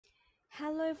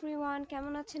Hello everyone,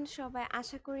 কেমন আছেন সবাই?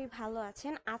 আশা করি ভালো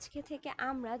আছেন। আজকে থেকে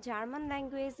আমরা জার্মান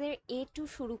ল্যাঙ্গুয়েজের A2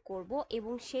 শুরু করব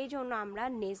এবং সেই জন্য আমরা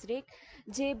নেজরেক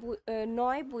যে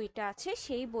 9 বইটা আছে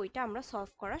সেই বইটা আমরা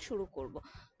সলভ করা শুরু করব।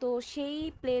 তো সেই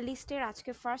প্লেলিস্টের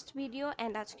আজকে ফার্স্ট ভিডিও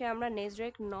অ্যান্ড আজকে আমরা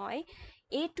নেজরেক 9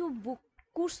 A2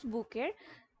 কোর্স বুকের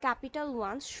ক্যাপিটাল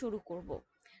ওয়ান্স শুরু করব।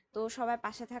 তো সবাই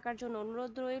পাশে থাকার জন্য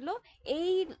অনুরোধ রইল।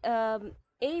 এই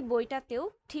এই বইটাতেও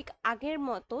ঠিক আগের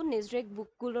মতো নেজরেক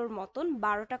বুকগুলোর মতন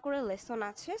 12টা করে লেসন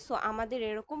আছে। সো আমাদের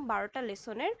এরকম 12টা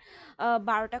লেসনের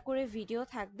 12টা করে ভিডিও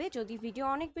থাকবে। যদি ভিডিও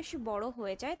অনেক বেশি বড়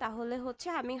হয়ে যায় তাহলে হচ্ছে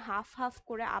আমি হাফ হাফ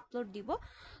করে আপলোড দিব।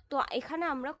 তো এখানে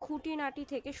আমরা খুঁটিনাটি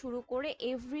থেকে শুরু করে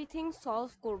এভরিথিং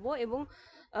সলভ করব এবং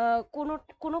কোনো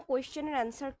কোনো কোয়েশ্চেনের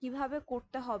অ্যান্সার কিভাবে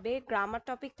করতে হবে, গ্রামার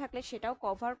টপিক থাকলে সেটাও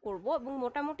কভার করব এবং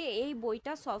মোটামুটি এই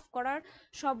বইটা সলভ করার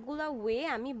সবগুলা ওয়ে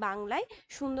আমি বাংলায়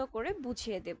সুন্দর করে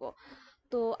বুঝিয়ে দেব।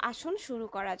 তো আসুন শুরু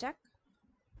করা যাক।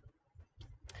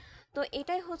 তো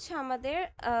এটাই হচ্ছে আমাদের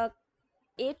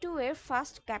A2 এর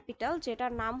ফার্স্ট ক্যাপিটাল,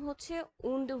 যেটার নাম হচ্ছে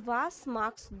উন্ড ওয়াস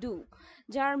মার্কস ডু,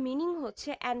 যার মিনিং হচ্ছে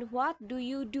and what do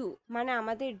you do, মানে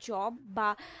আমাদের জব বা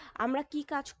আমরা কি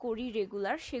কাজ করি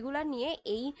রেগুলার সেগুলা নিয়ে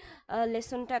এই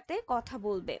লেসনটাতে কথা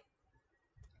বলবে।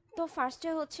 তো ফার্স্টে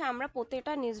হচ্ছে আমরা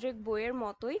প্রত্যেকটা নেজরেক বইয়ের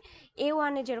মতোই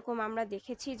A1-এ যেরকম আমরা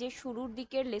দেখেছি যে শুরুর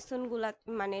দিকের লেসনগুলা,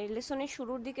 মানে লেসনের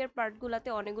শুরুর দিকের পার্টগুলোতে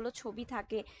অনেকগুলো ছবি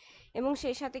থাকে এবং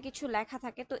সেই সাথে কিছু লেখা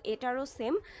থাকে। তো এটারও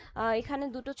সেম, এখানে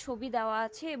দুটো ছবি দেওয়া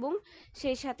আছে এবং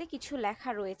সেই সাথে কিছু লেখা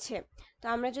রয়েছে। তো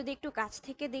আমরা যদি একটু কাছ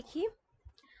থেকে দেখি,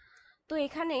 তো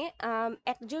এখানে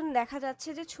একজন দেখা যাচ্ছে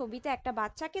যে ছবিতে একটা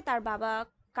বাচ্চাকে তার বাবা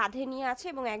কাঁধে নিয়ে আছে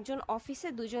এবং একজন অফিসে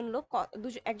দুজন লোক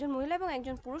একজন মহিলা এবং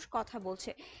একজন পুরুষ কথা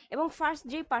বলছে এবং ফার্স্ট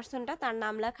যে পার্সনটা তার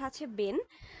নাম লেখা আছে বেন।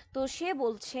 তো সে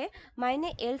বলছে মাইনে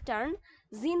এলটার্ন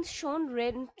জিন শোন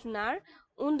রেন্টনার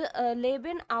und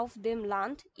leben auf dem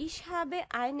Land. Ich habe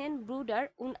einen Bruder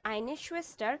und eine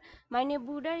Schwester. Meine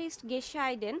Bruder ist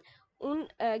geschieden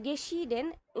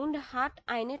und hat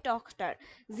eine Tochter.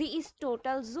 Sie ist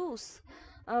total süß.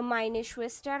 Meine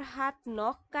Schwester hat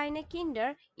noch keine Kinder,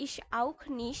 ich auch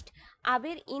nicht,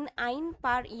 aber in ein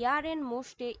paar Jahren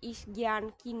möchte ich gern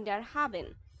Kinder haben.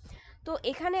 তো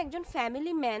এখানে একজন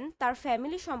family man তার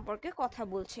family সম্পর্কে কথা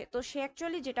বলছে। তো সে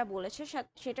actually যেটা বলেছে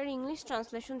সেটার ইংলিশ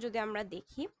ট্রান্সলেশন যদি আমরা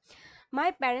দেখি, মাই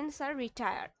প্যারেন্টস আর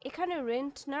রিটায়ার্ড, এখানে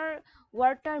রেন্টনার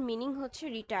ওয়ার্ডটার মিনিং হচ্ছে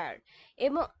রিটায়ার্ড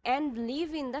এবং and live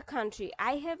in the country,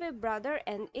 I have a brother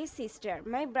and a sister,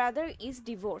 my brother is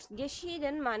divorce,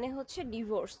 গেশিডেন মানে হচ্ছে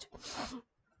ডিভোর্সড।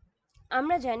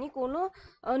 আমরা জানি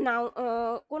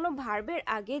কোনো ভার্বের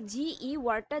আগে জিই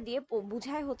ওয়ার্ডটা দিয়ে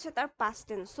বোঝায় হচ্ছে তার পাস্ট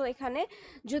টেন্স। সো এখানে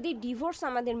যদি ডিভোর্স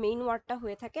আমাদের মেইন ওয়ার্ডটা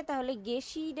হয়ে থাকে তাহলে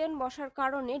গেশিডেন বসার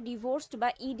কারণে ডিভোর্সড বা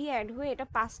ইডি অ্যাড হয়ে এটা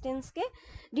পাস্ট টেন্সকে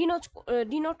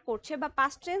ডিনোট করছে বা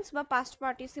পাস্ট টেন্স বা পাস্ট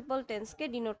পার্টিসিপল টেন্সকে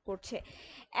ডিনোট করছে।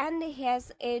 অ্যান্ড হ্যাজ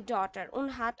এ ডটার উন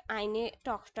হাট আইনে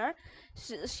টকটার,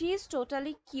 she is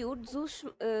totally cute, juice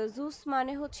juice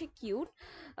মানে হচ্ছে cute,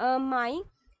 my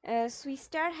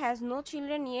sister has no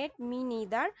children yet, me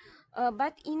neither,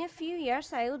 but in a few years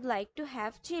I would like to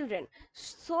have children.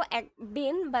 So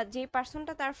Ben বা যে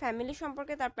পার্সনটা তার family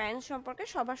সম্পর্কে, তার প্যারেন্টস সম্পর্কে,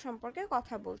 সবার সম্পর্কে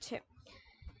কথা বলছে।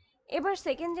 এবার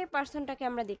সেকেন্ড যে পার্সনটাকে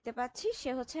আমরা দেখতে পাচ্ছি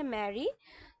সে হচ্ছে ম্যারি।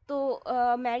 তো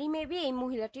ম্যারি মেবি এই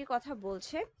মহিলাটির কথা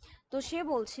বলছে। তো সে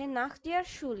বলছে nach der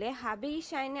Schule habe ich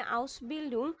eine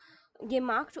Ausbildung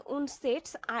gemacht und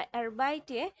jetzt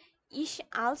arbeite ich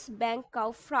als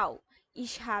Bankkauffrau.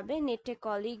 Ich habe nette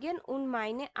Kollegen und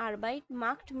meine Arbeit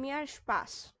macht mir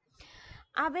Spaß.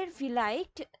 Aber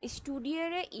vielleicht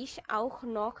studiere ich auch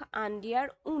noch an der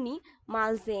Uni,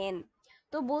 mal sehen.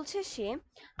 তো বলছে সে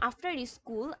after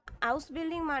school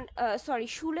আউসবিল্ডিং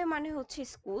শুলে মানে হচ্ছে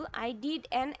school, I did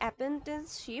an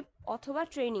apprenticeship অথবা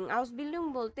training, আউসবিল্ডিং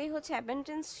বলতেই হচ্ছে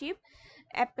apprenticeship,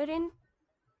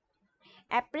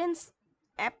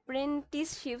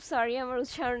 apprenticeship, sorry আমার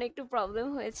উচ্চারণে একটু প্রবলেম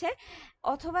হয়েছে,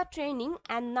 অথবা training,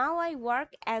 and now I work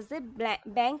as a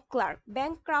bank clerk.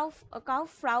 Cow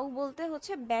ফ্রাউ বলতে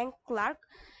হচ্ছে ব্যাংক ক্লার্ক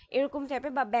এরকম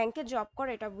টাইপের, বা ব্যাংকে জব করে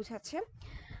এটা বুঝাচ্ছে।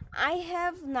 I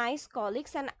have nice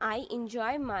colleagues and I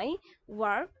enjoy my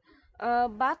work,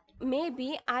 but maybe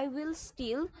I will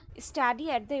still study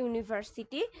at the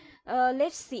university.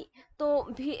 Let's see. তো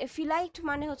ফিলাইট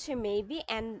মানে হচ্ছে মেবি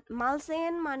অ্যান্ড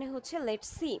মালসেন মানে হচ্ছে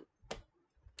লেটস সি।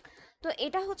 তো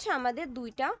এটা হচ্ছে আমাদের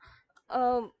দুইটা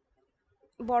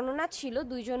বর্ণনা ছিল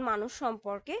দুইজন মানুষ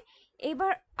সম্পর্কে।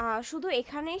 এবার শুধু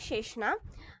এখানেই শেষ না,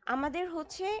 আমাদের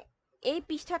হচ্ছে এই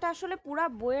পৃষ্ঠাটা আসলে পুরা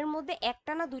বইয়ের মধ্যে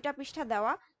একটা না দুইটা পৃষ্ঠা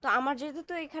দেওয়া। তো আমার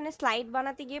যেহেতু এখানে স্লাইড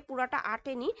বানাতে গিয়ে পুরাটা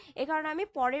আটেনি, এ কারণে আমি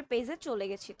পরের পেজে চলে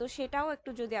গেছি। তো সেটাও একটু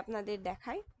যদি আপনাদের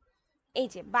দেখাই, এই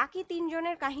যে বাকি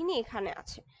তিনজনের কাহিনী এখানে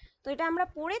আছে। তো এটা আমরা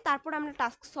পড়ে তারপর আমরা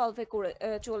টাস্ক সলভে করে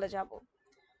চলে যাব।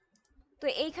 তো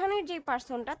এইখানের যে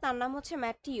পার্সনটা তার নাম হচ্ছে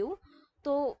ম্যাথিউ।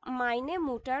 তো মাইনে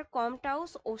মুটার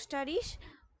কমটাউস ওস্টারিশ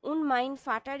und mein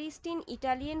Vater ist in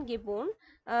Italien geboren.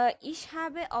 Ich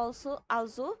habe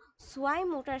also zwei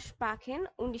Muttersprachen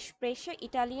und spreche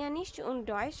Italienisch und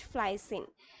Deutsch fließend.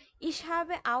 Ich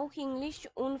habe auch Englisch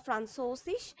und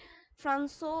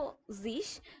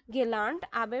Französisch gelernt,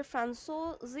 aber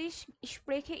Französisch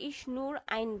spreche ich nur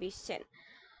ein bisschen.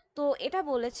 তো এটা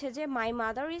বলেছে যে my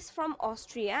mother is from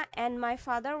Austria and my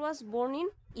father was born in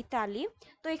Italy.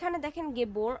 তো এখানে দেখেন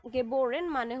গেবোরেন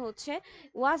মানে হচ্ছে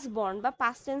was born বা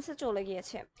পাস্ট টেন্সে চলে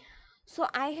গিয়েছে। So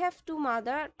I have to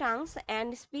mother টাংস and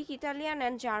speak Italian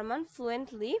and German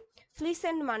fluently.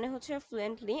 ফ্লিসেন্ট মানে হচ্ছে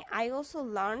ফ্লুয়েন্টলি। আই অলসো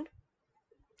লার্ন,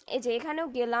 এই যে এখানেও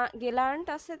গেলার্নড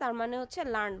আছে, তার মানে হচ্ছে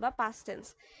লার্ন বা past tense.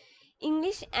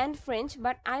 English and French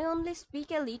but I only speak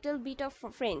a little bit of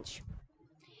French.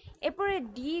 এরপরে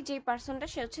ডি যে পার্সনটা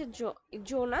সে হচ্ছে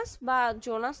জোনাস, বা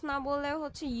জোনাস না বললেও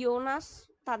হচ্ছে ইয়োনাস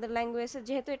তাদের ল্যাঙ্গুয়েজে,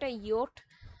 যেহেতু এটা ইয়োট।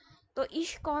 তো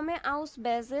ich komme aus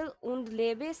Basel und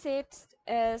lebe seit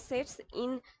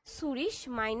in Zürich.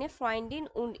 Meine Freundin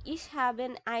und ich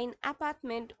haben ein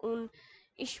Apartment und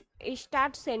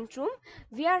Stadtzentrum.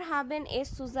 Wir haben es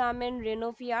zusammen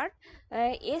renoviert.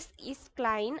 Es ist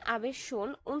klein, aber schon.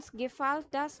 Uns gefällt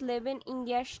das Leben in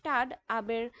der Stadt,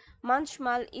 aber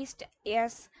manchmal ist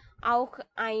es auch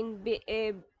ein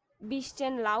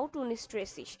bisschen laut und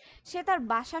stressig. সে তার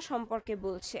বাসা সম্পর্কে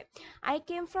বলছে। I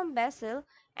came from Basel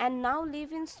and now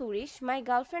live in Zurich. My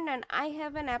girlfriend and I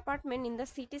have an apartment in the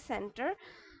city center.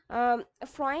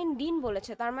 Freundin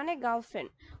বলেছে, তার মানে girlfriend.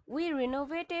 We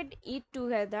renovated it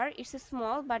together. It's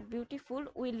small but beautiful.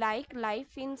 We like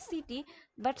life in city,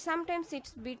 but sometimes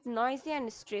it's bit noisy and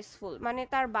stressful. মানে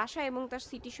তার বাসা এবং তার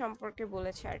city সম্পর্কে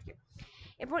বলেছে আর কি।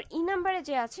 এরপর ই নাম্বারে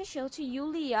যে আছে সে হচ্ছে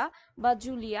ইউলিয়া বা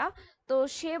জুলিয়া। তো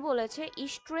সে বলেছে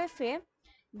ইস্ট্রেফে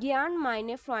জ্ঞান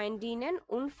মাইনে ফ্রয়েন্ডিনেন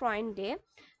উন ফ্রয়েন্ডে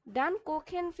Dann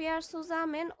kochen wir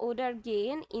zusammen oder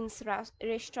gehen ins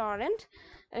Restaurant.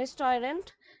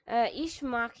 Ich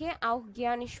mache auch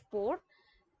gerne Sport.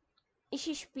 Ich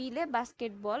spiele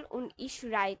Basketball und ich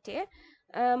reite.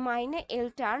 Meine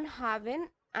Eltern haben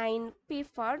ein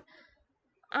Pferd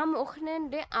am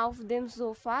Wochenende auf dem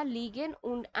Sofa liegen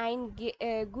und ein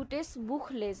gutes Buch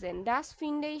lesen. Das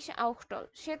finde ich auch toll.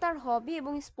 সে তার হবি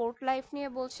এবং sport life নিয়ে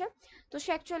বলছে। তো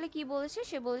সে actually কি বলেছে,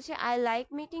 সে বলেছে I like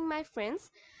meeting my friends.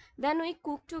 Then we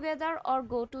cook together or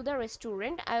go to the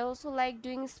restaurant. I also like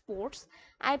doing sports.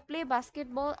 I play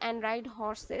basketball and ride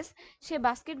horses. Say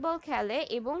basketball খেলে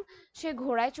এবং সে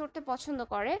ঘোড়ায় চড়তে পছন্দ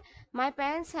করে। My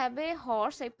parents have a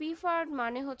horse. I prefer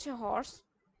মানে হচ্ছে horse.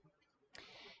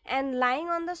 And lying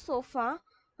on the sofa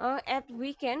at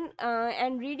weekend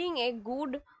and reading a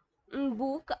good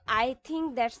book, I think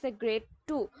that's a great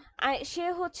too. সে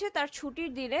হচ্ছে তার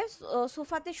ছুটির দিনে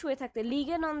সোফাতে শুয়ে থাকতে,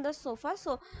 লিগেন অন দ্য সোফা।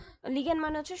 সো লিগেন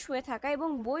মানে হচ্ছে শুয়ে থাকা, এবং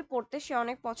বই পড়তে সে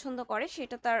অনেক পছন্দ করে,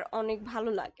 সেটা তার অনেক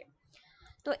ভালো লাগে।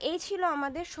 তো এই ছিল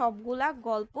আমাদের সবগুলা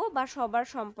গল্প বা সবার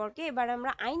সম্পর্কে। এবার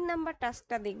আমরা আইন নাম্বার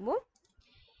টাস্কটা দেখব।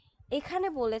 এখানে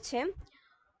বলেছে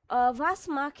Was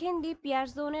machen die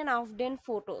Personen auf den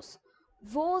Fotos?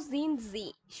 Wo sind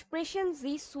sie? Sprechen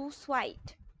sie zu zweit?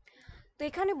 তো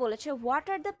এখানে বলেছে what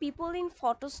are the people in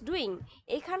photos doing?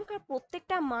 এখানকার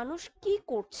প্রত্যেকটা মানুষ কি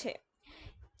করছে,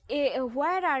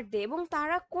 হোয়ার আর দে, এবং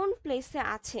তারা কোন প্লেসে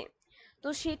আছে। তো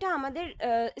সেটা আমাদের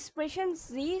এক্সপ্রেশন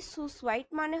জি সুসওয়াইট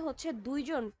মানে হচ্ছে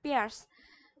দুইজন, পেয়ার্স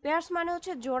মানে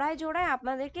হচ্ছে জোড়ায় জোড়ায়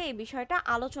আপনাদেরকে এই বিষয়টা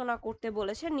আলোচনা করতে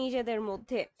বলেছে নিজেদের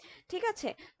মধ্যে। ঠিক আছে,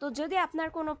 তো যদি আপনার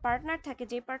কোনো পার্টনার থাকে,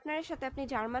 যে পার্টনারের সাথে আপনি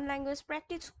জার্মান ল্যাঙ্গুয়েজ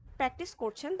প্র্যাকটিস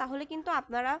করছেন, তাহলে কিন্তু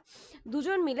আপনারা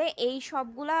দুজন মিলে এই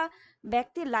সবগুলা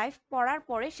ব্যক্তির লাইফ পড়ার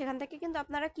পরে সেখান থেকে কিন্তু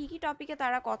আপনারা কি কি টপিকে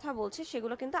তারা কথা বলছে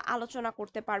সেগুলো কিন্তু আলোচনা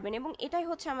করতে পারবেন, এবং এটাই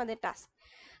হচ্ছে আমাদের টাস্ক।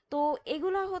 তো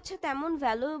এগুলো হচ্ছে তেমন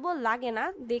ভ্যালুয়েবল লাগে না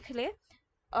দেখলে,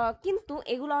 কিন্তু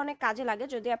এগুলো অনেক কাজে লাগে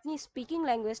যদি আপনি স্পিকিং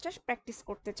ল্যাঙ্গুয়েজটা প্র্যাকটিস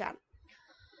করতে চান।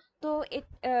 তো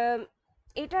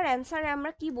এটার অ্যান্সারে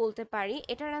আমরা কি বলতে পারি?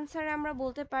 এটার অ্যান্সারে আমরা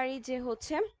বলতে পারি যে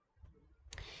হচ্ছে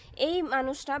এই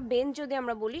মানুষটা বেন, যদি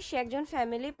আমরা বলি, সে একজন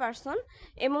ফ্যামিলি পারসন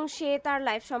এবং সে তার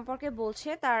লাইফ সম্পর্কে বলছে,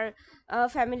 তার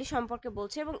ফ্যামিলি সম্পর্কে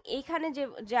বলছে, এবং এইখানে যে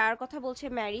যার কথা বলছে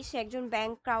ম্যারি, সে একজন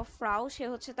ব্যাংক ফ্রাউ, সে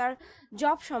হচ্ছে তার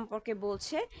জব সম্পর্কে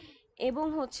বলছে, এবং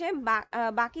হচ্ছে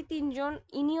বাকি তিনজন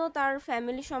ইনিও তার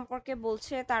ফ্যামিলি সম্পর্কে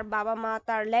বলছে, তার বাবা মা,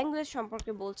 তার ল্যাঙ্গুয়েজ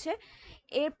সম্পর্কে বলছে।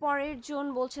 এর পরের জন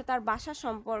বলছে তার বাসা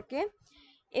সম্পর্কে,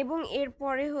 এবং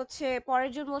এরপরে হচ্ছে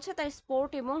পরের জন বলছে তার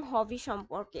স্পোর্ট এবং হবি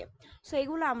সম্পর্কে। সো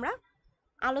এগুলো আমরা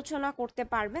আলোচনা করতে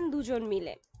পারবেন দুজন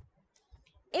মিলে।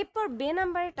 এরপর বে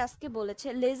নাম্বারের টাস্কে বলেছে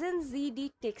লেজেন জি ডি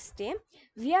টেক্সটে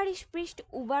ভিয়ার স্প্রিস্ট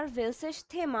উবার ভেলসেস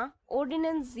থেমা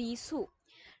অর্ডিনেন্স জি সু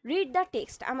রিড দ্য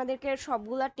টেক্সট। আমাদেরকে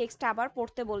সবগুলা টেক্সট আবার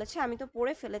পড়তে বলেছে, আমি তো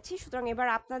পড়ে ফেলেছি, সুতরাং এবার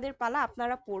আপনাদের পালা,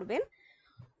 আপনারা পড়বেন।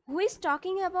 Which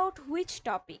talking about which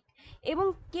topic, এবং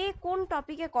কে কোন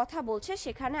টপিকে কথা বলছে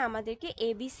সেখানে আমাদেরকে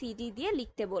ABCD দিয়ে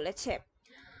লিখতে বলেছে।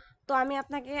 তো আমি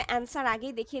আপনাকে অ্যান্সার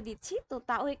আগেই দেখিয়ে দিচ্ছি, তো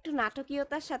তাও একটু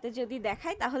নাটকীয়তার সাথে যদি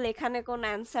দেখাই তাহলে এখানে কোনো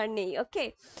অ্যান্সার নেই। ওকে,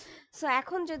 সো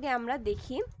এখন যদি আমরা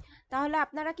দেখি তাহলে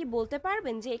আপনারা কি বলতে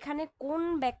পারবেন যে এখানে কোন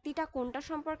ব্যক্তিটা কোনটা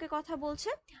সম্পর্কে কথা বলছে?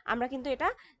 আমরা কিন্তু এটা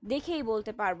দেখেই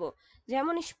বলতে পারবো।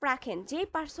 যেমন স্প্রাখেন, যেই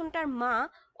পার্সনটার মা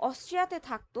অস্ট্রিয়াতে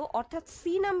থাকতো, অর্থাৎ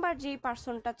সি নাম্বার যেই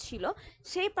পার্সনটা ছিল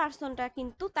সেই পার্সনটা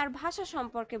কিন্তু তার ভাষা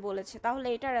সম্পর্কে বলেছে, তাহলে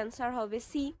এটার অ্যান্সার হবে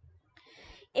সি।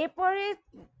 এরপরে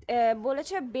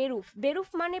বলেছে বেরুফ, বেরুফ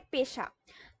মানে পেশা,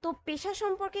 তো পেশা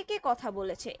সম্পর্কে কে কথা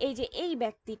বলেছে? এই যে এই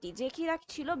ব্যক্তিটি যে কি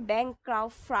ছিল ব্যাংক্রাউ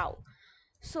ফ্রাউ,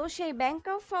 সো সেই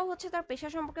ব্যাংক্রাউ ফ্রাউ হচ্ছে তার পেশা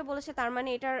সম্পর্কে বলেছে, তার মানে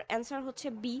এটার অ্যান্সার হচ্ছে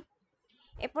বি।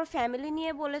 এরপর ফ্যামিলি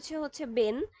নিয়ে বলেছে হচ্ছে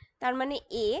বেন, তার মানে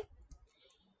এ।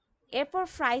 এরপর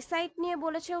ফ্রাইসাইট নিয়ে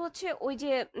বলেছে হচ্ছে ওই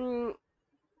যে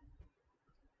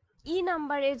ই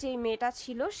নাম্বারে যে মেয়েটা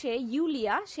ছিল সে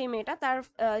ইউলিয়া, সেই মেয়েটা তার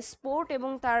স্পোর্ট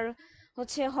এবং তার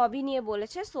হচ্ছে হবি নিয়ে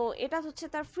বলেছে, সো এটা হচ্ছে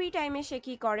তার ফ্রি টাইমে সে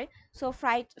কি করে, সো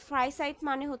ফ্রাইসাইট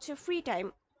মানে হচ্ছে ফ্রি টাইম,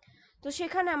 তো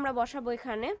সেখানে আমরা বসাবো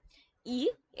এখানে ই।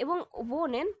 এবং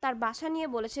বোনেন তার বাসা নিয়ে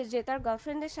বলেছে, যে তার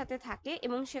গার্লফ্রেন্ডের সাথে থাকে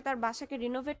এবং সে তার বাসাকে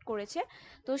রিনোভেট করেছে,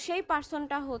 তো সেই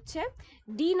পার্সনটা হচ্ছে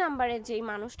ডি নাম্বারের যেই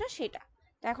মানুষটা সেটা।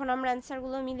 তো এখন আমরা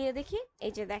অ্যান্সারগুলো মিলিয়ে দেখি,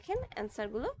 এই যে দেখেন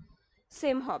অ্যান্সারগুলো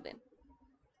সেম হবে।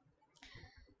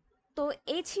 তো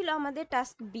এই ছিল আমাদের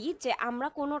টাস্ক বি, যে আমরা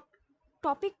কোনো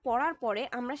টপিক পড়ার পরে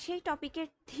আমরা সেই টপিকের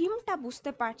থিমটা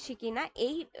বুঝতে পারছি কিনা,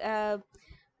 এই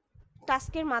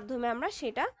টাস্কের মাধ্যমে আমরা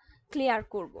সেটা ক্লিয়ার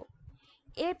করব।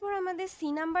 এরপর আমাদের সি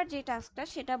নাম্বার যে টাস্কটা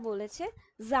সেটা বলেছে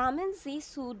জামেন সি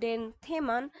সুডেন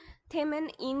থেমেন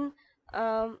ইন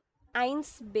আইন্স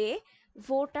বে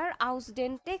ভোটার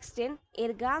আউসডেন টেক্সটেন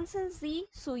এর গানসেন সি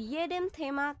সুইয়েডেন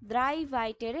থেমা দ্রাই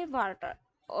ভাইটেরে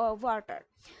ওয়ার্টার,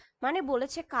 মানে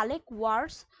বলেছে collect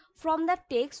words from the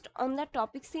text on the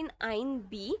topics in আইন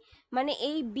বি, মানে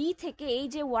এই বি থেকে এই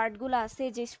যে ওয়ার্ডগুলো আছে,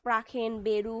 যে স্প্রাখেন,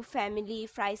 বেরু, ফ্যামিলি,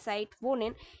 ফ্রাইসাইট,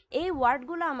 বোনেন, এই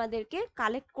ওয়ার্ডগুলো আমাদেরকে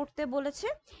কালেক্ট করতে বলেছে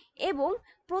এবং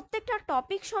প্রত্যেকটা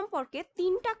টপিক সম্পর্কে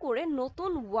 3টা করে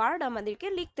নতুন ওয়ার্ড আমাদেরকে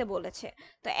লিখতে বলেছে।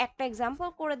 তো একটা এক্সাম্পল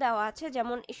করে দেওয়া আছে,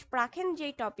 যেমন স্প্রাখেন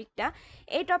যেই টপিকটা,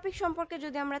 এই টপিক সম্পর্কে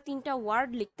যদি আমরা 3টা ওয়ার্ড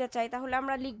লিখতে চাই তাহলে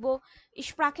আমরা লিখব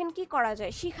স্প্রাখেন কি করা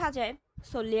যায়, শেখা যায়,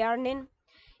 সো লেয়ারনেন।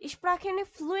 স্প্রাখেনে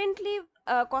ফ্লুয়েন্টলি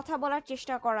কথা বলার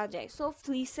চেষ্টা করা যায়, সো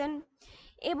ফ্লিসেন।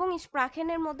 এবং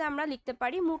স্প্রাখেনের মধ্যে আমরা লিখতে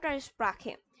পারি মুটার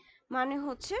স্প্রাখে, মানে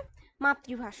হচ্ছে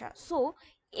মাতৃভাষা। সো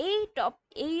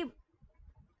এই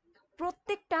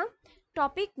প্রত্যেকটা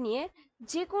টপিক নিয়ে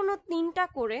যে কোনো 3টা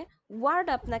করে ওয়ার্ড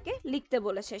আপনাকে লিখতে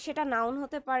বলেছে, সেটা নাউন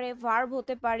হতে পারে, ভার্ব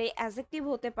হতে পারে, অ্যাডজেক্টিভ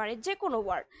হতে পারে, যে কোনো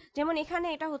ওয়ার্ড। যেমন এখানে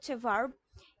এটা হচ্ছে ভার্ব,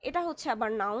 এটা হচ্ছে আবার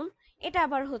নাউন, এটা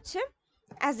আবার হচ্ছে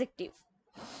অ্যাডজেক্টিভ।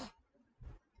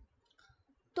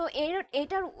 তো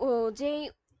এটার যে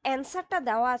অ্যান্সারটা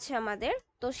দেওয়া আছে আমাদের,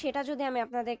 তো সেটা যদি আমি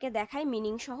আপনাদেরকে দেখাই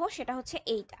মিনিং সহ, সেটা হচ্ছে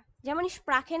এইটা। যেমন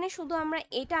স্প্রাখেনে শুধু আমরা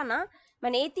এটা না,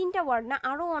 মানে এই 3টা ওয়ার্ড না,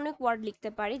 আরও অনেক ওয়ার্ড লিখতে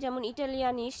পারি, যেমন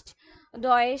ইটালিয়ানিস্ট,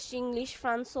 ডয়েশ, ইংলিশ,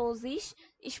 ফ্রান্সোজিস,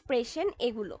 স্প্রেশন,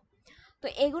 এগুলো। তো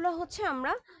এগুলো হচ্ছে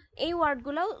আমরা এই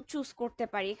ওয়ার্ডগুলোও চুজ করতে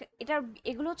পারি।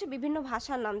 এগুলো হচ্ছে বিভিন্ন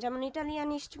ভাষার নাম, যেমন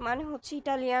ইটালিয়ানিস্ট মানে হচ্ছে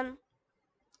ইটালিয়ান,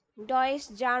 ডয়েশ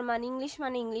জার্মান, ইংলিশ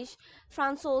মানে ইংলিশ,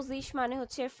 ফ্রান্সোজিস মানে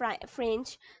হচ্ছে ফ্রেঞ্চ,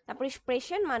 তারপর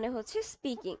স্প্রেশন মানে হচ্ছে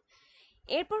স্পিকিং।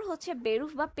 এরপর হচ্ছে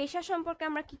বেরুফ বা পেশা সম্পর্কে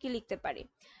আমরা কি কি লিখতে পারি,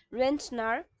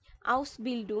 রেন্টনার,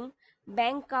 আউসবিল্ডুং,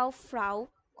 ব্যাংকাউ ফ্রাউ,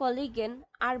 কলিগেন,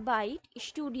 আরবাইট,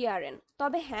 স্টুডিয়ারেন।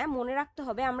 তবে হ্যাঁ, মনে রাখতে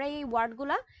হবে আমরা এই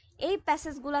ওয়ার্ডগুলা এই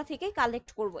প্যাসেজগুলা থেকে কালেক্ট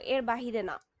করব, এর বাহিরে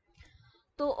না।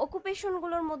 তো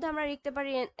অকুপেশনগুলোর মধ্যে আমরা লিখতে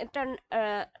পারি একটা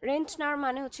রেন্টনার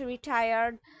মানে হচ্ছে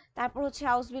রিটায়ার্ড, তারপর হচ্ছে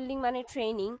হাউস বিল্ডিং মানে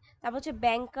ট্রেনিং, তারপর হচ্ছে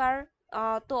ব্যাংকার,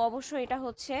 তো অবশ্যই এটা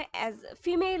হচ্ছে অ্যাজ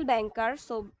ফিমেল ব্যাংকার,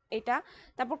 সো এটা।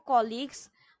 তারপর কলিগস,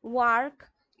 ওয়ার্ক,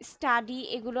 স্টাডি,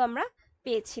 এগুলো আমরা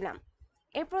পেয়েছিলাম।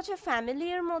 এরপর হচ্ছে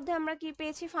ফ্যামিলির মধ্যে আমরা কি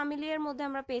পেয়েছি, ফ্যামিলির মধ্যে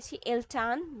আমরা পেয়েছি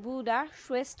এলটান, বুডা,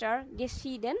 সোয়েস্টার,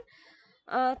 গেসিডেন,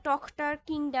 টকটার,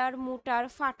 কিন্ডার, মুটার,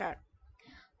 ফাটার।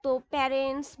 তো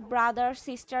প্যারেন্টস, ব্রাদার,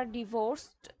 সিস্টার,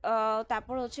 ডিভোর্সড,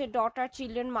 তারপর হচ্ছে ডটার,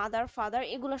 চিলড্রেন, মাদার, ফাদার,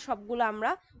 এগুলো সবগুলো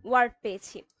আমরা ওয়ার্ড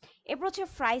পেয়েছি। এরপর হচ্ছে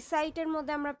ফ্রাইসাইটের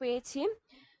মধ্যে আমরা পেয়েছি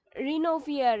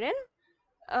রিনোভিয়ারেন,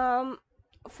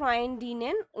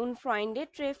 ফ্রাইন্ডিনেন, উনফ্রাইন্ডে,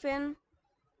 ট্রেফেন,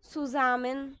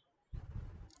 সুজামেন।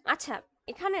 আচ্ছা,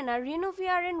 এখানে না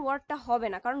রিনোভিয়ারেন ওয়ার্ডটা হবে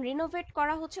না, কারণ রিনোভেট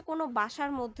করা হচ্ছে কোনো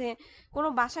বাসার মধ্যে, কোনো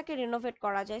বাসাকে রিনোভেট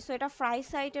করা যায়, সো এটা ফ্রাই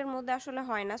সাইটের মধ্যে আসলে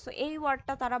হয় না, সো এই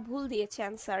ওয়ার্ডটা তারা ভুল দিয়েছে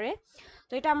অ্যান্সারে।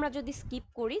 তো এটা আমরা যদি স্কিপ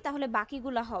করি তাহলে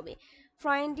বাকিগুলা হবে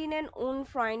Freundinnen und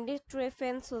Freunde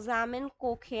treffen, zusammen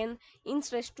kochen, ins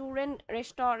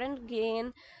Restaurant gehen,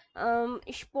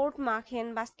 Sport machen,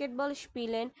 Basketball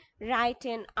spielen,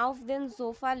 reiten, auf den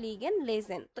Sofa liegen,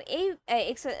 lesen। তো এই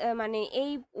মানে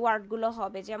এই ওয়ার্ডগুলো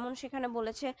হবে, যেমন সেখানে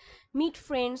বলেছে meet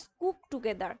friends, cook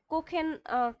together, কোখেন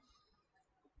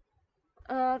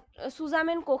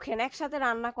সুজামেন কোখেন একসাথে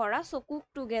রান্না করা, সো কুক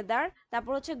টুগেদার।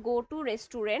 তারপর হচ্ছে গো টু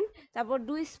রেস্টুরেন্ট, তারপর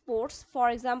do sports, for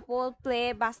example play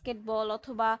basketball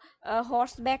অথবা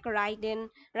হর্সব্যাক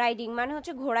রাইডিং মানে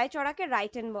হচ্ছে ঘোড়ায় চড়াকে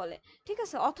রাইটেন বলে, ঠিক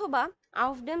আছে, অথবা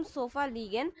আউফ ডেম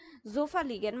জোফা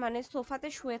লিগেন মানে সোফাতে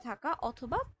শুয়ে থাকা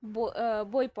অথবা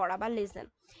বই পড়া বা লেজেন।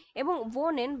 এবং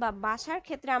বোনেন বা বাসার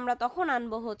ক্ষেত্রে আমরা তখন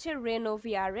আনবো হচ্ছে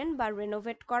রেনোভিয়ারেন বা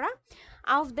রেনোভেট করা,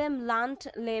 আউফ দেম লান্ট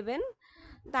লেভেন,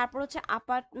 তারপর হচ্ছে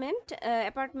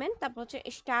অ্যাপার্টমেন্ট, তারপর হচ্ছে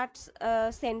স্টার্টস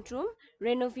সেন্ট্রুম,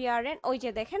 রেনোভিয়ারেন, ওই যে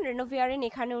দেখেন রেনোভিয়ারেন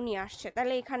এখানেও নিয়ে আসছে,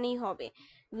 তাহলে এখানেই হবে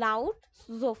লাউড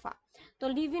জোফা। তো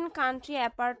live in country,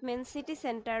 apartment, city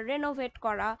centre, renovate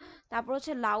করা, তারপর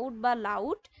হচ্ছে লাউড বা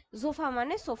লাউড, জোফা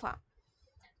মানে সোফা।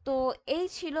 তো এই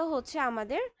ছিল হচ্ছে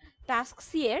আমাদের টাস্ক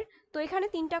সি এর। তো এখানে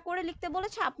 3টা করে লিখতে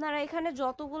বলেছে, আপনারা এখানে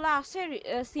যতগুলো আসে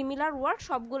সিমিলার ওয়ার্ড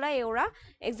সবগুলাই ওরা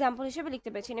এক্সাম্পল হিসেবে লিখতে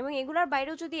পেরেছেন, এবং এগুলোর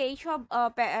বাইরেও যদি এই সব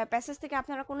প্যাসেজ থেকে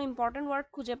আপনারা কোনো ইম্পর্টেন্ট ওয়ার্ড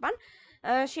খুঁজে পান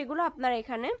সেগুলো আপনারা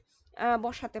এখানে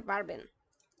বসাতে পারবেন,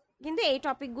 কিন্তু এই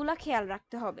টপিকগুলো খেয়াল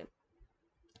রাখতে হবে।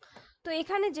 তো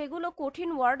এখানে যেগুলো কঠিন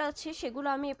ওয়ার্ড আছে সেগুলো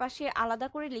আমি এপাশে আলাদা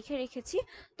করে লিখে রেখেছি,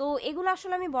 তো এগুলো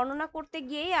আসলে আমি বর্ণনা করতে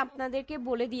গিয়েই আপনাদেরকে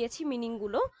বলে দিয়েছি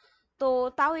মিনিংগুলো, তো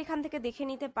তাও এখান থেকে দেখে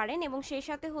নিতে পারেন। এবং সেই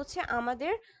সাথে হচ্ছে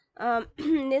আমাদের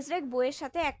নেজরেক বইয়ের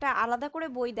সাথে একটা আলাদা করে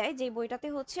বই দেয়, যে বইটাতে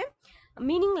হচ্ছে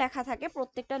মিনিং লেখা থাকে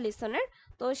প্রত্যেকটা লেসনের।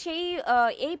 তো সেই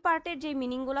এই পার্টের যে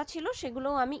মিনিংগুলো ছিল সেগুলো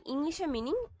আমি ইংলিশে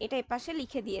মিনিং এটা এপাশে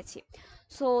লিখে দিয়েছি।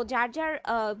 সো যার যার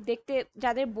দেখতে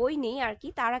যাদের বই নেই আর কি,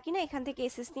 তারা কিনা এখান থেকে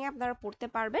এসএস নিয়ে আপনারা পড়তে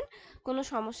পারবেন, কোনো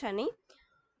সমস্যা নেই।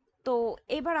 তো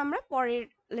এবার আমরা পরের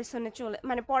লেসনে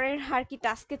মানে পরের আর কি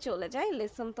টাস্কে চলে যাই,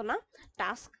 লেসন তো না,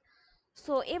 টাস্ক।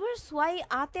 সো এবার সোয়াই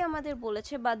আতে আমাদের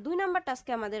বলেছে, বা 2 নাম্বার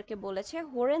টাস্কে আমাদেরকে বলেছে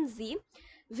হোরেন জি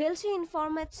welche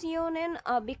Informationen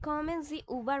bekommen Sie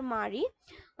über Mari?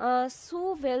 Zu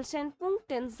welchen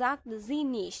Punkten sagt sie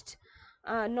nicht?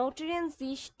 Notieren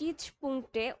Sie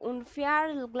Stichpunkte und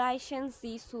vergleichen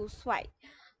Sie zu zweit.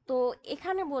 তো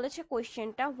এখানে বলেছে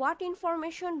কোয়েশ্চেনটা, what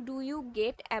information do you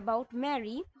get about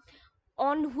Mary,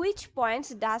 on which points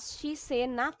does she say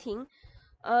nothing,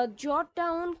 জট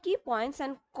down কি points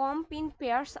and comp in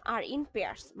pairs R in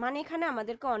pairs. মানে এখানে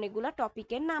আমাদেরকে অনেকগুলো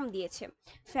টপিকের নাম দিয়েছে,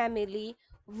 ফ্যামিলি,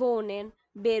 ভোনেন,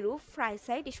 বেরু,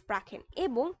 ফ্রাইসাইড, স্প্রাখেন,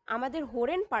 এবং আমাদের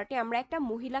হোরেন পার্টে আমরা একটা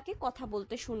মহিলাকে কথা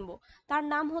বলতে শুনবো, তার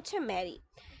নাম হচ্ছে ম্যারি।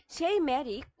 সেই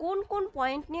ম্যারি কোন কোন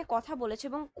পয়েন্ট নিয়ে কথা বলেছে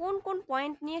এবং কোন কোন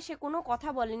পয়েন্ট নিয়ে সে কোনো কথা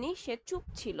বলেনি, সে চুপ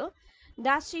ছিল,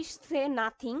 ডাজ শি সে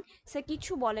নাথিং, সে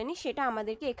কিছু বলেনি, সেটা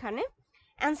আমাদেরকে এখানে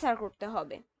অ্যান্সার করতে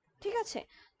হবে, ঠিক আছে।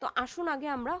 তো আসুন আগে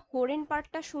আমরা হোরেন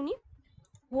পার্টটা শুনি।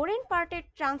 হোরেন পার্টের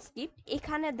ট্রান্সক্রিপ্ট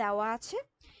এখানে দেওয়া আছে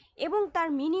এবং তার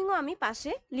মিনিংও আমি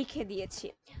পাশে লিখে দিয়েছি।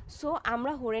 সো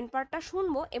আমরা হোরেন পার্টটা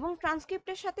শুনবো এবং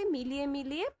ট্রান্সক্রিপ্টের সাথে মিলিয়ে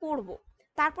মিলিয়ে পড়বো,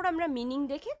 তারপর আমরা মিনিং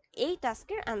দেখে এই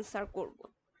টাস্কের অ্যান্সার করব।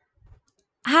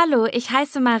 Hallo, ich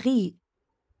heiße Marie.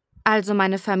 Also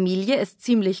meine Familie ist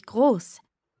ziemlich groß.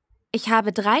 Ich habe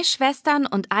 3 Schwestern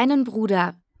und einen Bruder.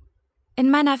 In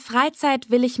meiner Freizeit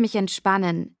will ich mich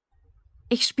entspannen.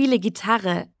 Ich spiele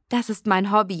Gitarre, das ist mein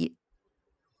Hobby.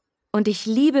 Und ich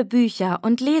liebe Bücher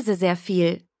und lese sehr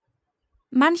viel.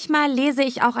 Manchmal lese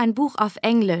ich auch ein Buch auf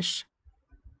Englisch.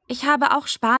 Ich habe auch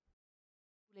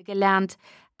Spanisch gelernt,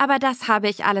 aber das habe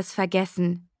ich alles vergessen.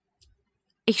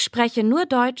 Ich spreche nur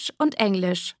Deutsch und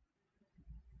Englisch.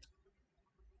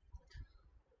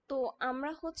 তো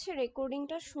আমরা হচ্ছে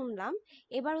রেকর্ডিংটা শুনলাম,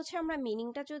 এবার হচ্ছে আমরা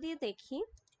মিনিংটা যদি দেখি।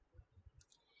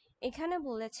 এখানে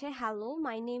বলেছে, hello,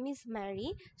 my name is Mary,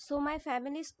 so my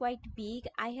family is quite big,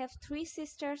 I have 3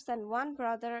 sisters and 1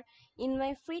 brother. In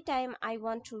my free time I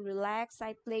want to relax,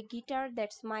 I play guitar,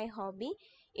 that's my hobby.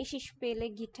 Ich spiele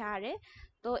Gitarre.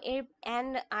 তো এর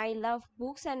and I love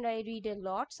books and I read a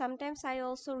lot. Sometimes I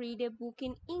also read a book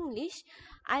in English.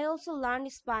 I also learn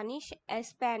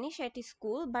Spanish at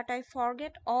school, but I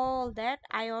forget all that.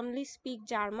 I only speak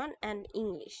German and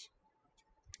English.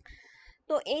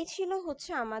 তো এই ছিল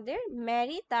হচ্ছে আমাদের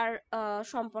Mary তার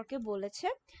সম্পর্কে বলেছে।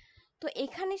 তো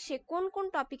এখানে সে কোন কোন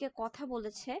টপিকে কথা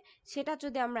বলেছে সেটা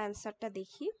যদি আমরা অ্যান্সারটা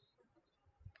দেখি।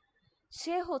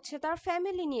 সে হচ্ছে তার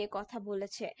ফ্যামিলি নিয়ে কথা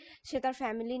বলেছে। সে তার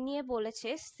ফ্যামিলি নিয়ে বলেছে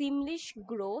সিমলিশ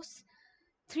গ্রোস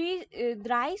থ্রি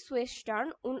দ্রাই ওয়েস্টার্ন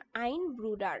উন আইন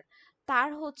ব্রুডার। তার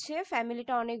হচ্ছে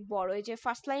ফ্যামিলিটা অনেক বড়। এই যে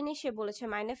ফার্স্ট লাইনে সে বলেছে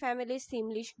মাইনে ফ্যামিলি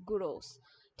সিমলিশ গ্রোস,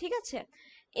 ঠিক আছে।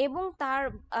 এবং তার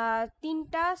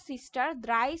তিনটা সিস্টার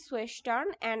দ্রাই ওয়েস্টার্ন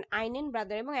অ্যান্ড আইনেন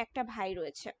ব্রাদার, এবং একটা ভাই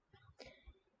রয়েছে।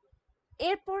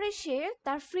 এরপরে সে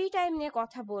তার ফ্রি টাইম নিয়ে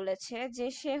কথা বলেছে যে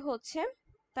সে হচ্ছে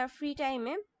তার ফ্রি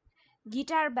টাইমে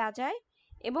গিটার বাজায়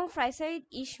এবং ফ্রাইসাইড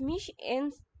ইশমিশ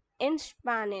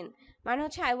এনস্পানেন, মানে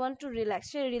হচ্ছে I want to relax.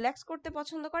 Say relax করতে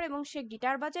পছন্দ করে এবং সে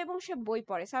গিটার বাজায় এবং সে বই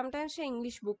পড়ে, সামটাইমস সে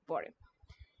ইংলিশ বুক পড়ে।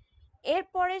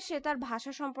 এরপরে সে তার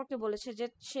ভাষা সম্পর্কে বলেছে যে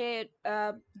সে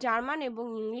জার্মান এবং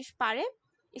ইংলিশ পারে।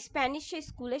 স্প্যানিশ সে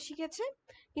স্কুলে শিখেছে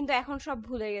কিন্তু এখন সব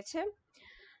ভুলে গেছে।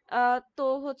 তো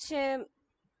হচ্ছে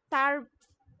তার,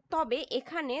 তবে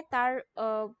এখানে তার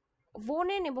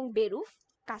ভোনেন এবং বেরুফ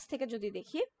কাছ থেকে যদি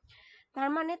দেখি, তার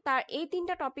মানে তার এই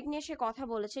তিনটা টপিক নিয়ে সে কথা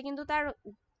বলেছে, কিন্তু তার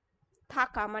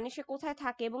থাকা মানে সে কোথায়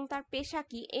থাকে এবং তার পেশা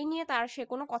কি এই নিয়ে তার সে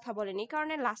কোনো কথা বলেনি।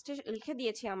 কারণে লাস্টে লিখে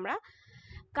দিয়েছি আমরা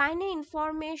কাইনে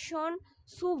ইনফরমেশন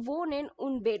সু ভোনেন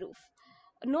উন বেরুফ,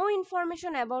 no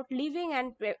information about living and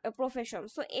profession.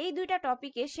 So এই দুইটা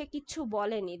টপিকে সে কিচ্ছু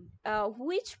বলেনি।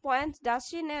 Which point does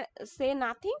she say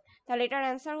nothing, তাহলে এটার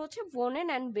অ্যান্সার হচ্ছে ভোনেন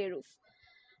অ্যান্ড বেরুফ,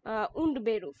 উন্ড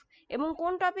বেরুফ। এবং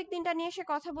কোন টপিক তিনটা নিয়ে সে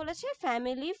কথা বলেছে,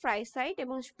 ফ্যামিলি, ফ্রাইসাইট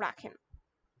এবং স্প্রাখেন।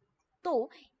 তো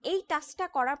এই টাস্কটা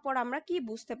করার পর আমরা কি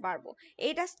বুঝতে পারবো?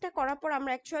 এই টাস্কটা করার পর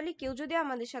আমরা অ্যাকচুয়ালি কেউ যদি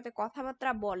আমাদের সাথে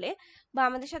কথাবার্তা বলে বা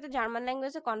আমাদের সাথে জার্মান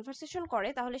ল্যাঙ্গুয়েজে কনভারসেশন করে,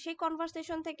 তাহলে সেই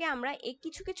কনভারসেশন থেকে আমরা এই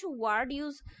কিছু কিছু ওয়ার্ড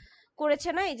ইউজ করেছে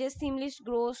না, এই যে সিমলিশ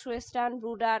গ্রোস ওয়েস্টার্ন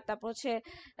ব্রুডার, তারপর হচ্ছে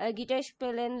গিটার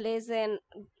স্পেলেন লেজেন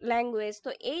ল্যাঙ্গুয়েজ, তো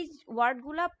এই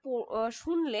ওয়ার্ডগুলা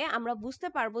শুনলে আমরা বুঝতে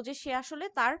পারবো যে সে আসলে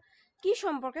তার কি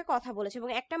সম্পর্কে কথা বলেছে।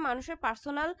 এবং একটা মানুষের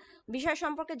পার্সোনাল বিষয়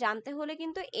সম্পর্কে জানতে হলে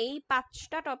কিন্তু এই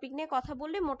 5টা টপিক নিয়ে কথা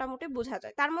বললে মোটামুটি বোঝা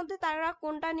যায় তার মধ্যে তারা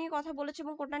কোনটা নিয়ে কথা বলেছে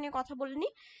এবং কোনটা নিয়ে কথা বলেনি,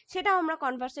 সেটাও আমরা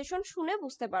কনভারসেশন শুনে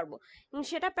বুঝতে পারবো। এবং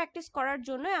সেটা প্র্যাকটিস করার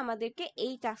জন্য আমাদেরকে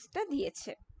এই টাস্কটা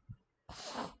দিয়েছে।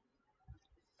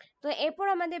 তো এরপর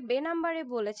আমাদের বে নাম্বারে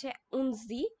বলেছে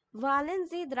উনজি Wollen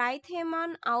Sie drei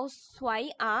Themen aus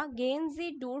 2a gehen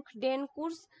Sie durch den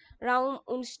Kursraum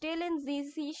und stellen Sie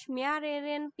sich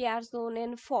mehreren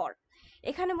Personen vor।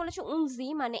 এখানে বলেছে উনজি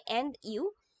মানে and you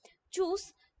choose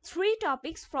three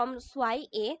topics from সোয়াই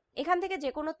এ, এখান থেকে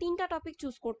যে কোনো তিনটা টপিক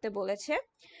চুজ করতে বলেছে।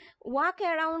 Walk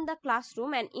around the classroom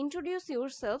and introduce your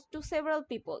self to several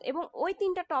people, এবং ওই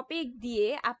তিনটা টপিক দিয়ে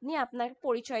আপনি আপনার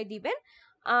পরিচয় দিবেন।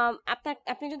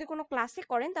 আপনি যদি কোনো ক্লাসে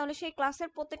করেন তাহলে সেই ক্লাসের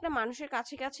প্রত্যেকটা মানুষের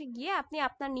কাছে কাছে গিয়ে আপনি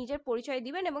আপনার নিজের পরিচয়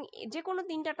দিবেন এবং যে কোনো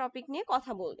তিনটা টপিক নিয়ে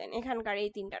কথা বলবেন, এখানকার এই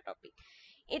তিনটা টপিক।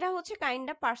 এটা হচ্ছে kind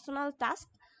of personal task.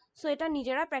 So এটা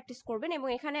নিজেরা প্র্যাকটিস করবেন। এবং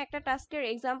এখানে একটা টাস্কের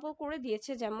এক্সাম্পল করে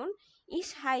দিয়েছে, যেমন ইস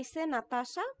হাইসে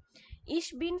নাতাশা, ইস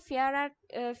বিন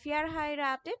fair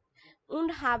হাইরাটেড und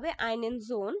habe einen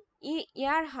Sohn,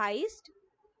 ihr heißt,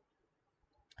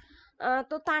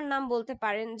 তো তার নাম বলতে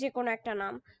পারেন যে কোনো একটা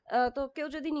নাম। তো কেউ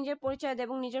যদি নিজের পরিচয় দেয়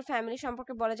এবং নিজের ফ্যামিলি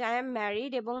সম্পর্কে বলে যে আই এম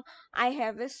ম্যারিড এবং I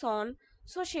have a Son,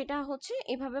 so সেটা হচ্ছে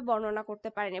এভাবে বর্ণনা করতে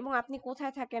পারেন। এবং আপনি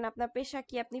কোথায় থাকেন, আপনার পেশা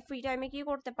কি, আপনি ফ্রি টাইমে কি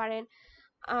করতে পারেন,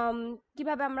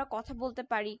 কিভাবে আমরা কথা বলতে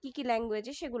পারি, কি কি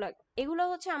ল্যাঙ্গুয়েজে, সেগুলো। এগুলো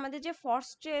হচ্ছে আমাদের যে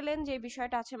ফার্স্ট চ্যালেঞ্জ যে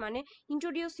বিষয়টা আছে মানে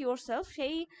ইন্ট্রোডিউস ইউর সেলফ,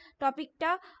 সেই টপিকটা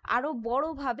আরো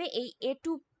বড়ভাবে এই A2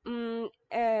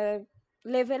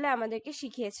 লেভেলে আমাদেরকে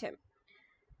শিখিয়েছে।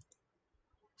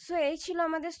 সো এই ছিল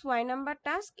আমাদের 6 নাম্বার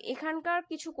টাস্ক। এখানকার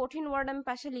কিছু কঠিন ওয়ার্ড আমি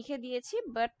পাশে লিখে দিয়েছি,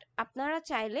 বাট আপনারা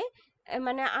চাইলে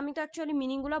মানে আমি তো অ্যাকচুয়ালি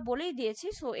মিনিংগুলো বলেই দিয়েছি,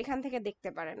 সো এখান থেকে দেখতে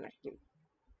পারেন আর কি।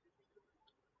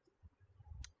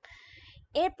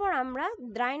 এরপর আমরা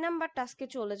 3 নাম্বার টাস্কে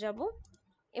চলে যাব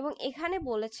এবং এখানে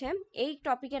বলেছে এই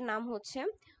টপিকের নাম হচ্ছে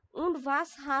und was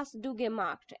hast du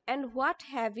gemacht and what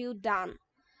have you done,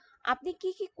 আপনি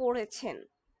কি কি করেছেন,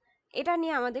 এটা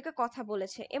নিয়ে আমাদেরকে কথা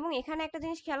বলেছে। এবং এখানে একটা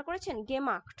জিনিস খেয়াল করেছেন,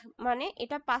 গেমাক্ট মানে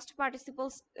এটা পাস্ট পার্টিসিপল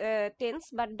টেন্স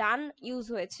বা ডান ইউজ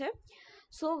হয়েছে।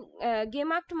 সো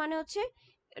গেমাক্ট মানে হচ্ছে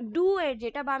ডু এর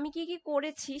যেটা, বা আমি কি কি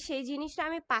করেছি সেই জিনিসটা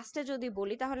আমি পাস্টে যদি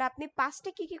বলি, তাহলে আপনি পাস্টে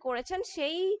কি কি করেছেন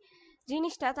সেই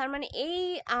জিনিসটা, তার মানে এই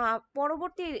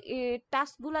পরবর্তী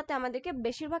টাস্কগুলোতে আমাদেরকে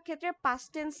বেশিরভাগ ক্ষেত্রে পাস্ট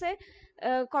টেন্সে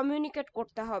কমিউনিকেট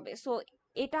করতে হবে। সো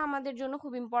এটা আমাদের জন্য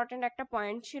খুব ইম্পর্টেন্ট একটা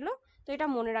পয়েন্ট ছিল, তো এটা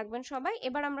মনে রাখবেন সবাই।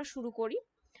 এবার আমরা শুরু করি।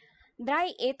 দ্রাই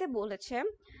এতে বলেছে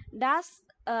ডাস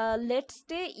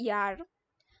লেটস্টে ইয়ার,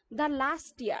 দ্য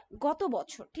লাস্ট ইয়ার গত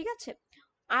বছর, ঠিক আছে।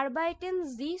 আরবাইটেন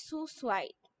জি সু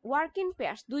সোয়াইট, ওয়ার্ক ইন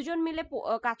পেয়ার্স দুইজন মিলে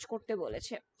কাজ করতে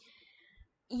বলেছে।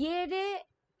 ইয়েডে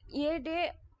ইয়েডে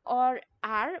or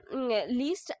are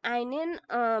liest einen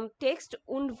text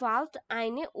und wählt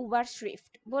eine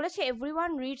Überschrift বলেছে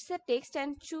everyone reads a text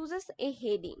and chooses a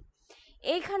heading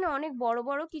এইখানে অনেক বড়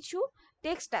বড় কিছু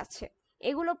টেক্সট আছে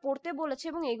এগুলো পড়তে বলেছে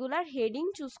এবং এগুলার হেডিং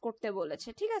চুজ করতে বলেছে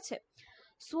ঠিক আছে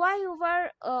Zwei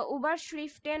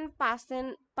Überschriften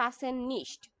passen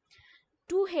nicht.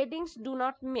 Two headings do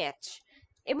not match.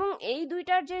 এবং এই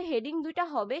দুইটার যে হেডিং দুইটা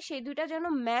হবে সেই দুইটা যেন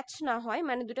ম্যাচ না হয়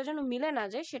মানে দুইটা যেন মিলে না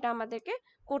যায় সেটা আমাদেরকে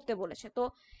করতে বলেছে তো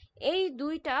এই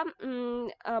দুইটা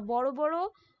বড় বড়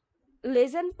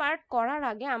লেসন পার্ট করার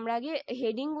আগে আমরা আগে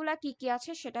হেডিংগুলা কি কি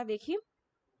আছে সেটা দেখি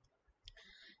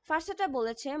ফার্স্টটা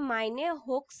বলেছে মাইনে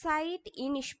হোকসাইট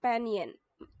in স্প্যানিয়ান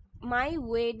my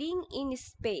wedding in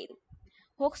Spain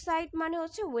হোকসাইট মানে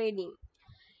হচ্ছে ওয়েডিং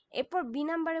এরপর বি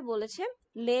নাম্বারে বলেছে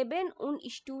লেবেন উন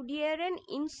স্টুডিয়ারেন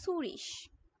in সুরিশ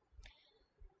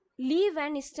live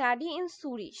and study in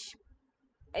সুরিশ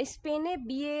স্পেনে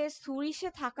বিয়ে সুরিশে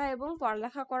থাকা এবং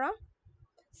পড়ালেখা করা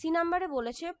সি নাম্বারে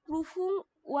বলেছে প্রুফুং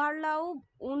ওয়ারলাউ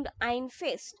উন্ড আইন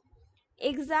fest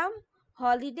exam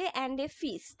holiday and a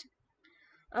feast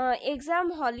exam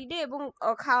holiday এবং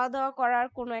খাওয়া দাওয়া করার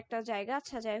কোনো একটা জায়গা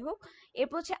আচ্ছা যাই হোক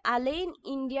এরপর হচ্ছে আলেইন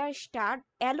ইন্ডিয়ার star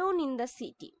alone in the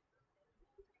city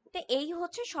তো এই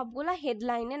হচ্ছে সবগুলা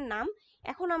হেডলাইনের নাম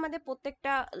এখন আমাদের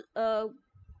প্রত্যেকটা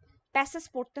প্যাসেজ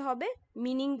পড়তে হবে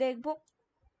মিনিং দেখব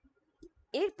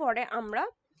এরপরে আমরা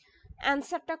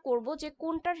অ্যান্সারটা করব যে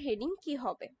কোনটার হেডিং কি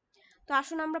হবে তো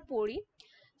আসুন আমরা পড়ি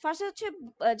ফার্স্টে হচ্ছে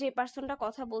যে পার্সনটা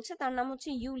কথা বলছে তার নাম হচ্ছে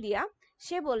ইউলিয়া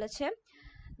সে বলেছে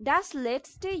Das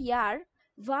letzte Jahr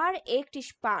war echt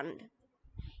spannend.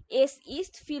 Es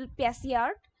ist viel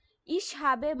passiert. Ich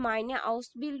habe meine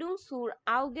Ausbildung zur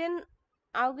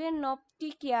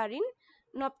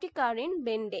Augenoptikerin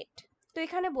beendet. তো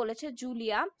এখানে বলেছে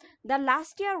Julia the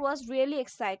last year was really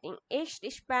exciting এক্সট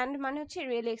spend মানে হচ্ছে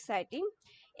really exciting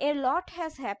A lot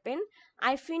has happen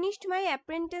I finished my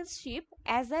apprenticeship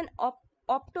as an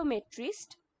optometrist.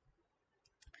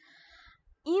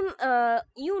 Im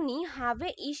Juni habe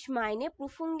ich meine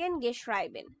Prüfungen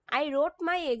geschrieben. I wrote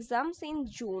my exams in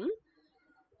June.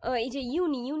 এই যে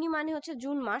ইউনি মানে হচ্ছে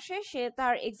June মাসে সে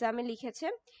তার এক্সামে লিখেছে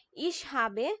ich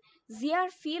habe sehr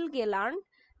viel gelernt.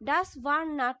 Das war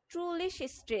natürlich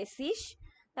stressig.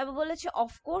 তারপর বলেছে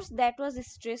of course that was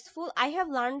stressful. I have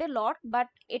learned a lot but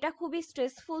এটা খুবই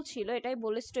স্ট্রেসফুল ছিল এটাই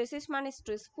বলে stressig মানে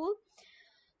stressful.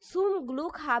 Zum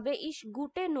Glück habe ich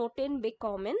gute Noten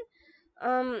bekommen.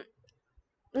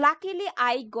 Luckily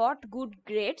I got good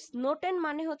grades. Noten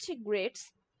মানে হচ্ছে grades.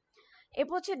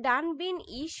 এরপর হচ্ছে dann bin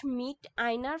ich mit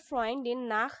einer Freundin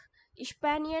nach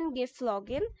Spanien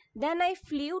geflogen. Then I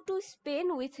flew to Spain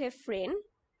with a friend.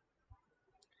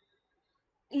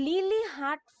 Lily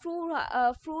hat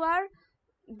früher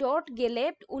dort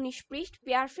gelebt und spricht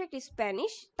perfect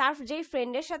Spanish. তার যেই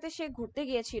ফ্রেন্ডের সাথে সে ঘুরতে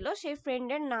গিয়েছিল সেই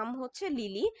ফ্রেন্ডের নাম হচ্ছে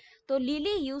লিলি তো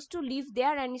lily used to live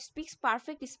there and speaks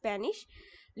perfect Spanish.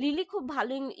 Lily খুব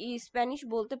ভালো স্প্যানিশ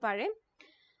বলতে পারে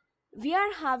Wir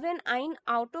haben ein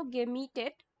Auto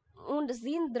gemietet und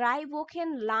sind 3 Wochen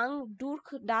lang durch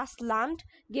das Land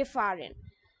gefahren.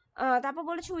 তারপর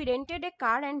বলেছে we rented a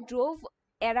car and drove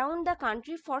around the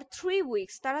country for 3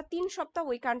 weeks. তারা 3 সপ্তাহ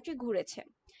ওই country ঘুরেছে.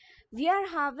 Wir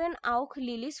haben auch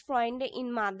Lilis Freunde in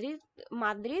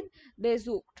Madrid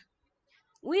besucht.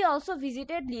 We also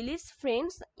visited Lily's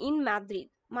friends in Madrid.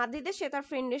 মাদ্রিদে সে তার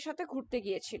ফ্রেন্ডের সাথে ঘুরতে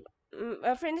গিয়েছিল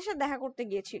ফ্রেন্ডের সাথে দেখা করতে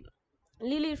গিয়েছিল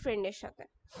লিলির ফ্রেন্ডের সাথে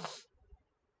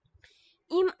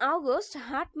Im August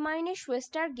hat meine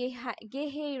Schwester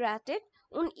geheiratet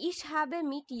und ich habe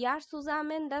mit ihr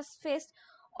zusammen das Fest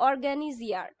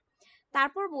organisiert.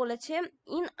 তারপর বলেছে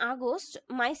in August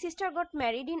my sister got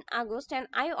married in August and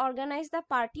I organized the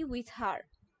party with her.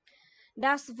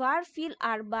 Das war viel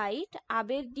Arbeit,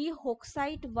 aber die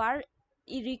Hochzeit war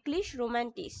wirklich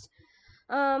romantisch.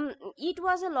 It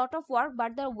was a lot of work,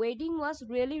 but the wedding was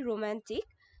really romantic.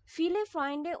 Viele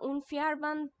Freunde und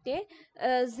Verwandte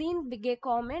sind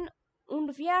gekommen und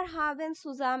wir haben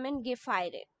zusammen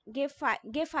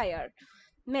gefeiert.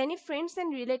 Many friends and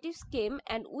relatives came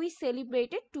and we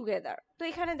celebrated together. তো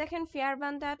এখানে দেখেন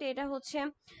ফেয়ারবান্দাট এটা হচ্ছে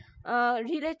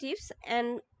relatives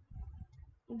and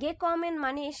গে কমেন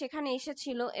মানে সেখানে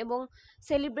এসেছিল এবং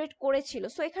celebrate করেছিল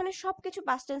সো এখানে সব কিছু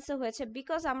পাস্ট টেন্সে হয়েছে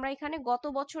বিকজ আমরা এখানে গত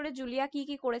বছরে জুলিয়া কি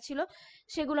কি করেছিল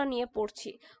সেগুলো নিয়ে পড়ছি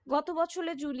গত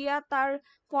বছরে জুলিয়া তার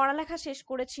পড়ালেখা শেষ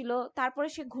করেছিল তারপরে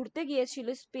সে ঘুরতে গিয়েছিল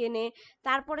স্পেনে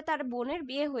তারপরে তার বোনের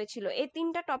বিয়ে হয়েছিল এই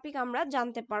 3টা টপিক আমরা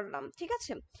জানতে পারলাম ঠিক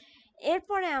আছে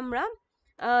এরপরে আমরা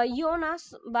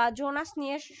জোনাস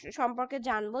নিয়ে সম্পর্কে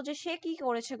জানবো যে সে কি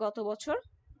করেছে গত বছর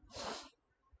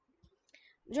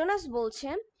জোনাস বলছে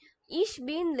Ich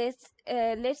bin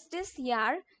letztes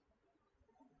Jahr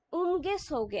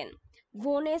umgezogen.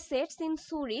 Wohne setzt in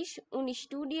Zürich und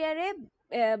studiere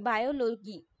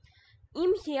Biologie.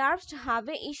 Im Herbst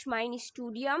habe ich mein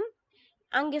Studium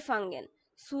angefangen.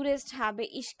 Zuerst habe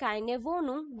ich keine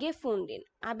Wohnung gefunden,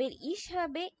 aber ich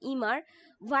habe immer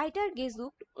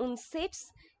weitergesucht und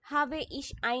jetzt habe ich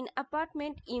ein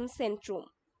Apartment im Zentrum.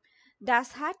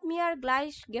 Das hat mir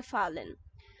gleich gefallen.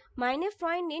 Meine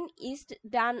Freundin ist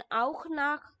dann auch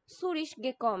nach Zürich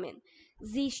gekommen.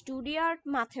 Sie studiert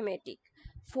Mathematik.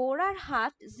 Vorher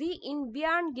hat sie in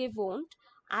Bern gewohnt,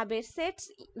 aber jetzt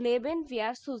leben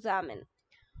wir zusammen.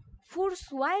 Für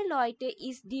zwei Leute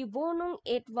ist die Wohnung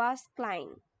etwas klein,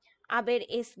 aber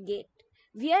es geht.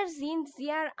 Wir sind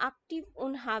sehr aktiv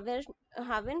und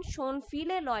haben schon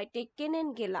viele Leute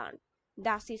kennengelernt.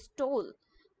 Das ist toll.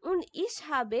 Und ich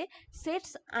habe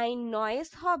jetzt ein neues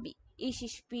Hobby. Ich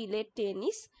spiele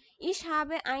Tennis. Ich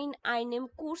habe an einem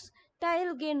Kurs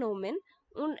teilgenommen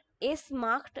und es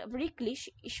macht wirklich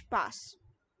Spaß.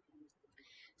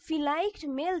 Vielleicht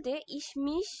melde ich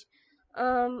mich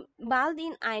bald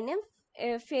in einem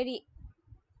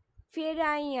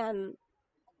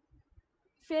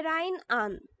Verein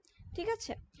an। ঠিক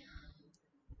আছে,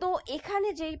 তো এখানে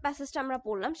যে প্যাসেজটা আমরা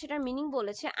পড়লাম সেটার meaning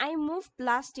বলেছে I moved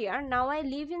last year, now I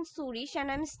live in সুরিশ and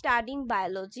I am studying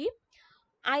biology.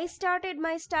 I started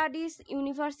my studies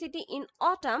university in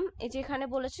autumn, যেখানে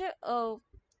বলেছে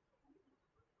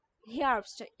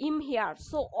হিয়ার্বস্ট, ইম here,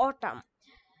 so autumn.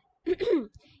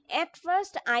 At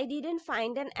first, I didn't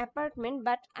find an apartment,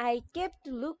 but I kept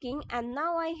looking, and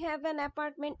now I have an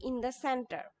apartment in the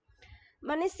center.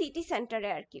 মানে city সেন্টারে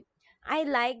আর কি। I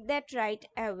like that right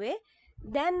away.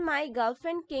 Then my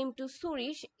girlfriend came to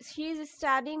Zurich. She is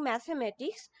studying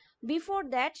mathematics. Before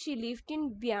that, she lived in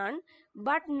Bern,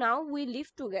 but now we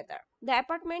live together. The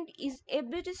apartment is a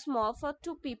bit small for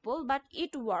two people, but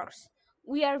it works.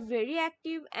 We are very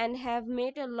active and have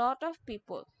met a lot of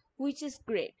people, which is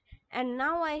great. And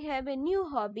now I have a new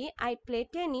hobby. I play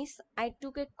tennis. I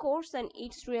took a course and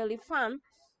it's really fun.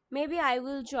 Maybe I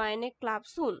will join a club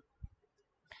soon.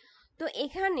 তো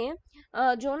এখানে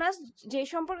Jonas যে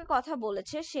সম্পর্কে কথা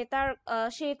বলেছে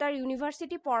সে তার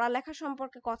university পড়ালেখা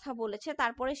সম্পর্কে কথা বলেছে,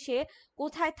 তারপরে সে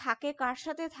কোথায় থাকে, কার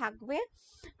সাথে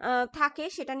থাকে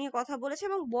সেটা নিয়ে কথা বলেছে,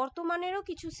 এবং বর্তমানেরও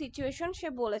কিছু সিচুয়েশন সে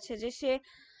বলেছে যে সে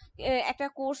একটা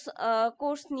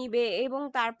কোর্স নিবে এবং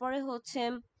তারপরে হচ্ছে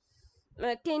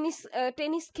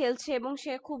টেনিস খেলছে এবং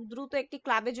সে খুব দ্রুত একটি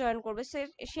ক্লাবে জয়েন করবে।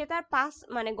 সে তার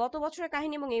মানে গত বছরের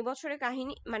কাহিনী এবং এই বছরের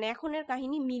কাহিনী, মানে এখনের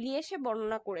কাহিনী মিলিয়ে সে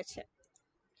বর্ণনা করেছে।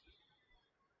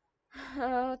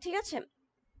 ঠিক আছে,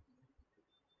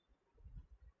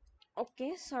 ওকে,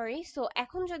 সরি। সো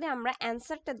এখন যদি আমরা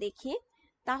অ্যান্সারটা দেখি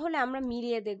তাহলে আমরা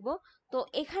মিলিয়ে দেখব। তো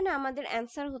এখানে আমাদের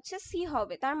অ্যান্সার হচ্ছে সি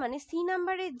হবে, তার মানে সি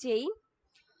নাম্বারে যেই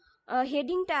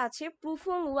হেডিংটা আছে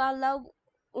প্রুফুং ওয়ালাউ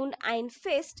উন্ড আইন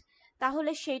ফেস্ট,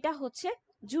 তাহলে সেইটা হচ্ছে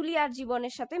জুলিয়ার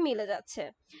জীবনের সাথে মিলে যাচ্ছে,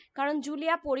 কারণ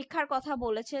জুলিয়া পরীক্ষার কথা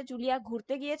বলেছে, জুলিয়া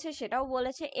ঘুরতে গিয়েছে সেটাও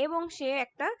বলেছে, এবং সে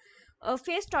একটা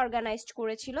ফেস্ট অর্গানাইজড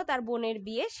করেছিল তার বোনের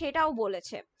বিয়ে, সেটাও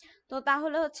বলেছে। তো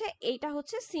তাহলে হচ্ছে এইটা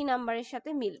হচ্ছে সি নাম্বারের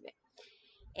সাথে মিলবে।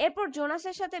 এরপর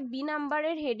জোনাসের সাথে বি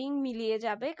নাম্বারের হেডিং মিলিয়ে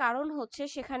যাবে, কারণ হচ্ছে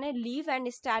সেখানে লিভ অ্যান্ড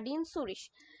স্টাডি ইন সুরিশ,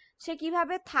 সে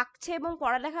কিভাবে থাকছে এবং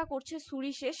পড়ালেখা করছে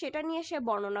সুরিশে সেটা নিয়ে সে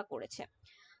বর্ণনা করেছে।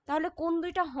 তাহলে কোন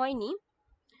দুইটা হয়নি?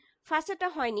 ফার্স্টেরটা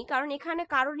হয়নি, কারণ এখানে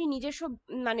কারোরই নিজস্ব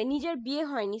মানে নিজের বিয়ে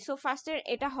হয়নি, সো ফার্স্টের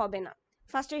এটা হবে না।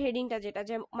 ফার্স্টের হেডিংটা যেটা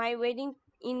যে মাই ওয়েডিং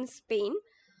ইন স্পেন,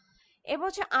 এবং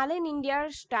হচ্ছে আলেন ইন্ডিয়ার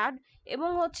স্টাড, এবং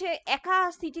হচ্ছে একা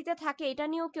সিটিতে থাকে এটা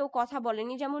নিয়েও কেউ কথা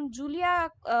বলেনি, যেমন জুলিয়া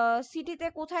সিটিতে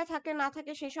কোথায় থাকে না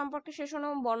থাকে সেই সম্পর্কে সে কোনো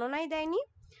বর্ণনাই দেয়নি,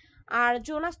 আর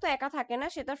জোনাস তো একা থাকে না,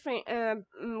 সে তার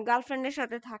গার্লফ্রেন্ডের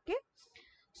সাথে থাকে।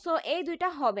 সো এই দুইটা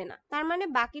হবে না, তার মানে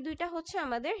বাকি দুইটা হচ্ছে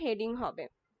আমাদের হেডিং হবে।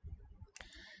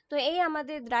 তো এই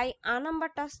আমাদের দ্রাই আ নাম্বার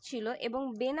টাস্ক ছিল, এবং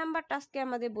বে নাম্বার টাস্কে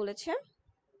আমাদের বলেছে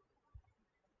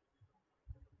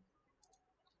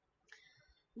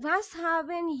Was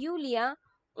haben Julia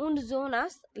und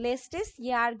Jonas letztes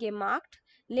Jahr gemacht?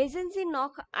 Lesen Sie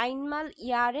noch einmal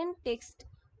Ihren Text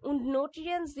und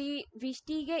notieren Sie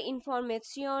wichtige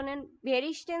Informationen.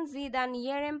 Berichten Sie dann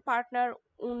Ihrem Partner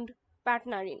und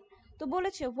Partnerin. তো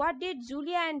বলেছে What did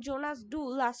Julia and Jonas do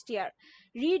last year?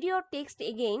 Read your text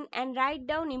again and write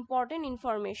down important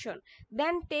information.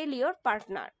 Then tell your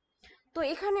partner. তো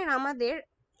এখানে আমাদের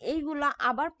এইগুলা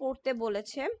আবার পড়তে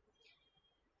বলেছে,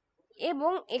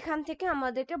 এবং এখান থেকে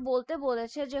আমাদেরকে বলতে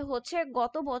বলেছে যে হচ্ছে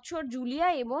গত বছর জুলিয়া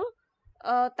এবং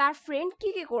তার ফ্রেন্ড কি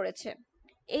কি করেছে।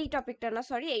 এই টপিকটা না,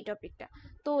 সরি, এই টপিকটা।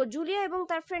 তো জুলিয়া এবং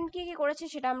তার ফ্রেন্ড কি কি করেছে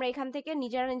সেটা আমরা এখান থেকে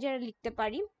নিজেরা নিজেরা লিখতে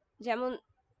পারি। যেমন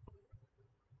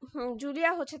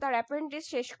জুলিয়া হচ্ছে তার অ্যাপ্রেন্টিস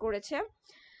শেষ করেছে,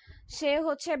 সে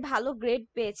হচ্ছে ভালো গ্রেড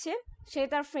পেয়েছে, সে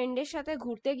তার ফ্রেন্ডের সাথে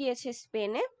ঘুরতে গিয়েছে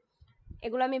স্পেনে।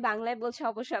 এগুলো আমি বাংলায় বলছি,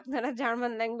 অবশ্যই আপনারা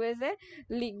জার্মান ল্যাঙ্গুয়েজে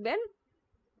লিখবেন।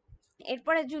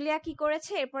 এরপরে জুলিয়া কি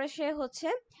করেছে, এরপরে সে হচ্ছে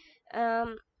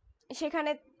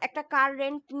সেখানে একটা কার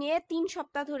রেন্ট নিয়ে 3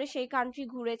 সপ্তাহ ধরে সেই কান্ট্রি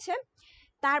ঘুরেছে।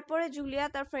 তারপরে জুলিয়া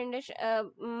তার ফ্রেন্ডের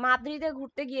মাদ্রিদে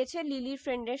ঘুরতে গিয়েছে লিলির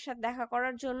ফ্রেন্ডের সাথে দেখা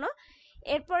করার জন্য।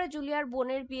 এরপরে জুলিয়ার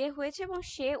বোনের বিয়ে হয়েছে এবং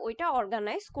সে ওইটা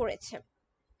অর্গানাইজ করেছে।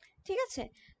 ঠিক আছে,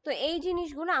 তো এই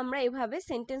জিনিসগুলো আমরা এভাবে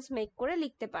সেন্টেন্স মেক করে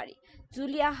লিখতে পারি।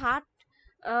 জুলিয়া হাট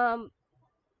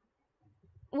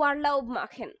ওয়ারলাউব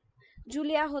মাখেন,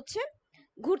 জুলিয়া হচ্ছে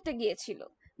ঘুরতে গিয়েছিল।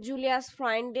 জুলিয়াস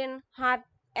ফ্রাইন্ডেন হাট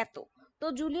এত। তো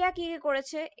জুলিয়া কি কি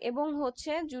করেছে এবং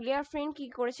হচ্ছে জুলিয়ার ফ্রেন্ড কি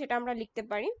করেছে এটা আমরা লিখতে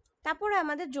পারি। তারপরে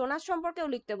আমাদের জোনাস সম্পর্কেও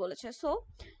লিখতে বলেছে, সো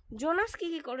জোনাস কি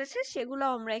কি করেছে সেগুলো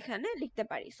আমরা এখানে লিখতে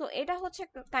পারি। সো এটা হচ্ছে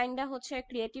কাইন্ডা হচ্ছে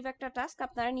ক্রিয়েটিভ একটা টাস্ক,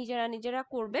 আপনারা নিজেরা নিজেরা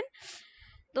করবেন।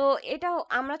 তো এটাও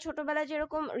আমরা ছোটবেলায়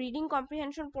যেরকম রিডিং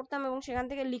কম্প্রিহেনশন পড়তাম এবং সেখান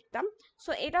থেকে লিখতাম,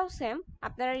 সো এটাও সেম,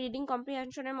 আপনারা রিডিং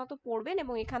কম্প্রিহেনশনের মতো পড়বেন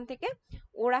এবং এখান থেকে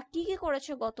ওরা কি কি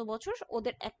করেছে গত বছর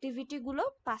ওদের অ্যাক্টিভিটিগুলো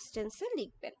পাস্ট টেন্সে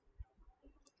লিখবেন।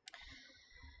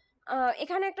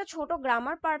 এখানে একটা ছোট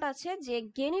গ্রামার পার্ট আছে, যে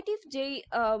গেনেটিভ যেই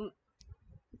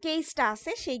কেসটা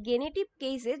আছে সেই গেনেটিভ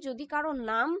কেসে যদি কারো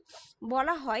নাম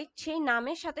বলা হয় সেই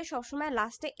নামের সাথে সবসময়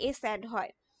লাস্টে এস অ্যাড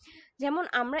হয়। যেমন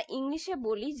আমরা ইংলিশে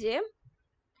বলি যে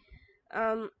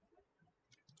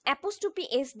অ্যাপোস্ট্রোফি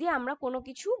এস দিয়ে আমরা কোনো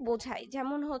কিছু বোঝাই,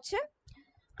 যেমন হচ্ছে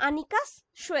আনিকাস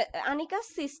আনিকাস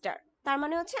সিস্টার, তার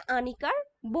মানে হচ্ছে আনিকার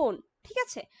বোন। ঠিক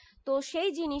আছে, তো সেই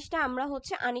জিনিসটা আমরা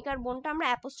হচ্ছে আনিকার বোনটা আমরা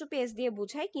অ্যাপোস্ট্রোফি এস দিয়ে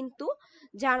বুঝাই, কিন্তু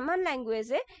জার্মান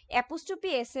ল্যাঙ্গুয়েজে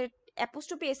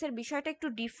অ্যাপোস্ট্রোফি এস এর বিষয়টা একটু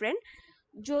ডিফারেন্ট।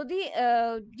 যদি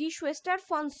ডি সোয়েস্টার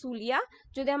ফন সুলিয়া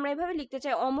যদি আমরা এভাবে লিখতে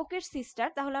চাই অমুকের সিস্টার,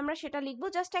 তাহলে আমরা সেটা লিখবো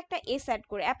জাস্ট একটা এস অ্যাড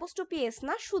করে, অ্যাপোস্ট্রোফি এস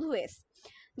না, শুধু এস।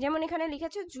 যেমন এখানে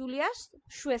লিখেছে জুলিয়াস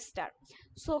সোয়েস্টার,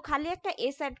 সো খালি একটা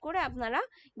এস অ্যাড করে আপনারা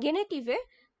গেনেটিভে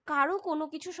কারো কোনো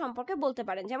কিছু সম্পর্কে বলতে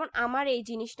পারেন। যেমন আমার এই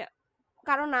জিনিসটা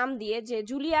কারো নাম দিয়ে, যে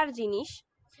জুলিয়ার জিনিস,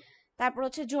 তারপর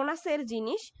হচ্ছে জোনাসের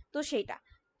জিনিস, তো সেইটা।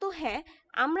 তো হ্যাঁ,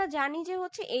 আমরা জানি যে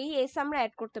হচ্ছে এই এস আমরা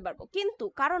অ্যাড করতে পারবো, কিন্তু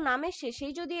কারো নামের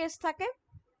শেষেই যদি এস থাকে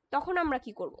তখন আমরা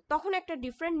কি করব, তখন একটা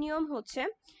ডিফারেন্ট নিয়ম হচ্ছে,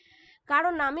 কারো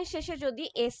নামের শেষে যদি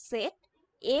এস সেট,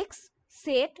 এক্স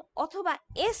সেট অথবা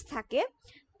এস থাকে,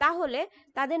 তাহলে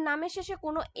তাদের নামের শেষে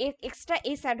কোনো এক্সট্রা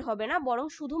এস অ্যাড হবে না, বরং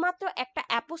শুধুমাত্র একটা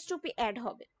অ্যাপোস্ট্রোফি অ্যাড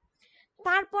হবে,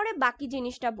 তারপরে বাকি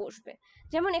জিনিসটা বসবে।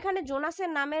 যেমন এখানে জোনাসের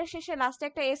নামের শেষে লাস্টে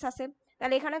একটা এস আছে,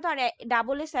 তাহলে এখানে তো আর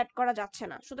ডাবল এস অ্যাড করা যাচ্ছে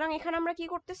না, সুতরাং এখানে আমরা কি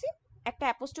করতেছি, একটা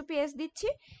অ্যাপোস্ট্রোফি এস দিচ্ছি,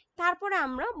 তারপরে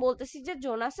আমরা বলতেছি যে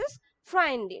জোনাসেস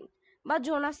ফ্রাইন্ডিন বা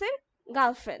জোনাসের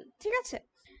গার্লফ্রেন্ড। ঠিক আছে,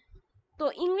 তো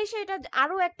ইংলিশে এটা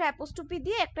আরো একটা অ্যাপোস্ট্রোফি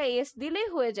দিয়ে একটা এস দিলেই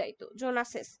হয়ে যাইতো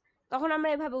জোনাসেস, তখন আমরা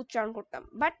এভাবে উচ্চারণ করতাম।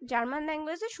 বাট জার্মান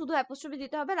ল্যাঙ্গুয়েজে শুধু অ্যাপোস্ট্রোফি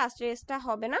দিতে হবে, লাস্টের এসটা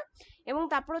হবে না। এবং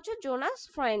তারপর হচ্ছে জোনাস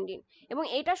ফ্রাইন্ডিন, এবং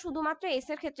এটা শুধুমাত্র এস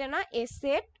এর ক্ষেত্রে না, এস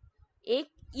সেট,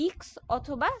 ইক্স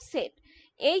অথবা সেট,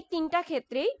 এই 3টা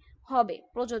ক্ষেত্রেই হবে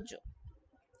প্রযোজ্য।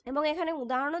 এবং এখানে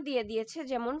উদাহরণও দিয়ে দিয়েছে,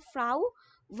 যেমন ফ্রাউ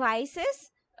ভাইসেস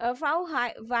ফ্রাউ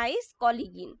ভাইস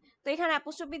কলিগিন, তো এখানে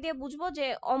অ্যাপোস্ট্রোফি দিয়ে বুঝবো যে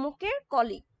অমুকের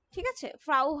কলিগ। ঠিক আছে,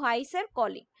 ফ্রাউ হাইসের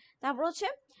কলিগ। তারপর হচ্ছে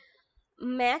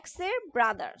ম্যাক্সের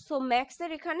ব্রাদার, সো ম্যাক্সের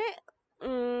এখানে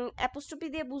অ্যাপোস্ট্রোফি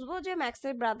দিয়ে বুঝবো যে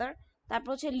ম্যাক্সের ব্রাদার। তারপর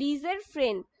হচ্ছে লিজের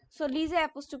ফ্রেন্ড, সো লিজে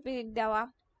অ্যাপোস্ট্রোফি দেওয়া।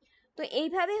 তো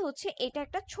এইভাবে হচ্ছে এটা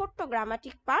একটা ছোট্ট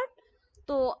গ্রামাটিক পার্ট,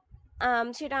 তো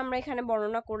সেটা আমরা এখানে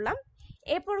বর্ণনা করলাম।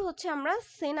 এরপর হচ্ছে আমরা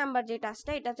সে নাম্বার যে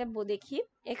টাস্কটা এটাতে দেখি।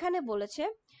 এখানে বলেছে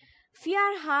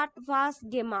ফিয়ার হার্ট ওয়াজ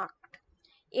গেমার্কড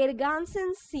এর গানসেন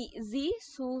সি জি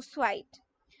সু সোয়াইট,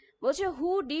 বলছে who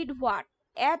did what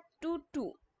at two two,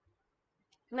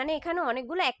 মানে এখানে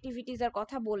অনেকগুলো অ্যাক্টিভিটিজের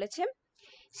কথা বলেছে,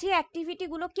 সেই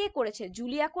অ্যাক্টিভিটিগুলো কে করেছে,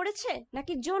 জুলিয়া করেছে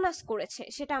নাকি জোনাস করেছে,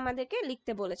 সেটা আমাদেরকে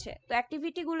লিখতে বলেছে। তো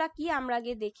অ্যাক্টিভিটিগুলো কি আমরা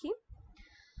আগে দেখি।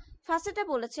 ফার্স্টেটা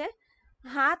বলেছে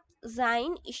হাত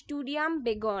Zain stadium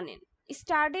বেগনেন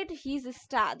started his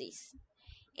studies,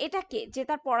 এটাকে যে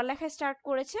তার পড়ালেখা স্টার্ট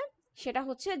করেছে সেটা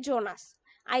হচ্ছে Jonas.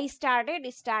 I started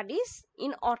studies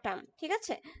in autumn. ঠিক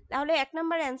আছে, তাহলে 1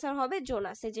 নম্বর অ্যান্সার হবে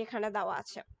জোনাসে যেখানে দেওয়া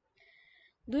আছে।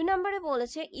 2 নম্বরে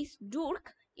বলেছে ইস ডুর্ক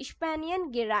স্প্যানিয়ান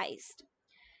গেরাইজড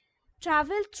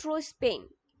travel through Spain,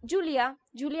 Julia,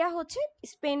 Julia হচ্ছে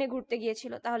স্পেনে ঘুরতে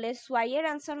গিয়েছিল, তাহলে সোয়াইয়ের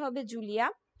অ্যান্সার হবে জুলিয়া।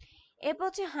 এরপর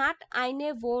হচ্ছে হাট আইনে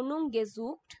ভোনুং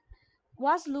গেজুকড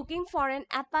was looking for an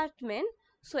apartment,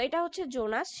 so এটা হচ্ছে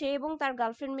জোনাস, সে এবং তার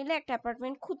গার্লফ্রেন্ড মিলে একটা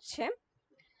অ্যাপার্টমেন্ট খুঁজছে,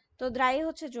 তো দ্রাই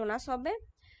হচ্ছে জোনাস হবে।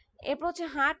 এরপর হচ্ছে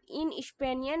হাট ইন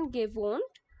স্পেনিয়ান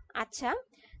গেভোন্ট, আচ্ছা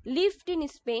লিভড ইন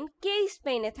স্পেন, কে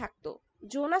স্পেনে থাকতো,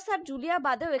 জোনাস আর জুলিয়া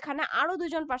বাদেও এখানে আরো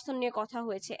 2জন পার্সন নিয়ে কথা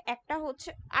হয়েছে। একটা হচ্ছে,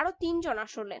 আরো 3জন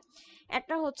আসলে।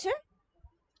 একটা হচ্ছে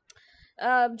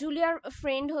জুলিয়ার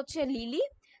ফ্রেন্ড হচ্ছে লিলি,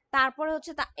 তারপরে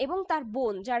হচ্ছে এবং তার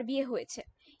বোন যার বিয়ে হয়েছে,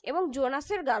 এবং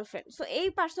জোনাসের গার্লফ্রেন্ড। সো এই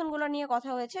পার্সনগুলো নিয়ে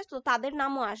কথা হয়েছে, তো তাদের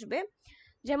নামও আসবে।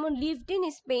 যেমন লিভড ইন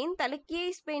স্পেন, তাহলে কে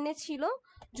স্পেনে ছিল?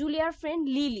 জুলিয়ার ফ্রেন্ড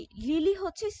লিলি, লিলি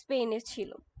হচ্ছে স্পেনে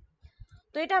ছিল।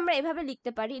 তো এটা আমরা এভাবে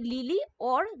লিখতে পারি, লিলি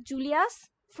অর জুলিয়াস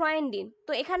ফ্রয়েন্ডিন।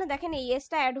 তো এখানে দেখেন এই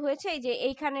এসটা অ্যাড হয়েছে, এই যে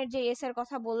এইখানের যে এস এর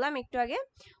কথা বললাম একটু আগে,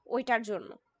 ওইটার জন্য।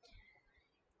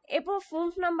 এরপর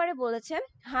 5 নাম্বারে বলেছে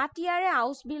হাট ইয়ারে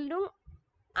আউসবিল্ডুং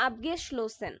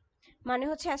আবগেশলোসেন, মানে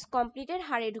হচ্ছে has completed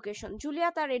her education. Julia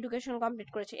তার এডুকেশন কমপ্লিট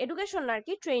করেছে, এডুকেশন আর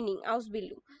কি, ট্রেনিং,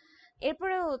 আউসবিল্ডুং।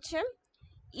 এরপরে হচ্ছে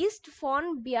ইস্ট ফন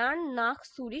বিয়ার্ন নাক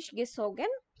সুরিশ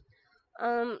গেসোগেন,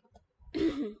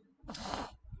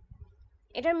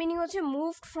 এটার মিনিং হচ্ছে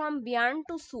মুভড ফ্রম বিয়ার্ন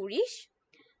টু সুরিশ।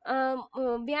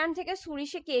 বিয়ার্ন থেকে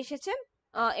সুরিশে কে এসেছে?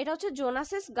 এটা হচ্ছে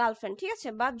জোনাসেস গার্লফ্রেন্ড, ঠিক আছে,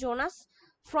 বা জোনাস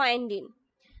ফ্রয়েন্ডিন।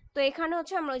 তো এখানে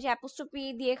হচ্ছে আমরা ওই যে অ্যাপোস্ট্রফি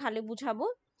দিয়ে খালি বুঝাবো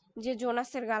যে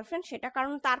জোনাসের গার্লফ্রেন্ড সেটা,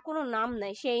 কারণ তার কোনো নাম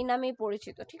নাই, সেই নামেই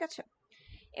পরিচিত, ঠিক আছে।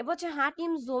 এবার হচ্ছে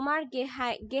হাটিম জোমার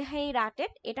গেহাই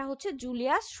রাটেট, এটা হচ্ছে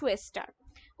জুলিয়াস শুয়েস্টার।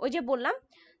 ওই যে বললাম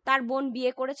তার বোন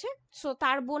বিয়ে করেছে, সো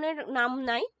তার বোনের নাম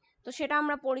নাই, তো সেটা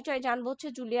আমরা পরিচয় জানবো হচ্ছে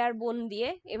জুলিয়ার বোন দিয়ে,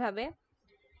 এভাবে।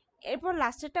 এরপর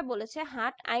লাস্টেরটা বলেছে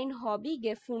হাট আইন হবি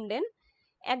গেফুন্ডেন,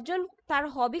 একজন তার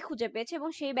হবি খুঁজে পেয়েছে এবং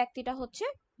সেই ব্যক্তিটা হচ্ছে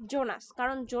জোনাস,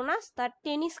 কারণ জোনাস তার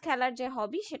টেনিস খেলার যে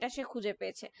হবি সেটা সে খুঁজে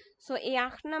পেয়েছে। সো এই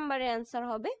 8 নম্বরের অ্যান্সার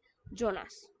হবে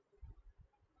জোনাস।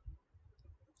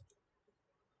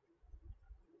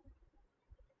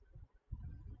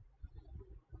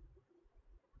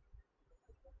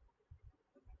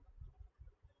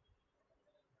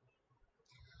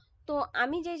 তো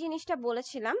আমি যে জিনিসটা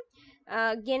বলেছিলাম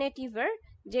গেনেটিভের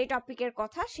যে টপিকের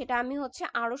কথা, সেটা আমি হচ্ছে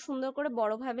আরো সুন্দর করে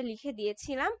বড়ভাবে লিখে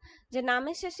দিয়েছিলাম, যে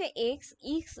নামের শেষে এক্স,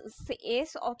 ইক্স,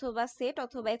 এস অথবা সেট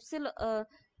অথবা এপসিল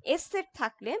এস সেট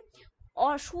থাকলে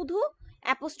শুধু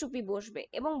অ্যাপোস্ট্রফি বসবে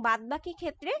এবং বাদবাকি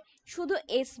ক্ষেত্রে শুধু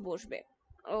এস বসবে।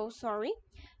 ও সরি,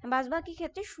 বাদবাকি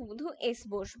ক্ষেত্রে শুধু এস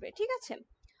বসবে, ঠিক আছে।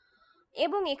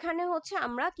 এবং এখানে হচ্ছে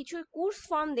আমরা কিছু কোর্স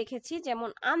ফর্ম দেখেছি, যেমন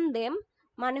আমদেম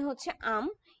মানে হচ্ছে আম,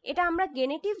 এটা আমরা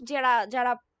গেনেটিভ যারা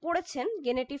যারা পড়েছেন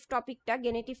গেনেটিভ টপিকটা,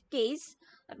 গেনেটিভ case,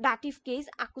 dative case,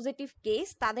 accusative case,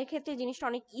 তাদের ক্ষেত্রে জিনিসটা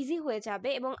অনেক ইজি হয়ে যাবে।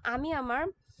 এবং আমি আমার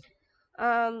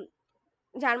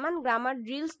জার্মান গ্রামার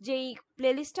ড্রিলস যেই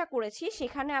প্লেলিস্টটা করেছি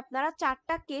সেখানে আপনারা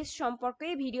 4টা কেস সম্পর্কে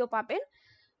ভিডিও পাবেন,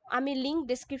 আমি লিংক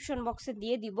ডেসক্রিপশন বক্সে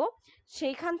দিয়ে দিব।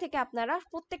 সেইখান থেকে আপনারা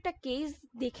প্রত্যেকটা কেস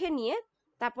দেখে নিয়ে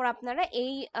তারপর আপনারা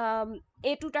এই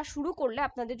A2টা শুরু করলে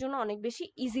আপনাদের জন্য অনেক বেশি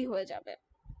ইজি হয়ে যাবে।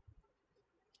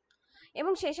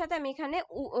 এবং সেই সাথে আমি এখানে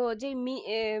যে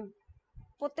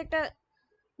প্রত্যেকটা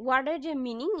ওয়ার্ডের যে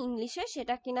মিনিং ইংলিশে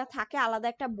সেটা কিনা থাকে আলাদা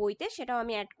একটা বইতে, সেটাও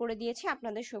আমি অ্যাড করে দিয়েছি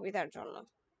আপনাদের সুবিধার জন্য।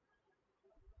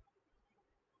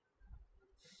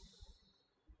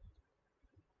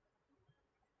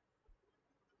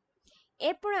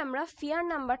 এরপরে আমরা ফিয়ার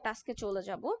নাম্বার টাস্কে চলে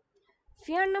যাব।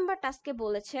 ফিয়ার নাম্বার টাস্কে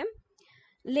বলেছে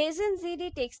Lesen Sie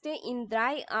die Texte in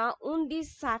 3a und die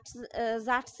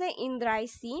Sätze in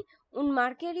 3c und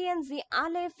markieren Sie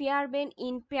alle Verben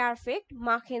in Perfekt,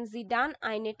 machen Sie dann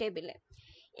eine Tabelle.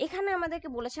 এখানে আমাদেরকে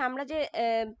বলেছে আমরা যে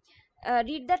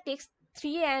read the text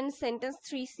 3 and sentence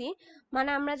 3c, মানে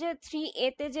আমরা যে 3a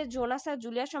তে যে জোনাস আর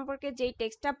জুলিয়া সম্পর্কে যেই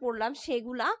টেক্সটটা পড়লাম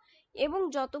সেগুলা, এবং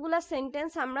যতগুলা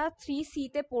সেন্টেন্স আমরা 3c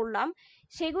তে পড়লাম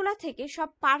সেগুলা থেকে সব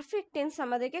পারফেক্ট টেন্স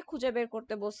আমাদেরকে খুঁজে বের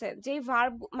করতে বসে, যেই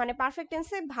ভার্ব মানে পারফেক্ট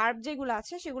টেন্সে ভার্ব যেগুলো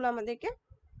আছে সেগুলো আমাদেরকে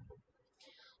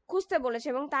খুঁজতে বলেছে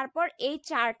এবং তারপর এই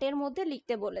চার্টের মধ্যে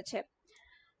লিখতে বলেছে।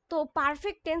 তো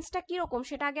পারফেক্ট টেন্সটা কিরকম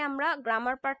সেটা আগে আমরা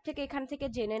গ্রামার পার্ট থেকে এখান থেকে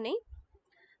জেনে নেই।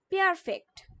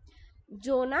 পারফেক্ট,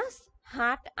 জোনাস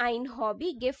হাট আইন হবি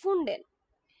গেফুন্ডেন।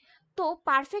 তো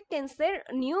পারফেক্ট টেন্সের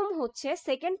নিয়ম হচ্ছে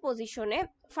সেকেন্ড পজিশনে,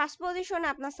 ফার্স্ট পজিশনে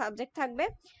আপনার সাবজেক্ট থাকবে,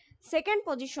 সেকেন্ড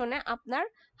পজিশনে আপনার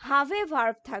হাভে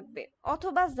ভার্ব থাকবে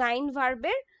অথবা জাইন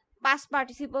ভার্বের পাস্ট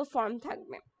পার্টিসিপল ফর্ম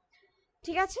থাকবে,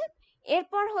 ঠিক আছে।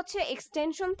 এরপর হচ্ছে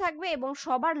এক্সটেনশন থাকবে এবং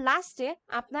সবার লাস্টে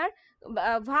আপনার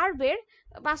ভার্বের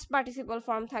পাস্ট পার্টিসিপল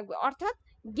ফর্ম থাকবে, অর্থাৎ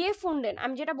গেফুন্ডেন,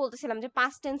 আমি যেটা বলতেছিলাম যে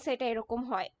পাস্ট টেন্সে এটা এরকম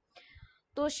হয়,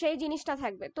 তো সেই জিনিসটা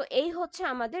থাকবে। তো এই হচ্ছে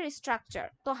আমাদের স্ট্রাকচার।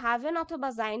 তো হ্যাভেন অথবা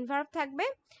জাইন ভার্ব থাকবে,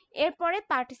 এরপরে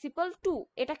পার্টিসিপল টু,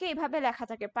 এটাকে এভাবে লেখা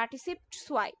থাকে পার্টিসিপ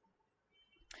সোয়াই।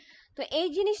 তো এই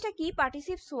জিনিসটা কি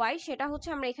পার্টিসিপ সোয়াই সেটা হচ্ছে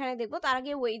আমরা এখানে দেখবো। তার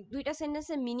আগে ওই দুইটা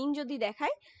সেন্টেন্সের মিনিং যদি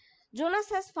দেখাই, জোনাস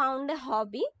হ্যাজ ফাউন্ড এ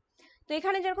হবি, তো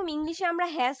এখানে যেরকম ইংলিশে আমরা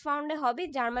has found a hobby,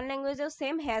 German ল্যাঙ্গুয়েজেও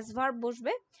same has verb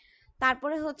বসবে,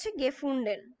 তারপরে হচ্ছে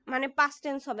গেফুন্ডেন মানে পাস্ট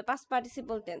টেন্স হবে, পাস্ট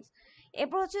পার্টিসিপল টেন্স।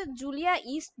 এরপর হচ্ছে জুলিয়া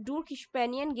ইজ ডুর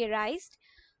স্পেনিয়ান গেরাইজড।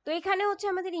 তো এখানে হচ্ছে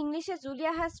আমাদের ইংলিশে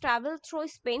Julia has travel through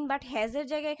Spain, but হ্যাজের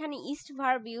জায়গায় এখানে ইস্ট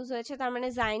ভার্ব ইউজ হয়েছে, তার মানে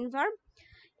জাইন ভার্ব।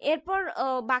 এরপর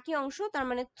বাকি অংশ তার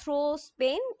মানে থ্রো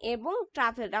স্পেন এবং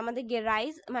ট্রাভেল আমাদের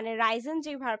গেরাইজ মানে রাইজেন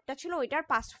যে ভার্বটা ছিল ওইটার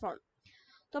পাস্ট ফর্ম।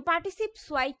 তো পার্টিসিপ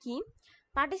সোয়াই কি?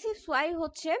 পার্টিসিপ সোয়াই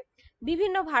হচ্ছে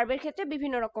বিভিন্ন ভার্বের ক্ষেত্রে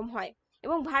বিভিন্ন রকম হয়।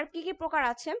 এবং ভার্ব কি কি প্রকার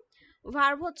আছে?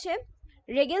 ভার্ব হচ্ছে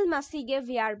রেগেল মাসিগে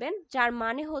ভিয়ারবেন, যার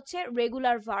মানে হচ্ছে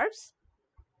রেগুলার ভার্বস।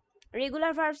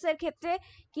 রেগুলার ভার্বস এর ক্ষেত্রে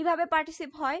কিভাবে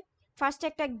পার্টিসিপ হয়? ফার্স্টে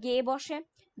একটা গে বসে,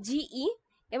 জিই,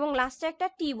 এবং লাস্টে একটা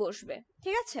টি বসবে,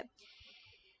 ঠিক আছে?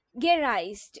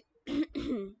 গেরাইজড।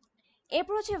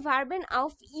 এরপর হচ্ছে ভার্বেন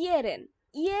অফ ইয়েরেন।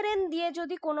 ইয়েরেন দিয়ে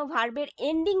যদি কোনো ভার্বের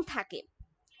এন্ডিং থাকে,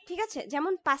 ঠিক আছে,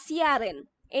 যেমন পাসিয়ারেন,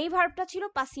 এই ভার্বটা ছিল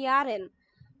পাসিয়ারেন,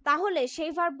 তাহলে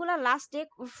সেই ভার্বগুলো লাস্টে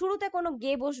শুরুতে কোনো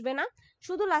গে বসবে না,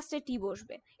 শুধু লাস্টে টি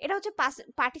বসবে। এটা হচ্ছে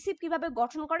পার্টিসিপ কিভাবে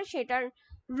গঠন করে সেটার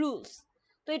রুলস।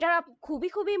 তো এটা খুবই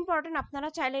খুবই ইম্পর্টেন্ট, আপনারা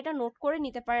চাইলে এটা নোট করে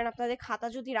নিতে পারেন আপনাদের খাতা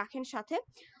যদি রাখেন সাথে।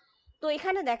 তো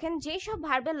এখানে দেখেন যেই সব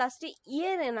ভার্বের লাস্টে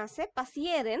ইয়েরেন আছে,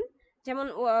 পাসিয়েরেন, যেমন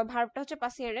ভার্বটা হচ্ছে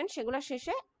পাসিয়েরেন, সেগুলো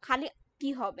শেষে খালি টি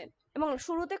হবে এবং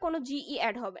শুরুতে কোনো জিই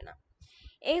অ্যাড হবে না।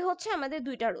 এই হচ্ছে আমাদের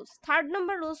দুইটা রুলস। থার্ড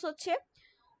নাম্বার রুলস হচ্ছে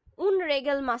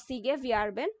unregelmäßige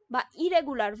Verben বা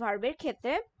ইরেগুলার ভার্বের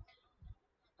ক্ষেত্রে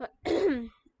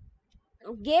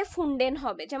গে ফুন্ডেন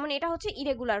হবে। যেমন এটা হচ্ছে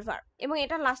ইরেগুলার ভার্ব এবং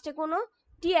এটা লাস্টে কোনো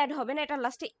টি অ্যাড হবে না, এটা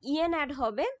লাস্টে ইএন অ্যাড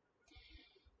হবে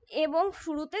এবং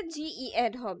শুরুতে জিই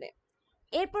অ্যাড হবে।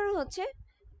 এরপর হচ্ছে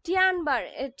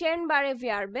টেনবারে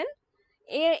ভার্বেন,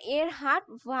 এর হাট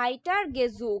ভাইটার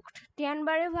গেজুক্ট।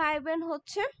 টেনবারে ভার্বেন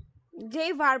হচ্ছে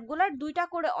যেই ভার্বগুলোর দুইটা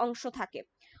করে অংশ থাকে,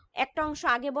 একটা অংশ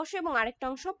আগে বসে এবং আরেকটা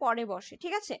অংশ পরে বসে,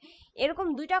 ঠিক আছে? এরকম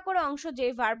দুইটা করে অংশ যে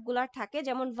ভার্বগুলার থাকে,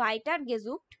 যেমন ভাইটার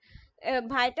গেজুক্ট,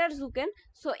 ভাইটার জুকেন।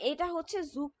 সো এটা হচ্ছে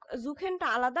জুকেনটা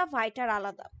আলাদা, ভাইটার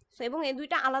আলাদা, সো এবং এই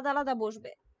দুইটা আলাদা আলাদা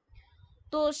বসবে।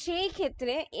 তো সেই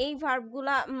ক্ষেত্রে এই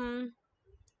ভার্বগুলা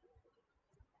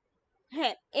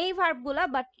হ্যাঁ, এই ভার্বগুলা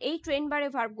বা এই ট্রেন বারে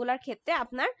ভার্বগুলার ক্ষেত্রে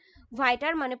আপনার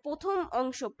ভাইটার মানে প্রথম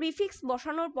অংশ প্রিফিক্স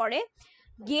বসানোর পরে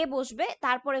গে বসবে,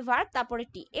 তারপরে ভার্ব, তারপরে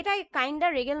টি। এটাই কাইন্ডা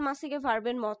রেগেল মাসিকে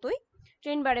ভার্বের মতোই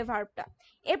ট্রেন বারে ভার্বটা।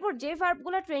 এরপর যে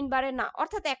ভার্বগুলো ট্রেন বারে না,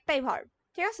 অর্থাৎ একটাই ভার্ব,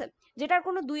 ঠিক আছে, যেটার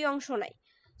কোনো দুই অংশ নাই,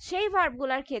 সেই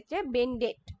ভার্বগুলার ক্ষেত্রে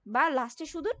বেন্ডেট বা লাস্টে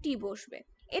শুধু টি বসবে।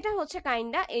 এটা হচ্ছে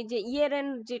কাইন্ডা এই যে ইয়েরেন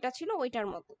যেটা ছিল ওইটার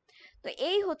মতো। তো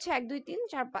এই হচ্ছে 1 2 3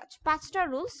 4 5 পাঁচটা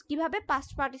রুলস কিভাবে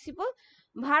পাস্ট পার্টিসিপল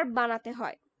ভার্ব বানাতে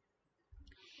হয়।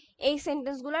 এই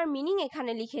সেন্টেন্সগুলোর মিনিং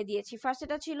এখানে লিখে দিয়েছি। ফার্স্ট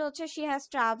এটা ছিল হচ্ছে শি হ্যাজ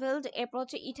ট্রাভেলড, এরপর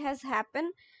হচ্ছে it has happen,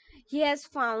 he has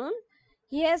found,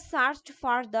 he has searched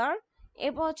further,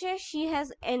 এরপর হচ্ছে শি হ্যাজ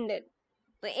এন্ডেড।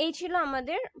 তো এই ছিল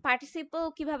আমাদের পার্টিসিপল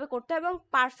কিভাবে করতে হয় এবং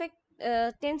পারফেক্ট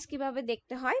টেন্স কিভাবে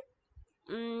দেখতে হয়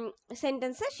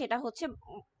সেন্টেন্সে, সেটা হচ্ছে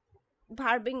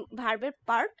ভার্বের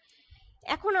পার্ট।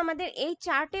 এখন আমাদের এই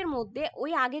চার্টের মধ্যে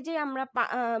ওই আগে যে আমরা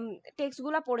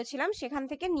টেক্সটগুলো পড়েছিলাম সেখান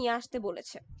থেকে নিয়ে আসতে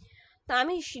বলেছে। তো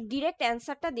আমি ডিরেক্ট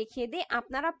অ্যান্সারটা দেখিয়ে দিই,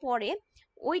 আপনারা পরে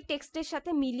ওই টেক্সটের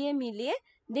সাথে মিলিয়ে মিলিয়ে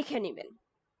দেখে নেবেন।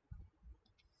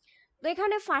 তো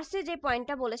এখানে ফার্স্টে যে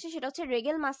পয়েন্টটা বলেছে সেটা হচ্ছে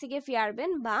রেগেল মাসিগে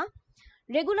ফিয়ারবেন বা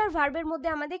রেগুলার ভার্বের মধ্যে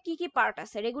আমাদের কি কি পার্ট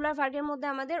আছে। রেগুলার ভার্বের মধ্যে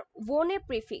আমাদের ওনে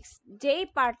প্রিফিক্স, যেই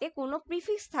পার্টে কোনো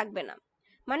প্রিফিক্স থাকবে না,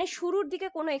 মানে শুরুর দিকে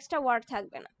কোনো এক্সট্রা ওয়ার্ড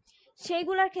থাকবে না,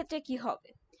 সেইগুলোর ক্ষেত্রে কি হবে।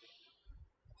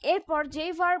 এরপর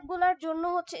যেই ভার্বগুলোর জন্য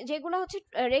হচ্ছে যেগুলো হচ্ছে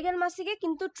রেগেল মাসিকে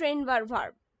কিন্তু ট্রেন বার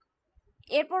ভার্ব,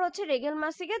 এরপর হচ্ছে রেগেল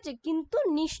মাসিকে যে কিন্তু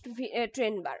নিস্ট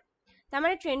ট্রেন বার, তার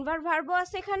মানে ট্রেন বার ভার্বও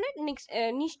আছে এখানে,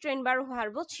 নিস্ট ট্রেন বার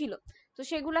ভার্বও ছিল। তো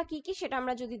সেগুলা কি কি সেটা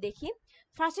আমরা যদি দেখি,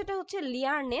 ফার্স্ট এটা হচ্ছে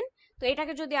লিয়ার্নেন। তো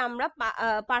এটাকে যদি আমরা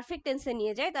পারফেক্ট টেন্সে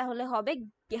নিয়ে যাই তাহলে হবে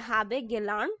হাবে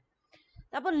গেলার্ন।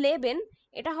 তারপর লেবেন,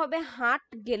 এটা হবে হাট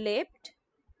গেলেপ্ট।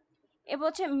 এবার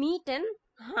হচ্ছে মিটেন,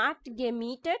 হাট গে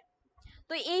মিটেড।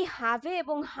 তো এই হাভে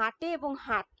এবং হাটে এবং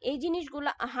হাট এই জিনিসগুলো,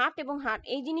 হাট এবং হাট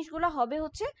এই জিনিসগুলো হবে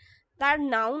হচ্ছে তার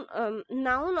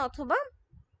নাউন অথবা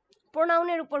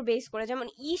প্রোনাউনের উপর বেস করে। যেমন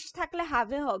ইস থাকলে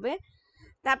হাভে হবে,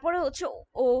 তারপরে হচ্ছে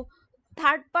ও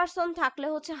থার্ড পারসন থাকলে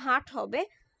হচ্ছে হাট হবে,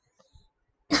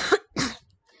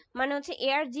 মানে হচ্ছে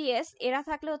এআর জিএস এরা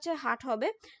থাকলে হচ্ছে হাট হবে।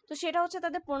 তো সেটা হচ্ছে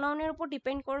তাদের প্রোনাউনের উপর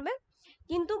ডিপেন্ড করবে,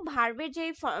 কিন্তু ভার্বের যে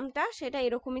ফর্মটা সেটা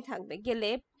এরকমই থাকবে,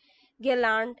 গেলে,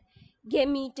 গেলার্ন,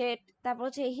 গেমিটেড। তারপর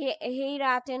হচ্ছে হেই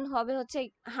রাটেন হবে হচ্ছে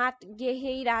হাট গে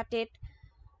হেই রাটেড।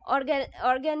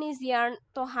 অর্গানিজিয়ার,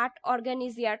 তো হাট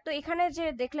অর্গানিজিয়ার। তো এখানে যে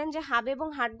দেখলেন যে হাব এবং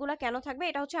হাটগুলা কেন থাকবে,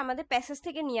 এটা হচ্ছে আমাদের প্যাসেজ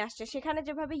থেকে নিয়ে আসছে, সেখানে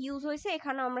যেভাবে ইউজ হয়েছে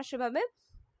এখানে আমরা সেভাবে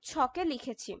ছকে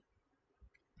লিখেছি।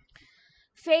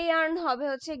 ফেয়ার্ন হবে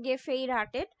হচ্ছে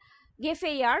গেফেইরাটেড,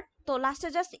 গেফেইয়ার্ড। তো লাস্টে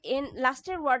জাস্ট এন,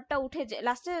 লাস্টের ওয়ার্ডটা উঠে যায়,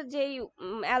 লাস্টে যেই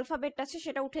অ্যালফাবেটটা আছে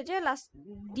সেটা উঠে যায়, লাস্ট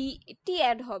ডি টি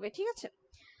অ্যাড হবে, ঠিক আছে।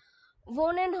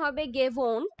 ভোনেন হবে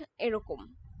গেভোন্ট, এরকম।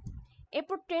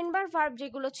 এরপর ট্রেনবার ভার্ব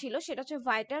যেগুলো ছিল সেটা হচ্ছে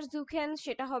ভাইটার জুখেন,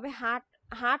 সেটা হবে হাট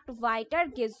হাট ভাইটার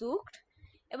গেজুকড।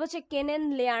 এবার হচ্ছে কেনেন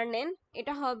লেয়ারনেন,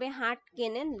 এটা হবে হাট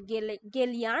কেনেন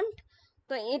গেলিয়ান্ট।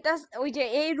 তো এটা ওই যে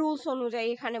এই রুলস অনুযায়ী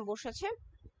এখানে বসেছে।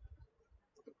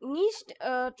 নিস্ট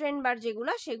ট্রেনবার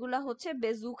যেগুলা সেগুলা হচ্ছে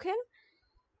বেজুখেন,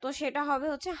 তো সেটা হবে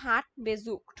হচ্ছে হাট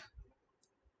বেজুকড।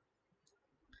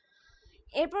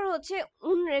 এরপর হচ্ছে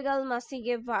উনরেগাল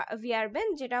মাসিগে ভিয়ারবেন,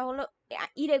 যেটা হলো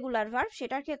ইরেগুলার ভার্ব,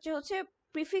 সেটার ক্ষেত্রে হচ্ছে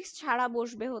প্রিফিক্স ছাড়া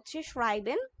বসবে হচ্ছে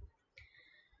শ্রাইবেন,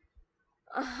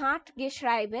 হাট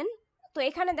গেশরাইবেন। তো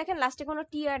এখানে দেখেন লাস্টে কোনো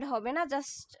টি অ্যাড হবে না,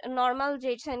 জাস্ট নর্মাল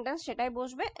যে সেন্টেন্স সেটাই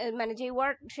বসবে, মানে যে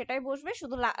ওয়ার্ড সেটাই বসবে,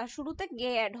 শুধু শুরুতে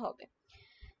গে অ্যাড হবে।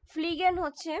 ফ্লিগেন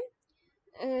হচ্ছে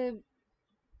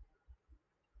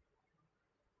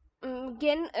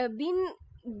গেন বিন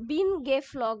বিন গে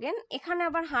ফ্লগেন, এখানে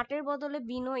আবার হাটের বদলে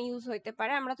বিনও ইউজ হইতে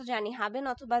পারে, আমরা তো জানি হাবেন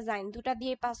অথবা জাইন দুটা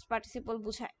দিয়ে পাস্ট পার্টিসিপল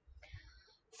বুঝায়।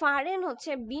 ফারেন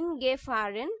হচ্ছে বিন গে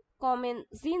ফারেন, কমেন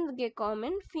জিন গে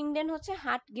কমেন, ফিন্ডেন হচ্ছে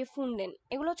হাট গে ফুন্ডেন,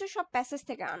 এগুলো হচ্ছে সব প্যাসেজ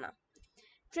থেকে আনা।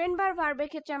 ট্রেনবার ভার্বের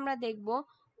ক্ষেত্রে আমরা দেখব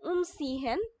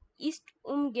সিহেন, ইস্ট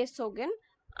গে সোগেন,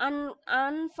 আন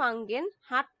আনফাঙ্গেন,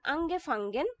 হাট আঙ্গে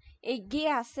ফাঙ্গেন, এই গে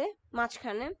আছে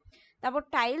মাঝখানে। তারপর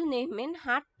টাইল নেহমেন,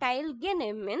 হাট টাইল গে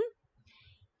নেহমেন।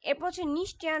 এরপর হচ্ছে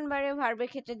নিশ্চয়ানবারের ভার্বের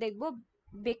ক্ষেত্রে দেখব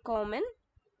বেকমেন,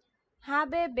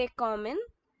 হাবে বেকমেন,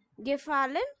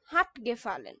 গেফালেন, হাট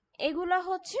গেফালেন। এগুলা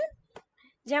হচ্ছে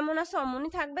যেমন আছে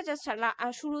অমনই থাকবে, জাস্ট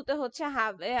শুরুতে হচ্ছে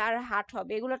হবে আর হাট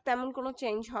হবে, এগুলোর তেমন কোনো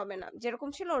চেঞ্জ হবে না, যেরকম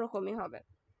ছিল ওরকমই হবে।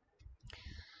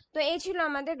 তো এই ছিল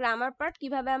আমাদের গ্রামার পার্ট,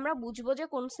 কিভাবে আমরা বুঝবো যে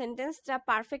কোন সেন্টেন্সটা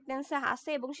পারফেক্ট টেন্সে আছে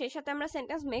এবং সেই সাথে আমরা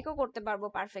সেন্টেন্স মেকও করতে পারবো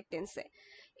পারফেক্ট টেন্সে,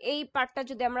 এই পার্টটা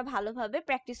যদি আমরা ভালোভাবে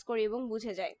প্র্যাকটিস করি এবং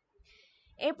বুঝে যাই।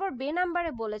 এরপর বে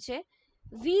নাম্বারে বলেছে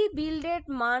ভি বিল্ডেড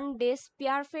মান ডেস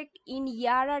perfect in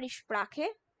ইয়ারার স্প্রাখে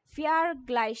fear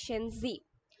গ্লাইশেন G,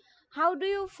 how do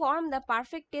you form the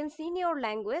perfect tense in your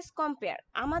language compare,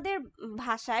 আমাদের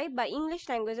ভাষায় বা ইংলিশ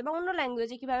ল্যাঙ্গুয়েজে বা অন্য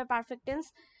ল্যাঙ্গুয়েজে কিভাবে পারফেক্ট টেন্স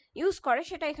ইউজ করে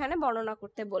সেটা এখানে বর্ণনা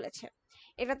করতে বলেছে।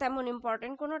 এটা তেমন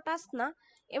ইম্পর্টেন্ট কোনো টাস্ক না।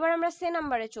 এবার আমরা সে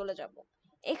নাম্বারে চলে যাব।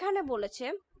 এখানে বলেছে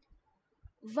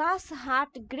Was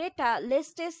hat Greta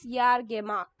letztes Jahr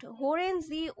gemacht? Holen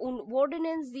Sie und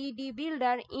ordnen Sie die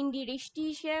Bilder in die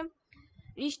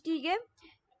richtige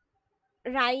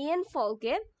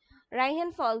Reihenfolge.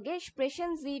 Reihenfolge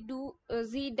sprechen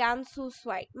Sie dann zu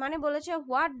zweit. মানে বলেছে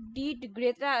what did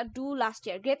Greta do last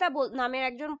year, Greta নামের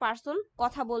একজন পার্সন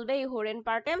কথা বলবে এই হোরেন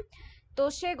পার্টে, তো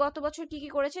সে গত বছর কি কি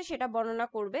করেছে সেটা বর্ণনা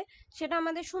করবে, সেটা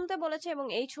আমাদের শুনতে বলেছে এবং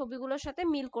এই ছবিগুলোর সাথে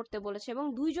মিল করতে বলেছে এবং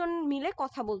দুইজন মিলে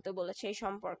কথা বলতে বলেছে এই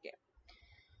সম্পর্কে।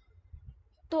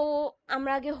 তো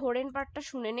আমরা আগে হোরেন পার্টটা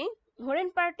শুনে নেই। হোরেন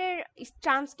পার্টের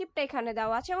ট্রান্সক্রিপ্টটা এখানে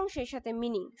দেওয়া আছে এবং সেই সাথে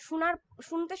মিনিং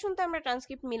শুনতে শুনতে আমরা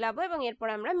ট্রান্সক্রিপ্ট মিলাবো এবং এরপর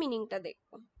আমরা মিনিংটা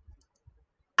দেখবো।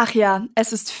 Ach ja, es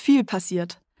ist viel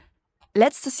passiert.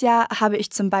 Letztes Jahr habe ich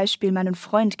zum Beispiel meinen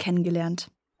Freund kennengelernt.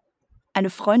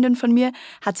 Eine Freundin von mir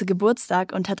hatte Geburtstag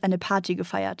und hat eine Party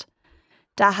gefeiert.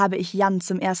 Da habe ich Jan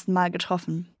zum ersten Mal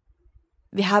getroffen.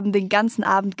 Wir haben den ganzen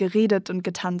Abend geredet und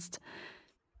getanzt.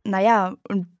 Naja,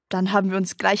 und dann haben wir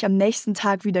uns gleich am nächsten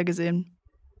Tag wiedergesehen.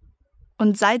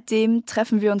 Und seitdem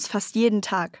treffen wir uns fast jeden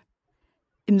Tag.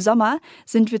 Im Sommer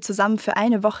sind wir zusammen für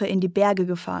eine Woche in die Berge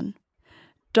gefahren.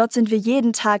 Dort sind wir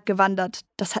jeden Tag gewandert.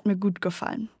 Das hat mir gut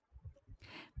gefallen.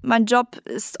 Mein Job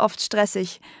ist oft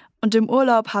stressig und im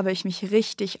Urlaub habe ich mich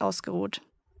richtig ausgeruht.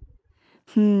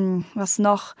 Was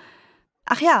noch?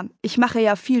 Ach ja, ich mache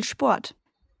ja viel Sport.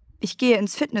 Ich gehe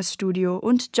ins Fitnessstudio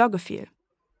und jogge viel.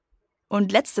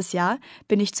 Und letztes Jahr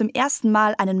bin ich zum ersten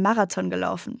Mal einen Marathon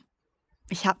gelaufen.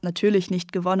 Ich habe natürlich nicht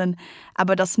gewonnen,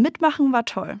 aber das Mitmachen war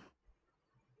toll.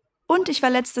 Und ich war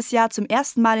letztes Jahr zum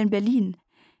ersten Mal in Berlin.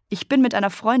 Ich bin mit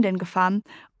einer Freundin gefahren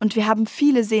und wir haben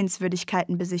viele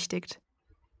Sehenswürdigkeiten besichtigt.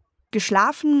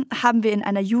 Geschlafen haben wir in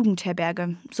einer Jugendherberge,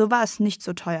 so war es nicht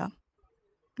so teuer.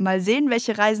 Mal sehen,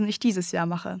 welche Reisen ich dieses Jahr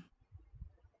mache.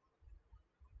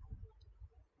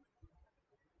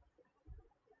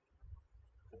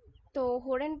 তো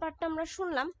হোরেন পার্টটা আমরা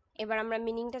শুনলাম, এবার আমরা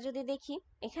মিনিংটা যদি দেখি।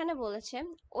 এখানে বলেছে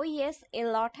ও yes A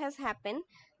lot has happen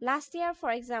last year,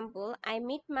 for example I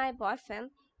meet my boyfriend,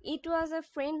 it was a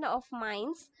friend of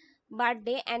mines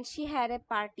birthday and she had a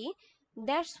party,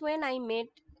 that's when I met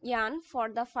Ian for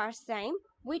the first time,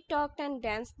 we talked and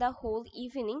dance the whole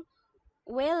evening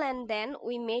well, and then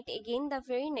we met again the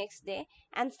very next day,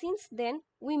 and since then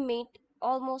we meet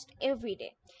almost every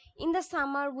day. In the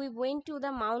summer we went to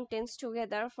the mountains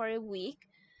together for a week.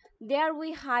 There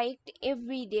we hiked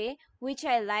every day, which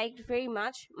I liked very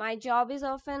much. My job is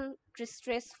often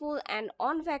stressful, and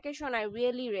on vacation I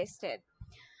really rested.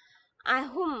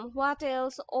 What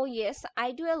else? Oh yes,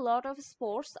 I do a lot of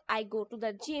sports. I go to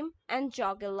the gym and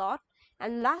jog a lot.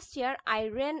 And last year I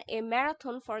ran a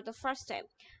marathon for the first time.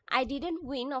 I didn't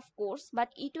win, of course, but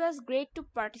it was great to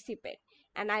participate.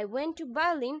 And I went to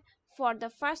Berlin for the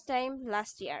first time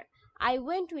last year. I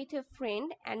went with a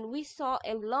friend and we saw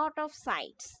a lot of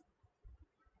sights.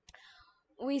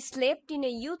 We slept in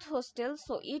a youth hostel,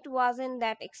 so it wasn't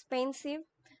that expensive.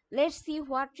 Let's see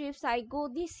what trips I go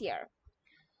this year.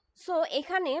 So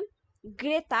এখানে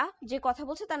গ্রেতা যে কথা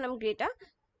বলছে তার নাম Greta.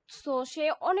 So সে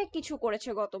অনেক কিছু করেছে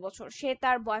গত বছর। সে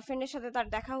তার বয়ফ্রেন্ডের সাথে তার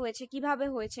দেখা হয়েছে, কিভাবে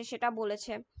হয়েছে সেটা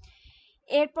বলেছে।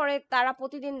 এরপরে তারা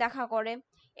প্রতিদিন দেখা করে।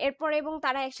 এরপরে এবং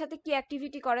তারা একসাথে কি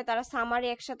অ্যাক্টিভিটি করে, তারা সামারে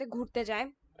একসাথে ঘুরতে যায়,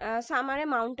 সামারে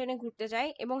মাউন্টেনে ঘুরতে যায়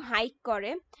এবং হাইক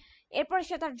করে। এরপরে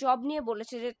সে তার জব নিয়ে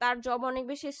বলেছে যে তার জব অনেক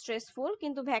বেশি স্ট্রেসফুল,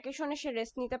 কিন্তু ভ্যাকেশনে সে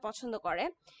রেস্ট নিতে পছন্দ করে।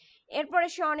 এরপরে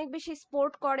সে অনেক বেশি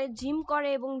স্পোর্ট করে, জিম করে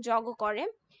এবং জগও করে।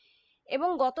 এবং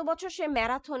গত বছর সে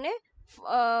ম্যারাথনে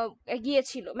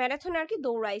গিয়েছিল, ম্যারাথনে আর কি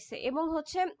দৌড়াইছে এবং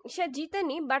হচ্ছে সে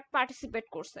জিতেনি বাট পার্টিসিপেট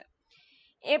করছে।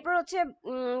 এরপর হচ্ছে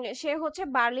সে হচ্ছে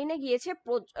বার্লিনে গিয়েছে,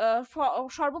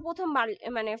 সর্বপ্রথম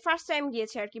মানে ফার্স্ট টাইম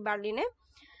গিয়েছে আর কি বার্লিনে,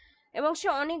 এবং সে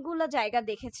অনেকগুলো জায়গা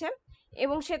দেখেছে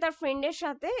এবং সে তার ফ্রেন্ডের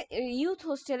সাথে ইউথ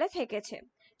হোস্টেলে থেকেছে।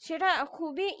 সেটা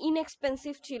খুবই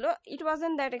ইনএক্সপেন্সিভ ছিল, ইট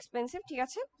ওয়াজন্ট দ্যাট এক্সপেন্সিভ, ঠিক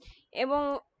আছে। এবং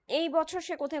এই বছর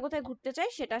সে কোথায় কোথায় ঘুরতে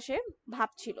চায় সেটা সে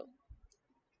ভাবছিল।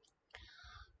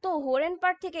 তো হোরেন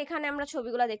পার্ক থেকে এখানে আমরা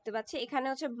ছবিগুলো দেখতে পাচ্ছি। এখানে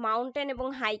হচ্ছে মাউন্টেন এবং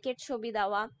হাইকের ছবি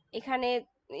দেওয়া, এখানে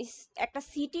একটা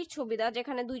সিটির ছবি দেওয়া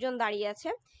যেখানে দুইজন দাঁড়িয়ে আছে।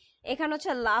 এখানে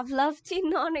হচ্ছে লাভ লাভ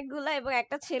চিহ্ন অনেকগুলো এবং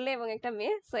একটা ছেলে এবং একটা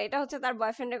মেয়ে। সো এটা হচ্ছে তার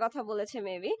বয়ফ্রেন্ডের কথা বলেছে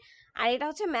মেবি, আর এটা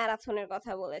হচ্ছে ম্যারাথনের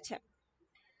কথা বলেছে।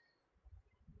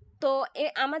 তো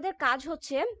আমাদের কাজ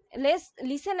হচ্ছে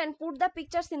listen and put the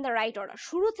pictures in the right order.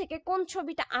 শুরু থেকে কোন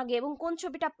ছবিটা আগে এবং কোন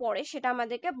ছবিটা পরে সেটা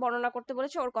আমাদেরকে বর্ণনা করতে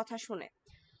বলেছে ওর কথা শুনে।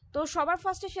 তো সবার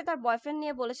ফার্স্টে সে তার বয়ফ্রেন্ড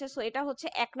নিয়ে বলেছে, সো এটা হচ্ছে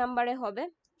 1 নম্বরে হবে,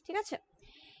 ঠিক আছে।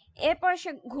 এরপরে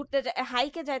সে ঘুরতে যায়,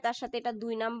 হাইকে যায় তার সাথে, এটা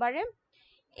 2 নম্বরে।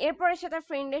 এরপরে সে তার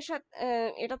ফ্রেন্ডের সাথে,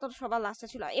 এটা তো সবার লাস্টে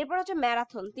ছিল। এরপর হচ্ছে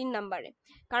ম্যারাথন 3 নম্বরে,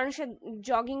 কারণ সে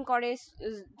জগিং করে,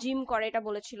 জিম করে, এটা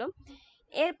বলেছিল।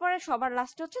 এরপরে সবার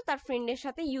লাস্টে হচ্ছে তার ফ্রেন্ডের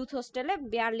সাথে ইউথ হোস্টেলে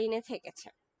বার্লিনে থেকেছে।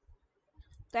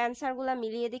 তো অ্যান্সারগুলো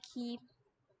মিলিয়ে দেখি।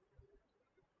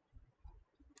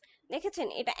 দেখেছেন,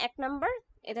 এটা 1 নাম্বার,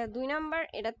 এটা 2 নাম্বার,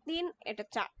 এটা 3, এটা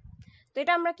 4। তো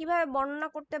এটা আমরা কিভাবে বর্ণনা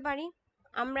করতে পারি?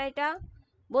 আমরা এটা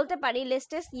বলতে পারি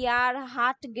লেস্টেস্ট ইয়ার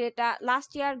হাট গ্রেটা,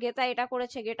 লাস্ট ইয়ার গ্রেটা এটা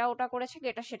করেছে, গ্রেটা ওটা করেছে,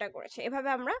 গ্রেটা সেটা করেছে। এভাবে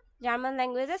আমরা জার্মান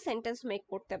ল্যাঙ্গুয়েজে সেন্টেন্স মেক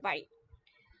করতে পারি।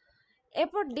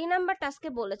 এরপর 2 নাম্বার টাস্কে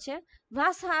বলেছে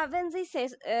was haben Sie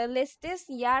letztes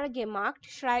Jahr gemacht,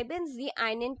 schreiben Sie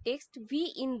einen Text wie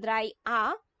in 3a.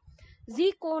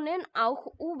 Sie können auch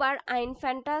über ein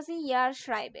Fantasy-Jahr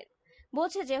schreiben.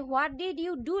 বলছে যে what did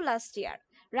you do last year?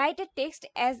 Write a text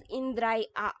as in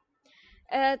 3a.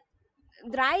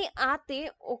 দ্রাই আতে,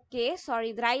 ওকে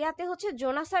sorry, দ্রাই আতে হচ্ছে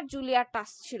Jonas আর জুলিয়ার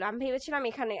task ছিল, আমি ভেবেছিলাম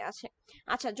এখানে আছে।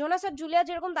 আচ্ছা, জোনাস আর জুলিয়া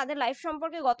যেরকম তাদের লাইফ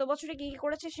সম্পর্কে গত বছরে কি কি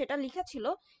করেছে সেটা লিখা ছিল,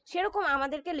 সেরকম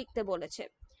আমাদেরকে লিখতে বলেছে।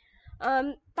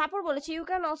 তারপর বলেছে you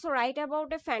can also right about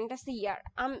a fantasy ইয়ার।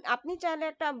 আপনি চাইলে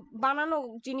একটা বানানো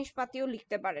জিনিসপাতিও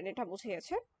লিখতে পারেন, এটা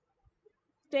বুঝিয়েছে।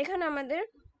 তো এখানে আমাদের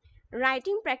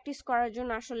রাইটিং প্র্যাকটিস করার জন্য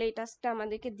আসলে এই টাস্কটা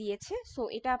আমাদেরকে দিয়েছে। সো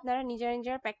এটা আপনারা নিজেরা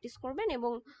নিজেরা প্র্যাকটিস করবেন,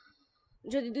 এবং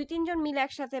যদি 2-3 জন মিলে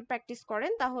একসাথে প্র্যাকটিস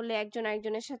করেন তাহলে একজন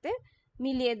আরেকজনের সাথে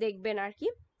মিলিয়ে দেখবেন আর কি।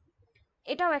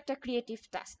 এটাও একটা ক্রিয়েটিভ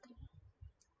টাস্ক।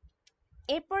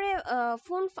 এরপরে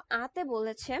ফুনফ আতে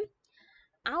বলেছে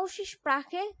আউশিস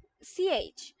প্রাকে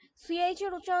সিএইচ, সিএইচ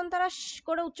এর উচ্চারণ তারা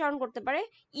করে উচ্চারণ করতে পারে,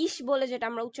 ইস বলে যেটা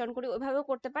আমরা উচ্চারণ করি ওইভাবেও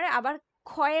করতে পারে, আবার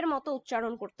ক্ষয়ের মতো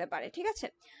উচ্চারণ করতে পারে, ঠিক আছে।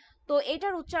 তো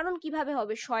এটার উচ্চারণ কিভাবে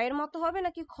হবে, শয়ের মতো হবে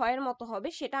নাকি ক্ষয়ের মতো হবে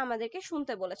সেটা আমাদেরকে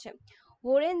শুনতে বলেছে।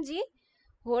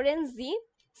 হোরেনজি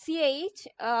সিএইচ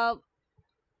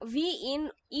ভি ইন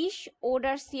ইশ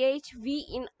order CH V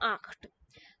in act.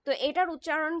 তো এটার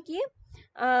উচ্চারণ কি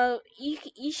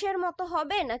ইশের মতো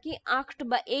হবে নাকি আক্ট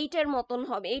বা এইটের মতন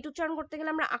হবে? এইট উচ্চারণ করতে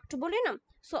গেলে আমরা আক্ট বলি না,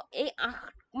 সো এই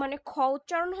আক্ট মানে খ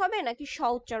উচ্চারণ হবে নাকি স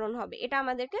উচ্চারণ হবে, এটা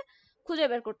আমাদেরকে খুঁজে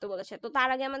বের করতে বলেছে। তো তার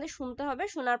আগে আমাদের শুনতে হবে,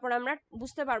 শোনার পর আমরা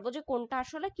বুঝতে পারবো যে কোনটা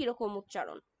আসলে কিরকম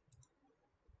উচ্চারণ।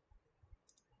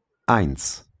 1.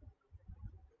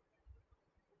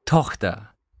 Tochter,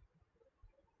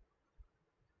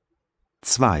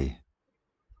 2.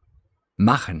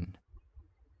 machen,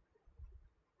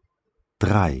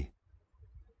 3.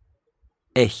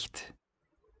 echt,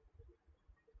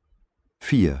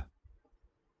 4.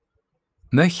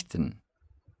 möchten,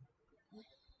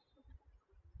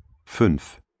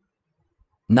 5,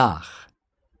 nach,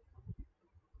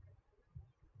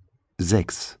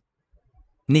 6,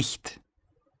 nicht,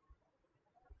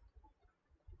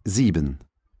 7,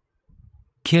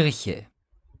 Kirche,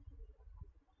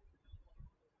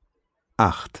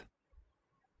 8,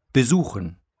 besuchen,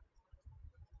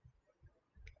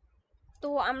 তো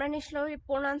আমরা নিশ্চয়ই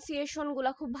প্রোনাউন্সিয়েশন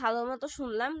গুলা খুব ভালো মতো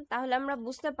শুনলাম, তাহলে আমরা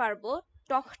বুঝতে পারবো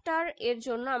টকটার এর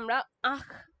জন্য আমরা আখ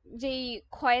যেই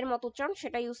ক্ষয়ের মতো উচ্চারণ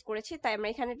সেটা ইউজ করেছি, তাই আমরা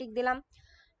এখানে টিক দিলাম।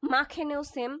 মাখেনেও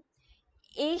সেম,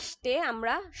 এসতে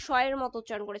আমরা শয়ের মতো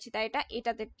উচ্চারণ করেছি, তাই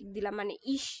এটাতে টিক দিলাম, মানে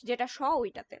ইস যেটা স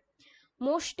ওইটাতে।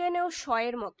 মোস্টেনেও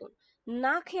শয়ের মতো,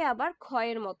 না খেয়ে আবার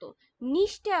ক্ষয়ের মতো,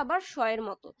 নিষ্টে আবার শয়ের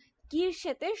মতো,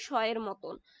 কিরসেতে শয়ের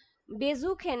মতন,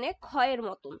 বেজুখেনে ক্ষয়ের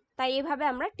মতন। তাই এভাবে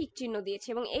আমরা টিক চিহ্ন দিয়েছি,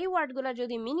 এবং এই ওয়ার্ডগুলোর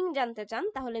যদি মিনিং জানতে চান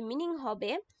তাহলে মিনিং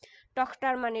হবে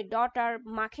টকটার মানে ডটার,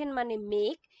 মাখেন মানে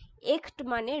মেক, একট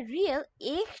মানে রিয়েল,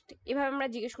 একট এভাবে আমরা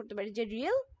জিজ্ঞেস করতে পারি যে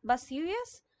রিয়েল বা সিরিয়াস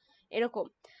এরকম।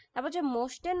 তারপর যে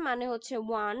মোস্টেন মানে হচ্ছে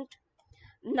ওয়ান্ট,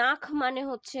 নাখ মানে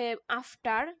হচ্ছে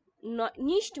আফটার,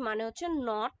 নিস্ট মানে হচ্ছে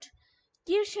নট,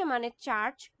 কিরসে মানে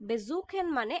চার্চ, বেজুকেন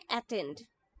মানে অ্যাটেন্ড।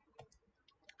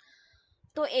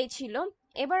 তো এই ছিল।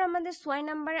 এবার আমাদের 6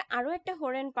 নম্বরে আরো একটা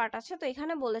হরেন পার্ট আছে। তো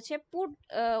এখানে বলেছে put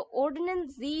ordinance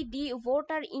G D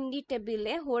voter ইন্ডি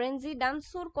টেবিলে হরেন জি ডান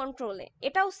সুর কন্ট্রোলে।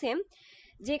 এটাও সেম,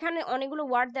 যেখানে অনেকগুলো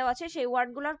ওয়ার্ড দেওয়া আছে, সেই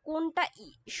ওয়ার্ডগুলোর কোনটা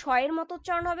শয়ের মতো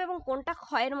উচ্চারণ হবে এবং কোনটা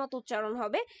ক্ষয়ের মতো উচ্চারণ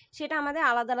হবে সেটা আমাদের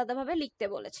আলাদা আলাদাভাবে লিখতে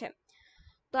বলেছে।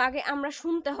 তো আগে আমরা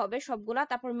শুনতে হবে সবগুলা,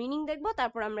 তারপর মিনিং দেখবো,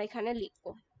 তারপর আমরা এখানে লিখবো।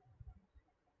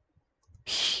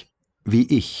 wie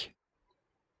ich,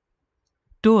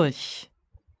 durch,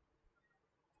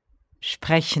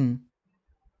 sprechen,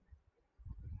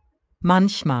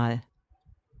 manchmal,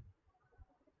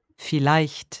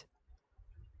 vielleicht,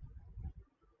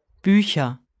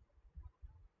 Bücher,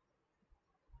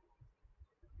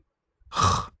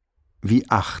 wie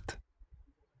 8,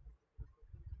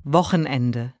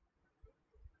 Wochenende,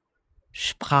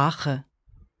 Sprache,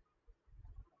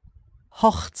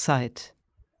 Hochzeit,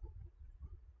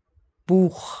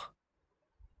 Buch,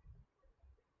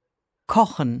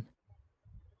 Kochen,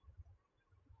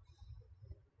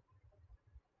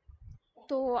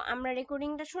 তো আমরা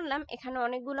রেকর্ডিংটা শুনলাম, এখানে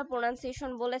অনেকগুলো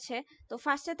প্রোনাউন্সিয়েশন বলেছে। তো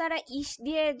ফার্স্টে তারা ইস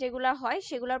দিয়ে যেগুলা হয়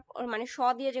সেগুলা, মানে স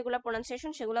দিয়ে যেগুলা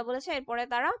প্রোনাউন্সিয়েশন সেগুলা বলেছে, এরপরে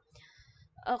তারা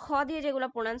খ দিয়ে যেগুলো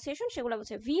প্রোনাউন্সিয়েশন সেগুলো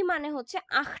বলছে। ভি মানে হচ্ছে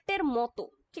আখটের মতো,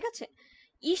 ঠিক আছে।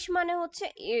 ইস মানে হচ্ছে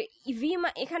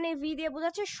এখানে ভি দিয়ে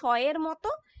বোঝাচ্ছে শয়ের মতো,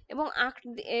 এবং আখ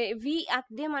ভি আখ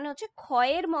দিয়ে মানে হচ্ছে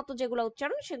ক্ষয়ের মতো যেগুলো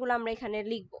উচ্চারণ সেগুলো আমরা এখানে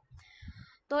লিখবো।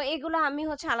 তো এগুলো আমি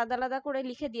হচ্ছে আলাদা আলাদা করে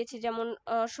লিখে দিয়েছি, যেমন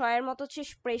শয়ের মতো হচ্ছে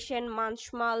স্প্রেশন,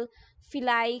 মানসমাল,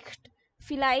 ফিলাইক্ট,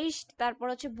 ফিলাইস্ট, তারপর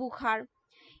হচ্ছে বুখার।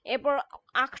 এরপর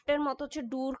আখটের মতো হচ্ছে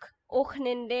ডুর্ক,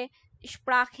 ওখনেন্ডে,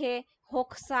 স্প্রাখে,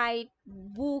 হোকসাইট,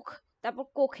 বুক, তারপর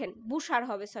কোখেন, বুসার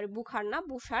হবে, সরি বুখার না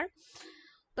বুসার।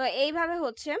 তো এইভাবে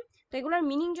হচ্ছে। তো এগুলোর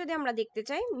মিনিং যদি আমরা দেখতে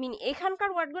চাই, এখানকার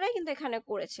ওয়ার্ডগুলোই কিন্তু এখানে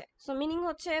করেছে। সো মিনিং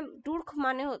হচ্ছে ডুর্ক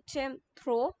মানে হচ্ছে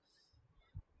থ্রো,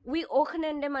 উই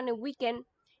ওখনেন্ডে মানে উইকেন্ড,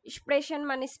 স্প্রেশন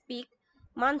মানে স্পিক,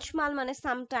 মানসমাল মানে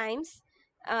সামটাইমস,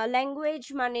 ল্যাঙ্গুয়েজ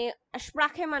মানে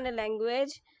স্প্রাখে মানে ল্যাঙ্গুয়েজ,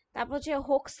 তারপর হচ্ছে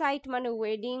হোকসাইট মানে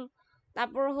ওয়েডিং,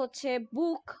 তারপর হচ্ছে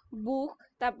বুক বুক,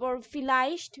 তারপর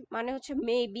ফিলাইস্ট মানে হচ্ছে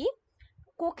মেবি,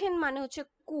 কোকেন মানে হচ্ছে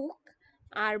কুক,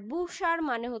 আর বুসার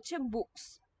মানে হচ্ছে বুকস।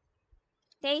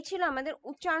 তো এই ছিল আমাদের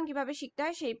উচ্চারণ কিভাবে শিখতে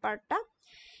হয় সেই পার্টটা।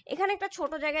 এখানে একটা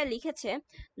ছোট জায়গায় লিখেছে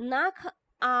নাক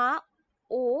আ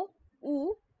ও উ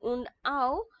und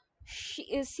au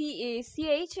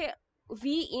ch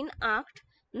wie in acht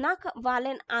nach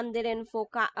Wahlen anderen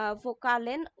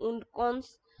Vokalen und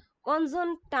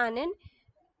Konsonanten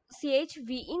ch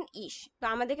wie in ish। তো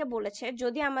আমাদেরকে বলেছে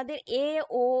যদি আমাদের এ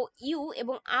ও ইউ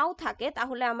এবং আও থাকে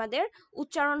তাহলে আমাদের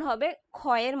উচ্চারণ হবে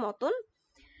ক্ষয়ের মতন,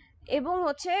 এবং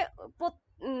হচ্ছে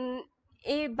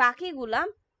এই বাকিগুলা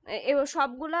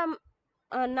সবগুলা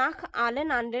নাক আলেন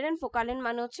আন্ডারেন ফোকালেন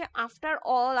মানে হচ্ছে after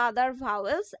all other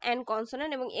vowels and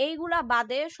consonant, এবং এইগুলা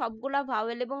বাদে সবগুলা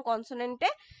ভাওয়েল এবং কনসোনেন্টে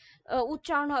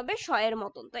উচ্চারণ হবে শয়ের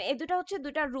মতন। তো এই দুটা হচ্ছে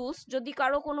দুইটা রুলস, যদি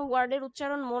কারো কোনো ওয়ার্ডের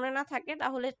উচ্চারণ মনে না থাকে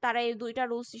তাহলে তারা এই দুইটা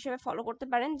রুলস হিসেবে ফলো করতে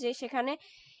পারেন, যে সেখানে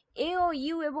এ ও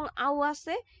ইউ এবং আউ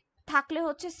আছে থাকলে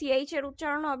হচ্ছে সিএইচ এর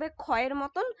উচ্চারণ হবে ক্ষয়ের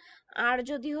মতন, আর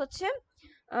যদি হচ্ছে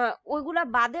ওইগুলা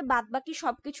বাদে বাদ বাকি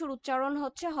সবকিছুর উচ্চারণ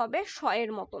হচ্ছে হবে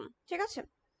শয়ের মতন, ঠিক আছে।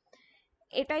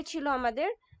 এটাই ছিল আমাদের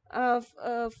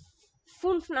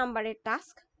 5 নাম্বারের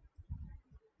টাস্ক।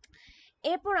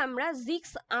 এরপর আমরা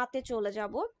জিক্স আতে চলে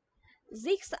যাব।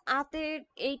 জিক্স আতে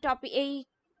এই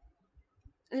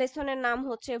লেসনের নাম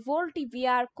হচ্ছে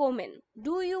ভোল্টিভিয়ার Komen,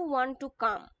 do you want to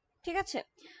come. ঠিক আছে,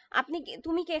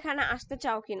 তুমি কি এখানে আসতে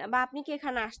চাও কিনা, বা আপনি কি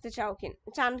এখানে আসতে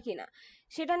চান কিনা,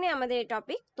 সেটা নিয়ে আমাদের এই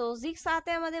টপিক। তো জিক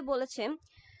সাথে আমাদের বলেছে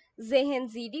Sehen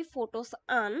Sie die Fotos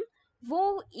an, wo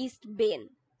ist Ben,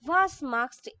 was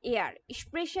machst er,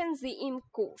 sprechen Sie im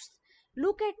Kurs,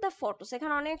 look at the photos।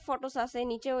 এখানে অনেক ফটোস আছে,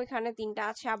 নিচেও এখানে তিনটা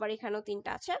আছে, আবার এখানেও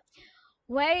তিনটা আছে।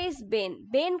 Where is Ben,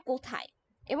 বেন কোথায়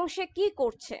এবং সে কি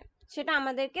করছে সেটা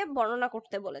আমাদেরকে বর্ণনা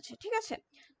করতে বলেছে। ঠিক আছে,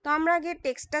 তো আমরা আগে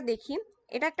টেক্সটটা দেখি।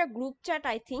 এটা একটা group chat,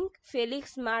 I think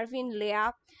Felix, Marvin, লেয়া,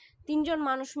 তিনজন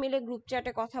মানুষ মিলে গ্রুপ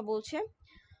চ্যাটে কথা বলছে।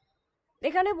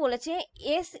 এখানে বলেছে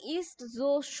এস ইস্ট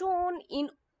জো শোন in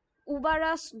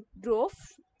উবারাসডোর্ফ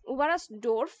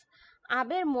উবারাসডোর্ফ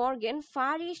আবের Morgan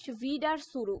fur east ভিডার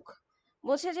Suruk.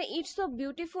 বলছে যে ইটস সো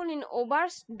বিউটিফুল ইন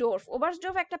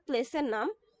ওবার্সডোর্ফ একটা প্লেসের নাম,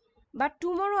 but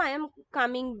tomorrow I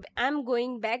am going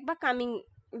back, বা কামিং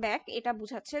ব্যাক এটা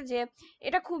বুঝাচ্ছে যে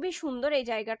এটা খুবই সুন্দর এই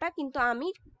জায়গাটা, কিন্তু আমি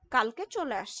কালকে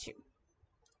চলে আসছি।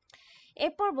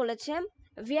 এরপর বলেছে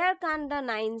ভিয়ার কান the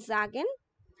nine জাগেন,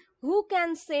 who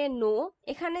can say no,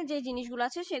 এখানে যে জিনিসগুলো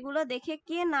আছে সেগুলো দেখে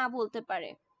কে না বলতে পারে।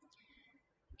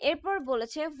 এরপর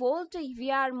বলেছে volt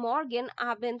ভিয়ার Morgan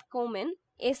আবেন্ড Komen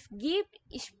S gift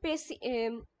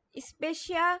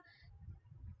স্পেশিয়া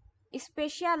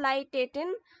স্পেশালাইটেটেন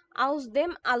আউস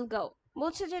দেম আলগাও।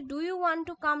 বলছে যে do you want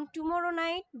to come tomorrow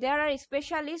night, there R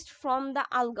specialist from the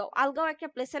আলগাও। আলগাও একটা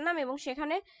প্লেসের নাম এবং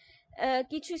সেখানে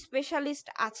কিছু স্পেশালিস্ট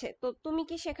আছে, তো তুমি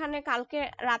কি সেখানে কালকে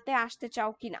রাতে আসতে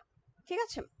চাও কিনা। ঠিক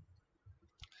আছে,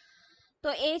 তো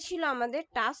এই ছিল আমাদের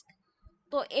টাস্ক।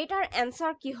 তো এটার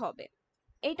অ্যান্সার কি হবে,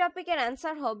 এই টপিকের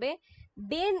অ্যান্সার হবে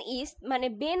বেন ইজ, মানে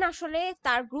বেন আসলে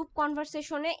তার গ্রুপ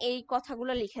কনভারসেশনে এই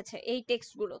কথাগুলো লিখেছে, এই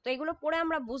টেক্সটগুলো। তো এগুলো পড়ে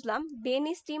আমরা বুঝলাম Ben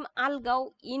is team আলগাও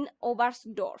in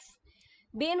ওবার্সডোর্ফ।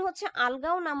 Ben হচ্ছে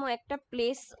আলগাও নামক একটা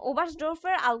প্লেস,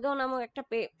 ওবার্সডোর্ফের আলগাও নামক একটা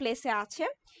প্লেসে আছে।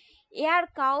 এয়ার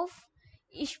কাউফ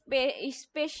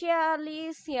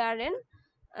স্পেশালিসিয়ারেন,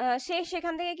 সে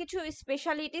সেখান থেকে কিছু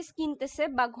স্পেশালিটিস কিনতেছে,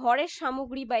 বা ঘরের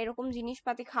সামগ্রী বা এরকম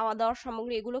জিনিসপাতি, খাওয়া দাওয়ার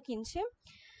সামগ্রী এগুলো কিনছে।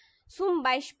 সুম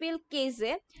বাইশপিল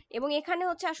কেজে, এবং এখানে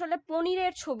হচ্ছে আসলে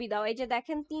পনিরের ছবি দাও, এই যে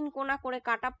দেখেন 3 কোনা করে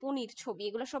কাটা পনির ছবি,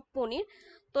 এগুলো সব পনির।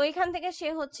 তো এখান থেকে সে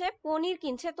হচ্ছে পনির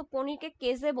কিনছে, তো পনিরকে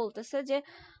কেজে বলতেছে যে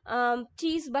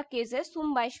চিজ বা কেজে, সুম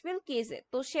বাইশপিল কেজে।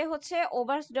 তো সে হচ্ছে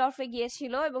ওভারসডর্ফে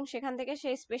গিয়েছিল এবং সেখান থেকে সে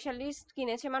স্পেশালিস্ট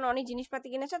কিনেছে, মানে অনেক জিনিসপাতি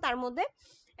কিনেছে, তার মধ্যে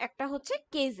একটা হচ্ছে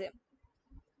কেজে।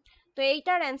 তো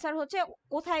এইটার অ্যান্সার হচ্ছে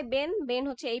কোথায় বেন, বেন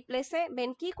হচ্ছে এই প্লেসে,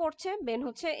 বেন কি করছে, বেন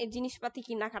হচ্ছে এই জিনিসপাতি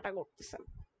কেনাকাটা করতেছে।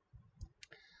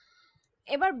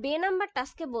 এবার বে নাম্বার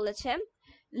টাস্কে বলেছে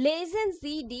লেজেন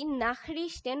G D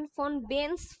নাখরিস্টেন von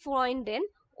bench ফ্রয়েন্ডেন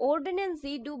ordnen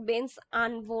Sie du Ben's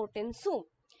Antworten zu.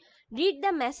 Read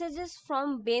the messages from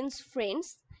Ben's friends.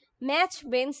 Match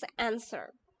Ben's answer.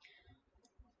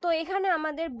 তো এখানে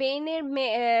আমাদের বেনের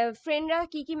ফ্রেন্ডরা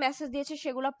কি কি মেসেজ দিয়েছে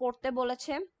সেগুলো পড়তে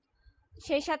বলেছে।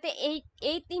 সেই সাথে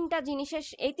এই তিনটা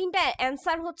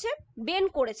অ্যান্সার হচ্ছে বেন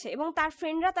করেছে এবং তার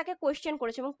ফ্রেন্ডরা তাকে কোয়েশ্চেন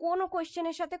করেছে, এবং কোন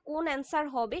কোয়েশ্চেনের সাথে কোন অ্যান্সার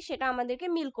হবে সেটা আমাদেরকে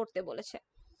মিল করতে বলেছে।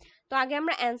 তো আগে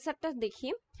আমরা অ্যান্সারটা দেখি।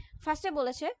 ফার্স্টে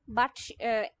বলেছে বাট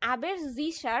আবের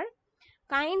জিসার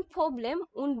কাইন্ড প্রবলেম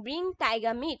উন bring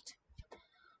tiger meet,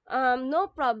 no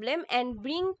problem and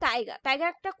bring tiger, tiger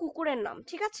একটা কুকুরের নাম,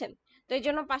 ঠিক আছে, তো এই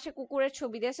জন্য পাশে কুকুরের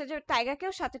ছবি দিয়েছে যে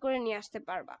টাইগারকেও সাথে করে নিয়ে আসতে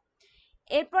পারবা।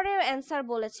 এরপরে অ্যান্সার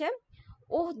বলেছে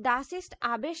ওহ das ist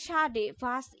aber schade,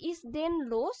 was ist denn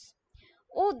los?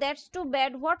 Oh that's too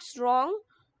bad, what's wrong?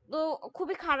 তো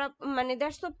খুবই খারাপ, মানে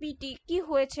দ্যাটস তো পিটি, কি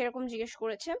হয়েছে এরকম জিজ্ঞেস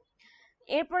করেছে।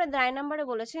 এরপরে 9 নম্বরে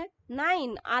বলেছে নাইন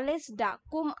আলেস ডা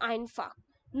কুম আইনফাক,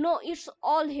 no it's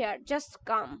all hair just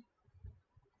কাম।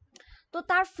 তো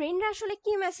তার ফ্রেন্ডরা আসলে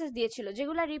কি মেসেজ দিয়েছিল,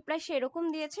 যেগুলা রিপ্লাই সে এরকম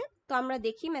দিয়েছে। তো আমরা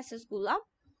দেখি মেসেজগুলা।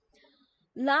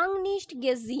 লাং নিস্ট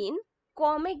গেজিন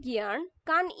কমে গিয়ার্ন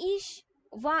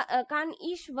kann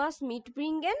ich was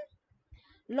mitbringen?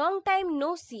 Long time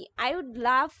no see. I would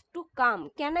love to come.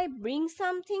 Can I bring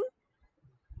something?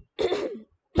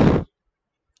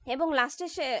 এবং লাস্টে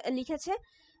সে লিখেছে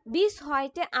bis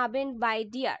heute Abend by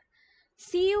dear.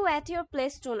 See you at your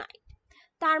place tonight.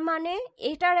 তার মানে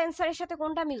এটার অ্যান্সারের সাথে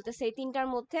কোনটা মিলতেছে এই তিনটার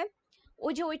মধ্যে?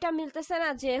 ওই যে ওইটা মিলতেছে না,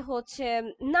 যে হচ্ছে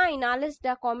নাই নালেস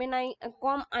ডা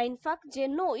কম আইনফাক, যে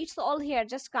no it's all here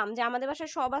just কাম, যে আমাদের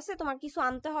বাসায় সব আছে, তোমার কিছু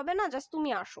আনতে হবে না, জাস্ট তুমি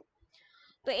আসো।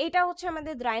 তো এটা হচ্ছে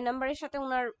আমাদের 3 নাম্বারের সাথে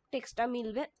ওনার টেক্সটটা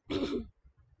মিলবে।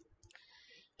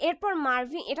 এরপর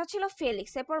মার্ভিন, এটা ছিল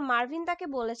ফেলিক্স, এরপর মার্ভিন তাকে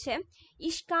বলেছে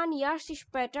ich kann years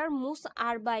später muss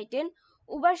arbeiten,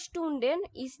 Überstunden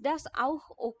ist das auch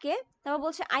okay? তারপর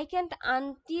বলছে I can't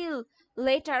until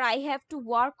later I have to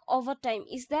work overtime,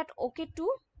 is that okay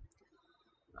too?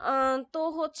 তো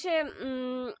হচ্ছে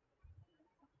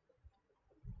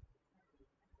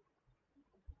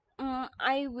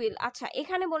আই উইল, আচ্ছা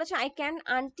এখানে বলেছে আই ক্যান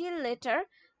আনটিল লেটার,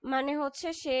 মানে হচ্ছে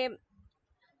say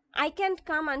I can't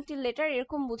come until letter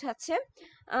এরকম বোঝাচ্ছে,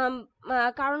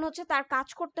 কারণ হচ্ছে তার কাজ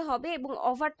করতে হবে এবং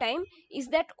over time. Is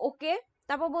that okay?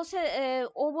 তারপর বলছে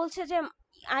ও বলছে যে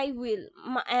আই উইল,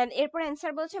 এরপর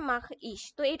অ্যান্সার বলছে মাখ ইস।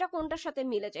 তো এটা কোনটার সাথে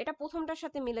মিলে যায়? এটা প্রথমটার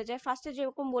সাথে মিলে যায়। ফার্স্টে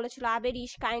যেরকম বলেছিল আবের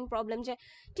ইস কাইন্ড প্রবলেম, যে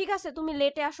ঠিক আছে তুমি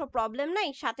লেটে আসো প্রবলেম নাই,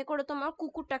 সাথে করে তোমার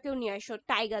কুকুরটাকেও নিয়ে আসো,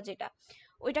 টাইগার যেটা,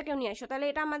 ওইটাকেও নিয়ে আসো, তাহলে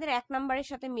এটা আমাদের 1 নম্বরের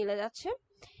সাথে মিলে যাচ্ছে।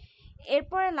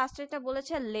 এরপরে লাস্টেরটা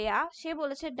বলেছে লেয়া, সে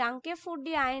বলেছে ডাঙ্কে ফুড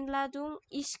দি আইনলাডুং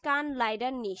ইস্কান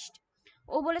লাইডার নিস্ট।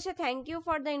 ও বলেছে thank you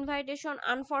for the invitation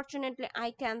unfortunately I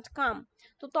can't কাম।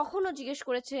 তো তখনও জিজ্ঞেস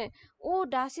করেছে ও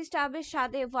ডাস ইস্ট আবে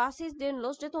সাদে ওয়াস ইস দেন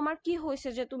লোস, যে তোমার কি হয়েছে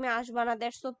যে তুমি আসবা না,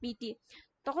 দ্যাটস সো পিটি।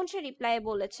 তখন সে রিপ্লাই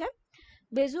বলেছে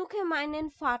বেজুকে মাইনেন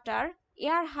ফাটার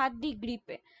এয়ার হাড্ডি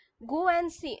গ্রিপে go and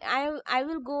C, I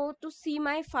will go to C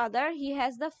my father he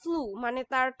has the flu, মানে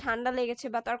তার ঠান্ডা লেগেছে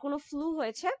বা তার কোনো ফ্লু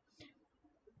হয়েছে,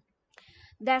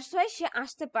 দ্যাটস ওয়াই সে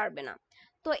আসতে পারবে না।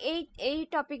 তো এই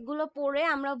টপিকগুলো পড়ে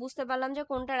আমরা বুঝতে পারলাম যে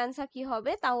কোনটার অ্যান্সার কি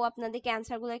হবে। তাও আপনাদেরকে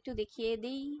অ্যান্সারগুলো একটু দেখিয়ে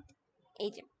দিই।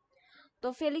 এই যে, তো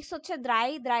ফেলিক্স হচ্ছে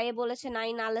দ্রায়ে বলেছে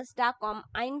নাইন আলেস ডা কম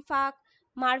আইনফাক।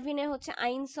 মার্ভিনে হচ্ছে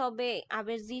আইন সবে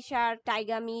আবের জিশার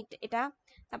টাইগা মিট এটা।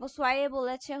 তারপর সোয়াইয়ে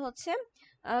বলেছে হচ্ছে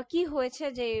কি হয়েছে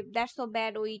যে দ্যাটস সো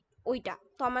ব্যাড, ওইটা।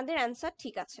 তো আমাদের অ্যান্সার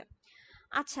ঠিক আছে।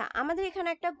 আচ্ছা, আমাদের এখানে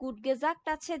একটা গুড গেজাক্ট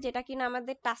আছে যেটা কিনা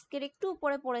আমাদের টাস্কের একটু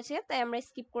উপরে পড়েছে, তাই আমরা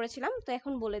স্কিপ করেছিলাম। তো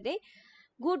এখন বলে দেই,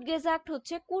 গুড গেজাক্ট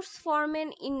হচ্ছে কুর্স ফর্মেন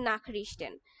in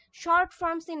নাখরিস্টেন, short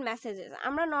forms in messages.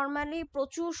 আমরা নর্মালি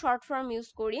প্রচুর শর্ট ফর্ম ইউজ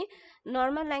করি,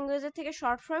 নর্মাল ল্যাঙ্গুয়েজের থেকে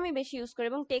শর্ট ফর্মই বেশি ইউজ করি,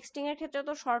 এবং টেক্সটিং এর ক্ষেত্রে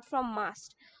তো short form must.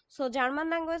 So German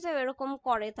ল্যাঙ্গুয়েজে এরকম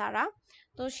করে তারা।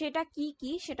 তো সেটা কি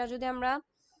কি সেটা যদি আমরা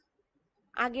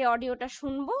আগে অডিওটা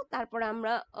শুনবো, তারপরে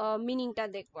আমরা মিনিংটা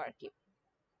দেখবো আর কি।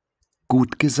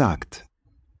 Gut gesagt.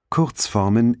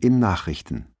 Kurzformen in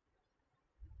Nachrichten.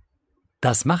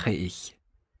 Das mache ich.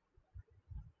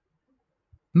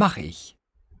 Mach ich.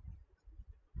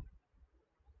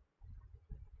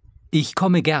 Ich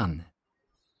komme gern.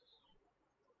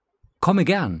 Komme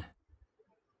gern.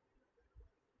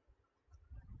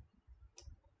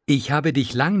 Ich habe dich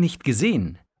lang nicht gesehen.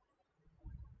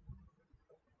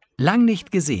 Lang nicht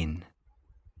gesehen.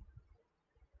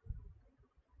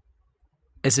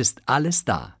 Es ist alles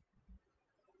da.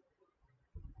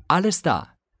 Alles da.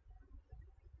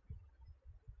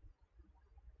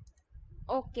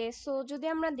 Okay, so যদি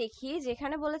আমরা দেখি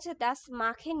যেখানে বলেছে দাস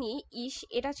মাখে নি ইস,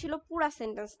 এটা ছিল পুরা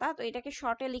সেন্টেন্সটা। তো এটাকে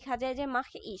শর্টে লেখা যায় যে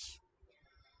মাখে ইস,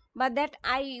 বা দ্যাট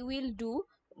আই উইল ডু,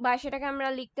 বা সেটাকে আমরা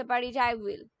লিখতে পারি যে আই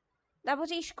উইল। তারপর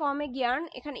হচ্ছে ইস কমে গিয়ার্ন,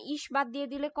 এখানে ইস বাদ দিয়ে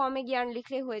দিলে কমে গিয়ার্ন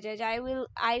লিখলে হয়ে যায় যে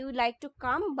I will like to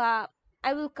come, বা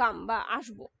আই উইল কাম, বা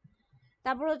আসবো।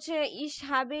 তারপর হচ্ছে ইস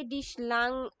হাবে ডিশ লাং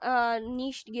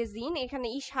নিস্ট গেজিন, এখানে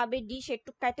ইস হাবে ডিশ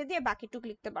একটু কাটে দিয়ে বাকিটুক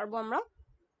লিখতে পারবো আমরা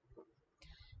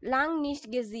lung নিস্ট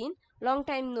গেজিন, long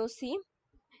time no C,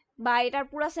 বা এটার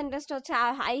পুরো সেন্টেন্সটা হচ্ছে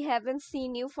I haven't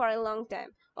seen you for a long time.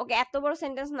 ওকে, এত বড়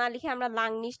সেন্টেন্স না লিখে আমরা লাং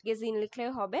নিস্ট গেজিন লিখলে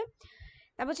হবে।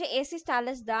 তারপর হচ্ছে এস ইস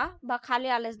আলেস দা, বা খালি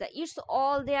আলেস দা, ইটস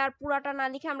অল দেয়ার, পুরাটা না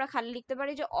লিখে আমরা খালি লিখতে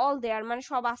পারি যে অল দেয়ার, মানে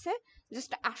সব আছে,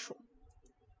 জাস্ট আসো।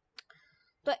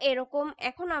 তো এরকম।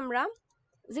 এখন আমরা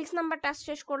 6 নাম্বার টাস্ক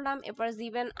শেষ করলাম, এরপর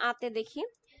জিবেন আতে দেখি।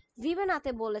 জিবেন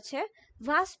আতে বলেছে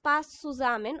ভাস পাস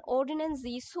সুজামেন অর্ডিনেন্স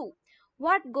জি সু,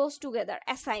 হোয়াট গোজ টুগেদার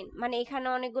অ্যাসাইন, মানে এখানে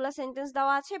অনেকগুলো সেন্টেন্স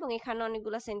দেওয়া আছে এবং এখানে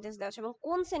অনেকগুলো সেন্টেন্স দেওয়া আছে, এবং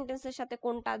কোন সেন্টেন্সের সাথে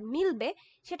কোনটা মিলবে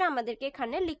সেটা আমাদেরকে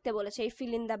এখানে লিখতে বলেছে এই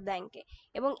ফিল ইন দ্য ব্ল্যাঙ্কে।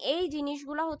 এবং এই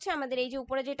জিনিসগুলো হচ্ছে আমাদের এই যে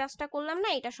উপরে যে টাস্কটা করলাম না,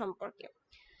 এটা সম্পর্কে।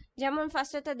 যেমন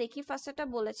ফার্স্টটা দেখি, ফার্স্টটা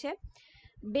বলেছে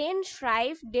Ben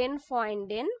শ্রাইভ Dan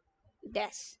ফয়েন্ডেন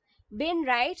dash, Ben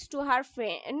rights to her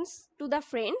friends to the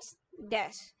friends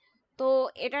dash. তো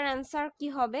এটার অ্যান্সার কি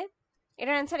হবে?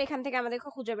 এটার অ্যান্সার এখান থেকে আমাদেরকে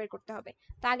খুঁজে বের করতে হবে।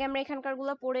 তো আগে আমরা এখানকার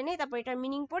গুলো পড়ে নেই, তারপর এটার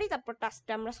মিনিং পড়ি, তারপর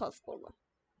টাস্কটা আমরা সলভ করব।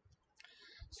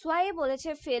 সোয়ায়ে বলেছে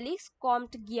Felix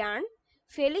commode গিয়ার্ন,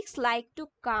 Felix like to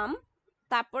come,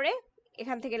 তারপরে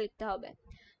এখান থেকে লিখতে হবে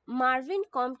Marvin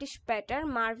commode স্প্যাটার,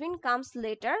 Marvin comes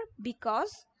letter because,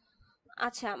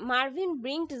 আচ্ছা মার্ভিন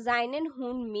ব্রিংট জাইনেন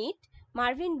হুন meet,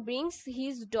 Marvin brings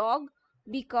his dog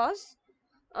because,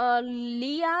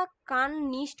 লিয়া কান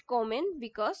নিস্ট কমেন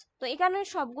বিকজ। তো এখানে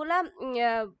সবগুলা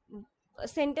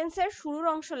সেন্টেন্সের শুরুর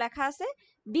অংশ লেখা আছে,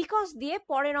 বিকজ দিয়ে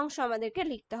পরের অংশ আমাদেরকে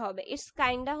লিখতে হবে। ইটস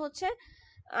কাইন্ডা হচ্ছে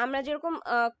আমরা যেরকম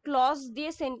ক্লজ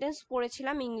দিয়ে সেন্টেন্স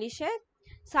পড়েছিলাম ইংলিশে,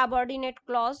 সাবঅর্ডিনেট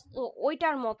ক্লজ, তো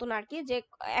ওইটার মতন আর কি, যে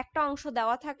একটা অংশ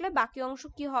দেওয়া থাকলে বাকি অংশ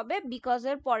কি হবে, বিকজ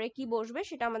এর পরে কি বসবে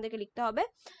সেটা আমাদেরকে লিখতে হবে।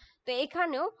 তো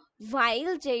এখানেও ভাইল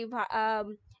যে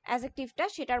অ্যাডজেক্টিভটা,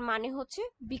 সেটার মানে হচ্ছে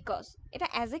বিকজ। এটা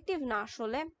অ্যাডজেক্টিভ না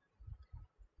আসলে,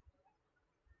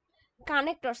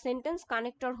 কানেক্টর, সেন্টেন্স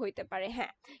কানেক্টর হইতে পারে,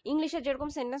 হ্যাঁ ইংলিশে যেরকম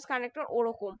সেন্টেন্স কানেক্টর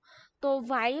ওরকম। তো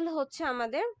ভাইল হচ্ছে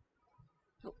আমাদের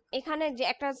এখানে যে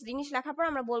একটা জিনিস লেখার পর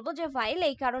আমরা বলবো যে ভাইল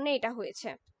এই কারণে এটা হয়েছে,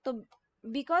 তো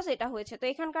বিকজ এটা হয়েছে। তো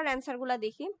এখানকার অ্যান্সারগুলো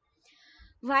দেখি।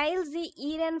 While sie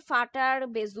ihren Vater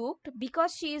besucht,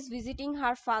 because she is visiting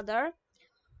her father.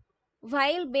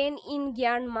 While Ben in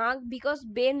gern mag, because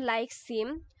Ben likes him.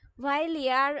 While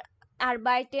er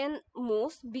arbeiten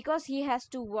muss, because he has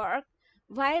to work.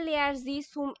 While er sie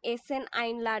zum Essen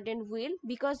einladen will,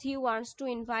 because he wants to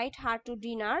invite her to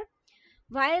dinner.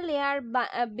 While er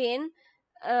Ben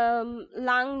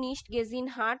lang nicht gesehen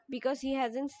hat, because he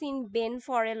hasn't seen Ben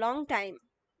for a long time.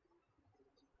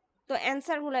 তো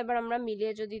অ্যান্সারগুলো এবার আমরা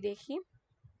মিলিয়ে যদি দেখি।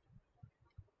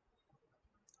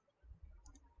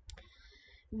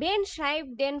 Ben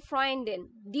schreibt den Freunden,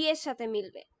 die এর সাথে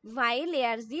মিলবে। While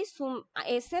er sie zum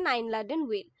Essen einladen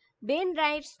will. Ben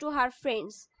writes to her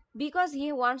friends because he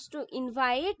wants to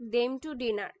invite them to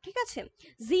dinner. ঠিক আছে,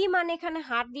 জি মানে এখানে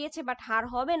হার দিয়েছে, বাট হার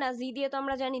হবে না, জি দিয়ে তো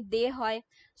আমরা জানি দে হয়,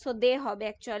 সো দে হবে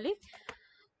অ্যাকচুয়ালি।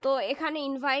 তো এখানে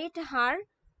ইনভাইট হার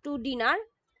টু ডিনার,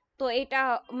 তো এটা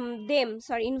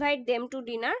ইনভাইট দেম টু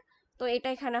ডিনার, তো এটা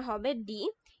এখানে হবে ডি।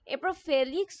 এরপর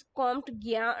Felix commode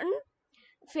গিয়ান,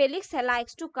 Felix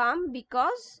likes to come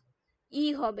because ই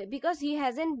হবে, because he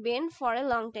hasn't Ben for a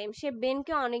long time, সে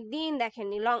বেনকে অনেক দিন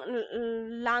দেখেনি,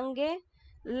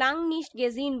 লাং নিস্ট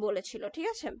গেজিন বলেছিল, ঠিক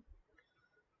আছে,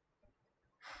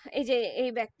 এই যে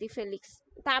এই ব্যক্তি ফেলিক্স।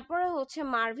 তারপরে হচ্ছে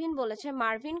মার্ভিন বলেছে,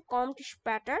 মার্ভিন কমট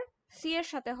স্প্যাটার, সি এর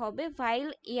সাথে হবে ভাইল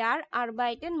ইয়ার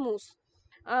আরবাইটেন মুস,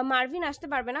 মার্ভিন আসতে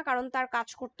পারবে না কারণ তার কাজ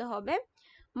করতে হবে।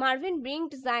 মার্ভিন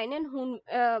ব্রিংট জাইনেন হুন,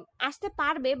 আসতে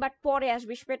পারবে বাট পরে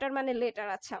আসবে, স্পেটার মানে লেটার,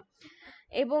 আচ্ছা,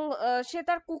 এবং সে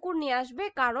তার কুকুর নিয়ে আসবে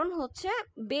কারণ হচ্ছে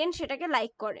বেন সেটাকে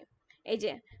লাইক করে, এই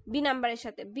যে বি নাম্বারের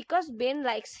সাথে, বিকজ বেন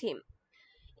লাইকস হিম।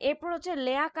 এরপর হচ্ছে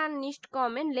লেয়া কান নিস্ট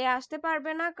কমেন, লেয়া আসতে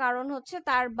পারবে না কারণ হচ্ছে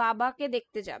তার বাবাকে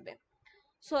দেখতে যাবে।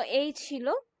 সো এই ছিল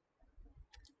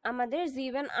আমাদের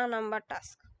জিভেন আ নাম্বার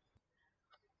টাস্ক।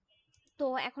 তো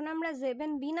এখন আমরা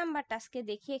জেবেন বি নাম্বার টাস্কে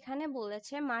দেখি। এখানে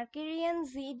বলেছে মার্কেরিয়ান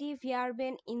G D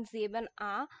ভিয়ারবেন in জেবেন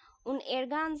a und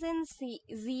ergänzen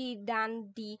sie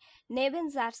dann die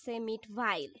Nebensätze mit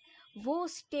weil. Wo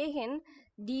stehen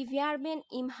die Verben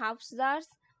im Hauptsatz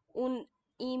und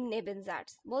im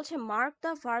Nebensatz? বলছে mark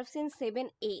the verbs in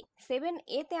 7a.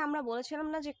 7a তে আমরা বলেছিলাম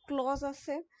না যে ক্লজ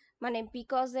আছে, মানে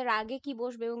বিকজ এর আগে কি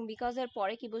বসবে এবং বিকজ এর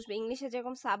পরে কি বসবে, ইংলিশে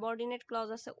যেরকম সাবঅর্ডিনেট ক্লজ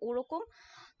আছে ওরকম।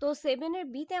 তো 7 এর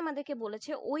বিতে আমাদেরকে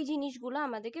বলেছে ওই জিনিসগুলো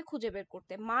আমাদেরকে খুঁজে বের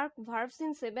করতে। Mark verbs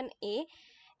in 7a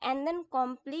and then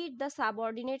complete the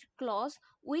subordinate clause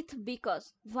with because.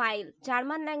 while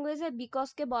German ল্যাঙ্গুয়েজে বিকজ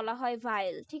কে বলা হয়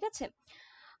while, ঠিক আছে।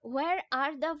 where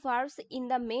are the verbs in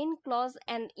the main clause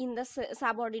and in the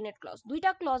subordinate clause?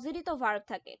 দুইটা ক্লজেরই তো ভার্ব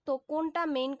থাকে, তো কোনটা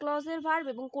মেইন ক্লজের ভার্ব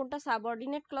এবং কোনটা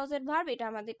সাবঅর্ডিনেট ক্লজের ভার্ব এটা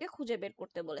আমাদেরকে খুঁজে বের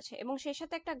করতে বলেছে। এবং সেই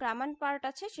সাথে একটা গ্রামার পার্ট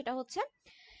আছে, সেটা হচ্ছে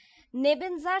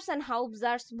নেবেনজার্স অ্যান্ড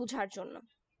হাউবজার্স বোঝার জন্য।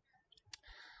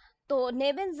 তো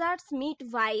নেবেনজার্স meet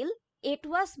while it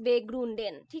was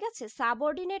begründen, ঠিক আছে,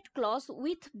 সাবঅর্ডিনেট ক্লজ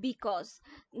উইথ বিকজ।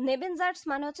 নেবেনজার্স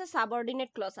মানে হচ্ছে সাবঅর্ডিনেট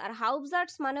ক্লজ আর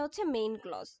হাউবজার্স মানে হচ্ছে মেইন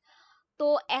ক্লজ। তো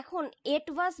এখন it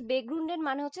was begründen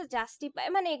মানে হচ্ছে জাস্টিফাই,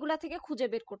 মানে এগুলা থেকে খুঁজে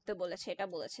বের করতে বলেছে। এটা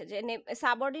বলেছে যে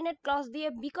সাবঅর্ডিনেট ক্লজ দিয়ে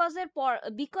বিকজের পর,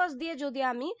 বিকজ দিয়ে যদি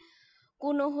আমি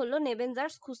কোনো হলো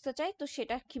নেবেনজার্স খুঁজতে চাই তো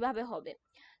সেটা কিভাবে হবে।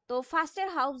 তো ফার্স্টের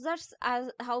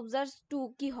হাউবজার্স টু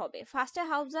কি হবে, ফার্স্টের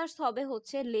হাউবজার্স হবে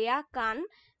হচ্ছে লেয়া কান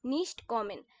নিস্ট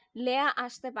কমেন, লেয়া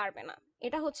আসতে পারবে না,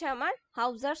 এটা হচ্ছে আমার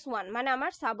হাউবজার্স 1, মানে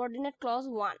আমার সাবঅর্ডিনেট ক্লজ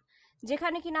 1,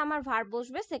 যেখানে কিনা আমার ভার্ব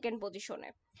বসবে সেকেন্ড পজিশনে।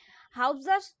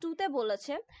 হাউবজার্স 2 তে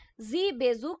বলেছে জি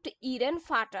বেজুকড ইরেন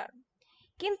ফাটার,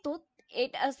 কিন্তু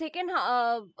এটা সেকেন্ড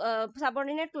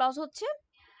সাবঅর্ডিনেট ক্লজ হচ্ছে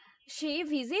শি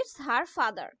ভিজিটস হার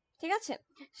ফাদার, ঠিক আছে,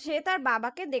 সে তার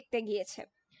বাবাকে দেখতে গিয়েছে,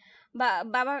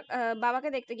 বাবাকে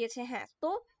দেখতে গিয়েছে, হ্যাঁ। তো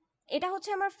এটা হচ্ছে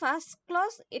আমার ফার্স্ট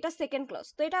ক্লজ, এটা সেকেন্ড ক্লজ,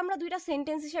 তো এটা আমরা দুইটা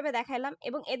সেন্টেন্স হিসেবে দেখাইলাম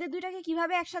এবং এদের দুইটাকে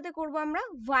কিভাবে একসাথে করব আমরা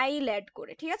while অ্যাড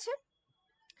করে, ঠিক আছে,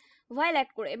 while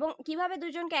অ্যাড করে, এবং কিভাবে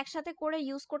দুইজনকে একসাথে করে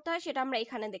ইউজ করতে হয় সেটা আমরা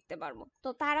এখানে দেখতে পারবো। তো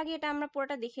তার আগে এটা আমরা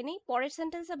পুরোটা দেখে নিই। পরের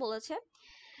সেন্টেন্সে বলেছে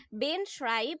Ben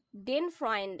schreibt den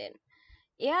Freunden,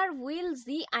 er will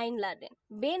sie einladen.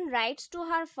 Ben writes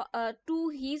to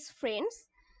his friends,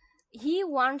 he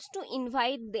wants to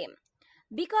invite them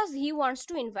because he wants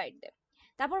to invite them.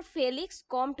 তারপর Felix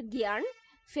commode গিয়ার্ন,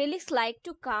 Felix like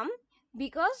to come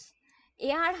because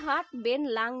air heart Ben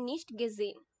lung নিস্ট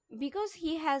গেজেন, because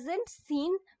he hasn't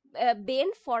scene Ben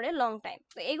for a long time.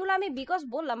 তো এগুলো আমি because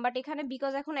বললাম, but এখানে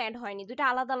because এখন add হয়নি, দুটো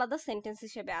আলাদা আলাদা সেন্টেন্স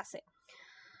হিসেবে আছে।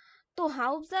 তো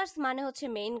হাউবজার্স মানে হচ্ছে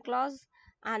মেইন ক্লজ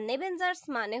আর নেবেনজার্স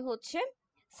মানে হচ্ছে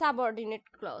সাবঅর্ডিনেট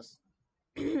ক্লজ।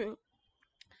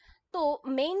 তো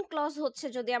মেইন ক্লজ হচ্ছে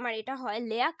যদি আমার এটা হয়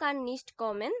লেয়া কান নিস্ট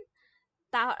কমেন,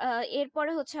 তা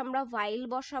এরপরে হচ্ছে আমরা ভাইল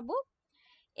বসাবো,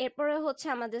 এরপরে হচ্ছে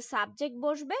আমাদের সাবজেক্ট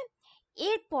বসবে,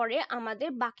 এরপরে আমাদের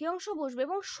বাকি অংশ বসবে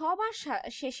এবং সবার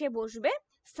শেষে বসবে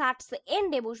সাটস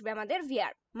এন্ডে বসবে আমাদের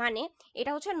ভিআর। মানে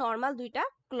এটা হচ্ছে নর্মাল দুইটা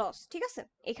ক্লজ, ঠিক আছে,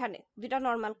 এখানে দুইটা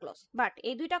নর্মাল ক্লজ, বাট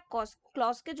এই দুইটা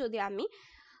ক্লজকে যদি আমি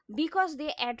বিকজ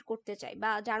দিয়ে অ্যাড করতে চাই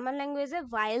বা জার্মান ল্যাঙ্গুয়েজে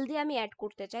ভাইল দিয়ে আমি অ্যাড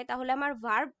করতে চাই, তাহলে আমার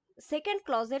ভার্ব সেকেন্ড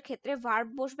ক্লজের ক্ষেত্রে ভার্ব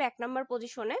বসবে 1 নম্বর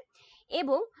পজিশনে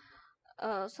এবং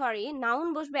নাউন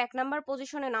বসবে 1 নম্বর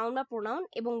পজিশনে, নাউন বা প্রোনাউন,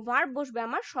 এবং ভার্ব বসবে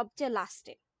আমার সবচেয়ে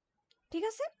লাস্টে, ঠিক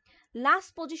আছে। লাস্ট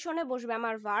পজিশনে বসবে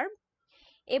আমার ভার্ব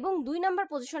এবং 2 নম্বর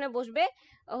পজিশনে বসবে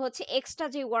হচ্ছে এক্সট্রা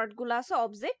যে ওয়ার্ডগুলো আছে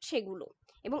অবজেক্ট সেগুলো,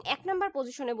 এবং 1 নম্বর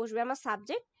পজিশনে বসবে আমার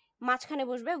সাবজেক্ট, মাঝখানে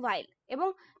বসবে ভাইল, এবং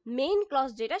মেইন ক্লজ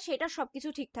যেটা সেটা সবকিছু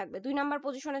ঠিক থাকবে। 2 নম্বর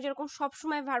পজিশনে যেরকম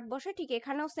সবসময় ভার্ব বসে ঠিক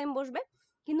এখানেও সেম বসবে,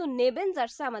 কিন্তু নেবেন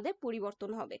জার্সে আমাদের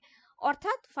পরিবর্তন হবে।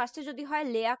 অর্থাৎ ফার্স্টে যদি হয়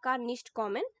লেয়া কার নিস্ট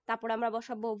কমেন, তারপর আমরা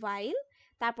বসাবো ভাইল,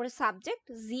 তারপরে সাবজেক্ট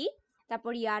জি,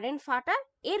 তারপর ইয়ারেন ফাটার,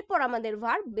 এরপর আমাদের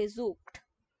ভার্ব বেজুক্ট।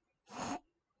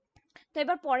 তো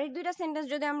এবার পরের দুইটা সেন্টেন্স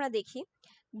যদি আমরা দেখি,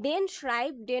 বেন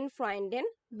শ্রাইব ডেন ফ্রয়েন্ডেন,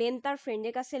 বেন তার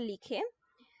ফ্রেন্ডের কাছে লিখে,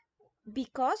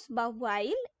 বিকজ বা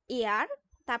ওয়াইল, এয়ার,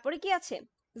 তারপরে কি আছে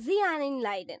জি আইন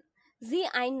লাইডেন, জি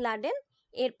আইন লাডেন,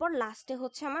 এরপর লাস্টে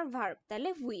হচ্ছে আমার ভার্ব,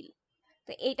 তাহলে উইল।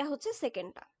 তো এইটা হচ্ছে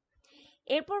সেকেন্ডটা।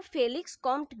 এরপর ফেলিক্স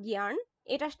কমট গিয়ার্ন,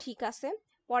 এটা ঠিক আছে,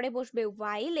 পরে বসবে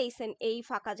ওয়াইল এই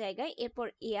ফাঁকা জায়গায়, এরপর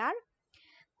এয়ার,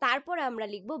 তারপরে আমরা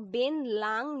লিখবো Ben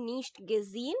lung নিস্ট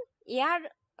গেজিন, air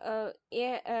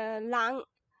lung,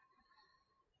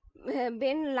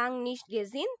 Ben lung নিস্ট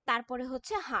গেজিন, তারপরে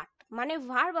হচ্ছে হার্ট। মানে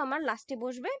ভার্ব আমার লাস্টে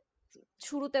বসবে,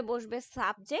 শুরুতে বসবে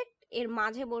সাবজেক্ট, এর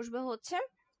মাঝে বসবে হচ্ছে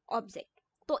অবজেক্ট।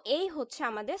 তো এই হচ্ছে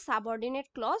আমাদের সাবঅর্ডিনেট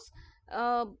ক্লজ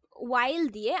ওয়াইল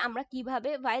দিয়ে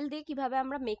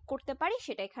আমরা মেক করতে পারি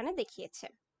সেটা এখানে দেখিয়েছে,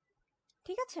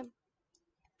 ঠিক আছে।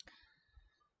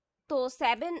 তো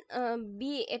 7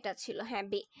 বি এটা ছিল, হ্যাঁ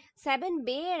বে, 7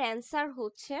 বে এর অ্যান্সার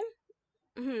হচ্ছে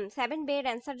 7 বে এর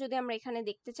অ্যান্সার যদি আমরা এখানে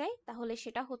দেখতে চাই তাহলে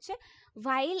সেটা হচ্ছে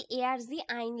ভাইল air G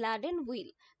আইনলাডেন will,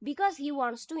 because he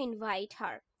wants to invite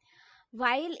her,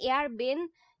 while air Ben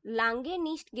লাঙ্গে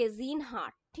নিস্ট গেজিন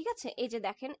heart, ঠিক আছে। এই যে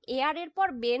দেখেন এয়ার এর পর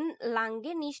বেন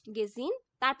লাঙ্গে নিস্ট গেজিন,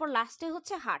 তারপর লাস্টে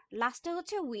হচ্ছে হার্ট, লাস্টে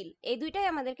হচ্ছে উইল, এই দুইটাই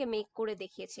আমাদেরকে মেক করে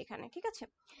দেখিয়েছে এখানে, ঠিক আছে।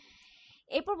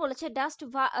 এরপর বলেছে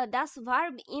das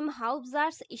Verb im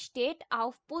Hauptsatz steht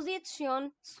auf Position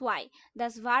 2,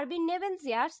 das Verb in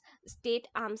Nebensätz steht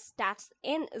am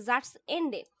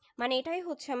Satzende। মানে এটাই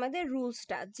হচ্ছে আমাদের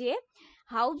রুলসটা, যে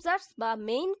হাউপজার্স বা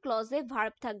মেইন ক্লজে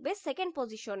ভার্ব থাকবে সেকেন্ড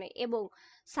পজিশনে এবং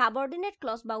সাবঅর্ডিনেট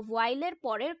ক্লজ বা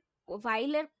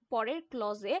ভাইলের পরের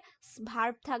ক্লজে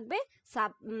ভার্ব থাকবে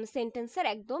সেন্টেন্সের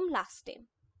একদম লাস্টে,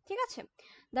 ঠিক আছে।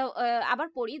 আবার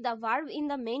পড়ি, the verb in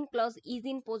the main clause is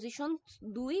in position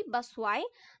 2 বা সোয়াই,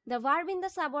 the verb in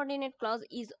the subordinate clause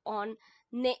is on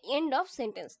end of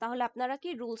sentence. তাহলে আপনারা কি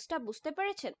রুলসটা বুঝতে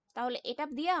পেরেছেন? তাহলে এটা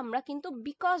দিয়ে আমরা কিন্তু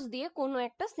বিকজ দিয়ে কোনো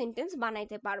একটা সেন্টেন্স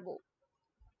বানাইতে পারবো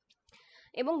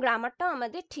এবং গ্রামারটাও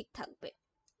আমাদের ঠিক থাকবে।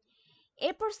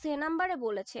 এরপর সে নাম্বারে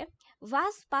বলেছে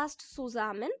was passt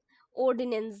zusammen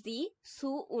ordnen Sie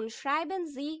zu und schreiben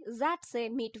Sie Sätze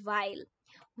mit weil,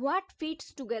 what fits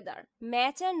together,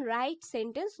 match and write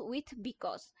sentence with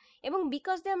because। এবং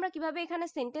বিকজ দিয়ে আমরা কিভাবে এখানে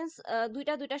সেন্টেন্স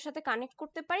দুইটার সাথে কানেক্ট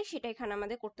করতে পারি সেটা এখানে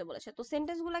আমাদের করতে বলেছে। তো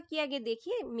সেন্টেন্সগুলো কি আগে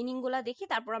দেখি, মিনিংগুলো দেখি,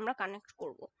 তারপর আমরা কানেক্ট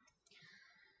করব।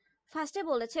 ফার্স্টে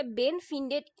বলেছে Ben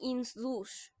ফিন্ডেড in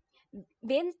juice,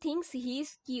 Ben things he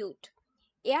is cute,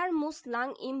 Er muss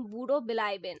lang im Büro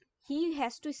bleiben. He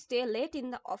has to stay late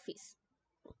in the office.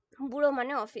 Büro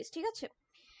মানে অফিস, ঠিক আছে।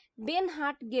 Ben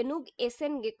hat genug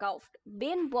Essen gekauft.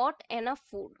 Ben bought enough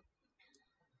food.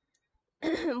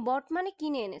 bought মানে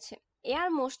কিনে এনেছে। Er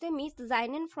möchte mit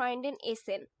seinen Freunden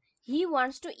essen. He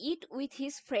wants to eat with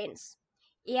his friends.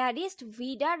 Er ist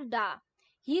wieder da.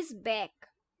 He is back.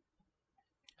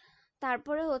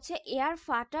 তারপরে হচ্ছে air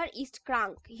ফাটার is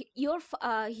crank,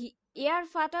 air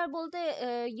ফাটার বলতে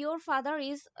your father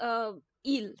is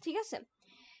ill, ঠিক আছে,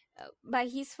 বা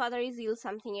his father is ill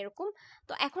something এরকম।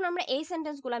 তো এখন আমরা এই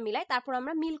সেন্টেন্সগুলো মিলাই, তারপর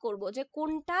আমরা মিল করব যে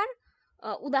কোনটার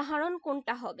উদাহরণ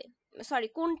কোনটা হবে, সরি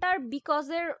কোনটার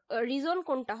বিকজের রিজন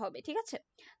কোনটা হবে, ঠিক আছে।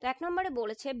 তো 1 নম্বরে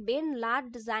বলেছে বেন লাড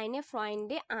জাইনে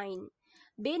ফ্রয়েন্ডে আইন,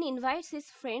 Ben invites his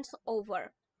friends over.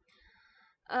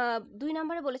 2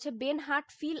 নম্বরে বলেছে Ben heart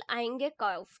feel আইঙ্গে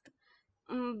কাউফট,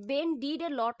 Ben did A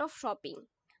lot of shopping,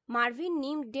 Marvin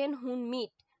নিমড ডেন হুন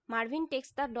meet, Marvin text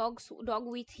the dog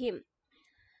with him.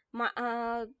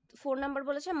 4 নম্বর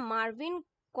বলেছে Marvin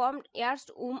commode ears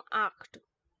act,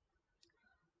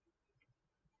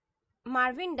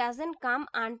 Marvin doesn't come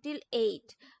until 8,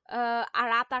 আর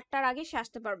রাত 8টার আগে সে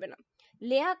আসতে পারবে না।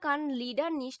 লেয়া কান লিডার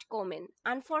নিস্ট কমেন,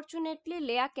 আনফর্চুনেটলি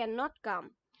লেয়া can not come.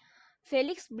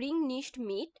 Felix bring নিস্ট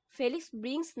meet, Felix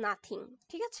brings nothing.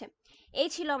 ঠিক আছে, এই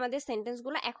ছিল আমাদের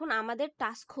সেন্টেন্সগুলো। এখন আমাদের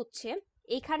টাস্ক হচ্ছে,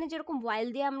 এখানে যেরকম ওয়াইল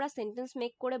দিয়ে আমরা সেন্টেন্স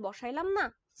মেক করে বসাইলাম না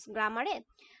গ্রামারে,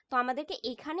 তো আমাদেরকে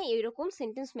এখানে এরকম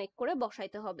সেন্টেন্স মেক করে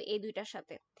বসাইতে হবে। এই দুইটার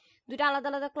সাথে দুইটা আলাদা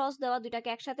আলাদা ক্লজ দেওয়া, দুইটাকে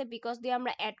একসাথে বিকজ দিয়ে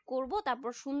আমরা অ্যাড করব, তারপর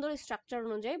সুন্দর স্ট্রাকচার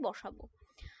অনুযায়ী বসাবো।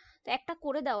 তো একটা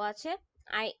করে দেওয়া আছে,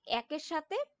 একের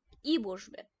সাথে ই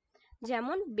বসবে,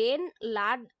 যেমন বেন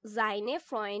লাড জাইনে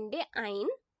ফ্রয়েন্ডে আইন,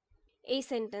 এই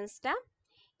সেন্টেন্সটা।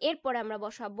 এরপরে আমরা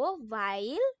বসাবো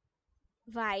ভাইল,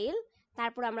 ভাইল,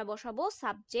 তারপর আমরা বসাবো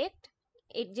সাবজেক্ট,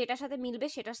 যেটার সাথে মিলবে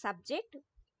সেটার সাবজেক্ট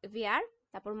ভিয়ার,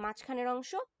 তারপর মাঝখানের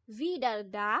অংশ ভিডার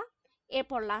দা,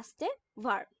 এরপর লাস্টে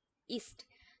ভার্ব ইস্ট।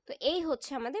 তো এই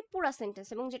হচ্ছে আমাদের পুরা সেন্টেন্স,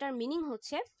 এবং যেটার মিনিং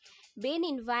হচ্ছে Ben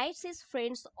invites his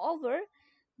friends over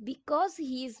because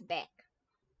he is back.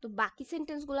 তো বাকি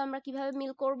সেন্টেন্সগুলো আমরা কিভাবে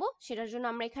মিল করব সেটার জন্য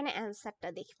আমরা এখানে অ্যান্সারটা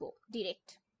দেখব ডিরেক্ট।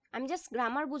 আমি জাস্ট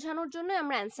গ্রামার বোঝানোর জন্য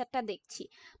আমরা অ্যান্সারটা দেখছি,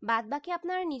 বাদ বাকি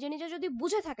আপনারা নিজে নিজে যদি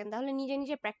বুঝে থাকেন তাহলে নিজে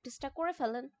নিজে প্র্যাকটিসটা করে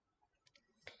ফেলেন।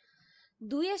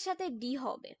 2 এর সাথে ডি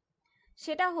হবে,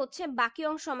 সেটা হচ্ছে বাকি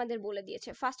অংশ আমাদের বলে দিয়েছে।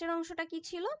 ফার্স্টের অংশটা কি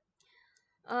ছিল?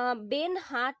 Ben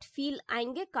heart feel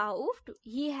আইঙ্গে কাউফড,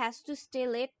 he has to stay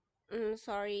late,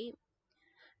 sorry,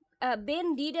 Ben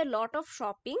did A lot of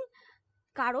shopping,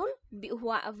 কারণ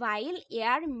ভাইল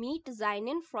air meet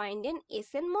জাইনেন ফ্রয়েন্ডেন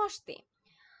এসেন মস্তে,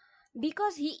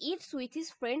 because he eats with his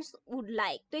friends would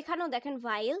like. তো এখানেও দেখেন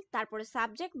ভাইল, তারপরে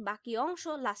সাবজেক্ট, বাকি অংশ,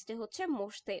 লাস্টে হচ্ছে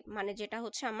মস্তে, মানে যেটা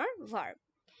হচ্ছে আমার ভার্ব।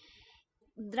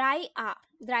 দ্রাই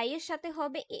দ্রাই এর সাথে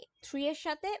হবে এ, 3 এর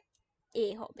সাথে এ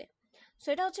হবে। সো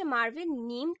এটা হচ্ছে মার্ভিন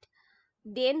নিমড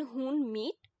দেন হুন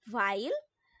মিট ভাইল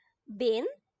বেন,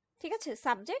 ঠিক আছে,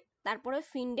 সাবজেক্ট, তারপরে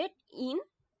ফিন্ডেড ইন,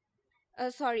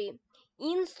 সরি,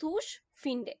 ইন সুশ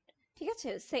ফিন্ডেড, ঠিক আছে,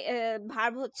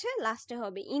 ভার্ব হচ্ছে লাস্টে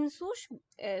হবে ইন সুশ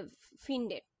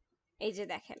ফিন্ডেড। এই যে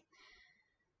দেখেন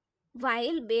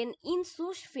ভাইল বেন ইন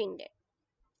সুশ ফিন্ডেড।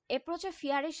 এরপর হচ্ছে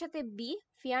ফিয়ারের সাথে বি,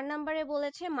 ফিয়ার নাম্বারে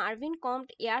বলেছে মার্ভিন কমড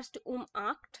ইয়ার্স্ট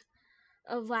আক্ট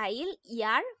ভাইল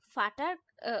ইয়ার ফাটার,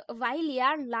 ভাইল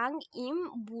ইয়ার লাং ইম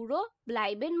বুড়ো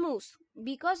ব্লাইবেন মুস,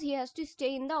 because he has to stay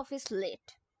in the office late.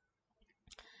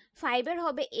 5 এর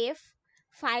হবে এফ,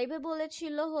 5-এ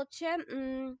বলেছিল হচ্ছে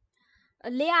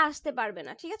লেয়া আসতে পারবে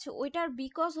না, ঠিক আছে, ওইটার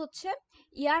বিকজ হচ্ছে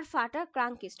ইয়ার ফাটার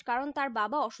ক্রাঙ্কিস্ট, কারণ তার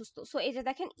বাবা অসুস্থ। সো এই যে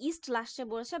দেখেন ইস্ট লাস্টে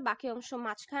বলেছে, বাকি অংশ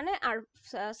মাঝখানে, আর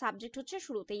সাবজেক্ট হচ্ছে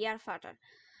শুরুতে ইয়ার ফাটার।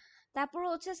 তারপর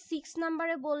হচ্ছে 6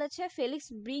 নাম্বারে বলেছে ফেলিক্স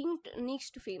ব্রিং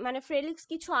নিক্সট ফি, মানে ফেলিক্স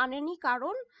কিছু আনেনি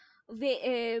কারণ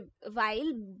ভাইল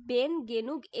বেন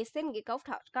গেনুগ এসেন গেকাউফট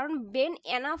হাউস, কারণ বেন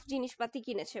এনাফ জিনিসপাতি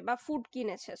কিনেছে বা ফুড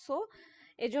কিনেছে, সো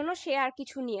এজন্য সে আর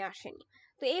কিছু নিয়ে আসেনি।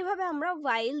 তো এইভাবে আমরা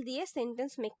ভাইল দিয়ে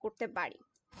সেন্টেন্স মেক করতে পারি।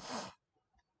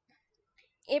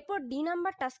 এরপর ডি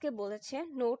নাম্বার টাস্কে বলেছে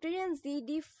নোটেরিয়ান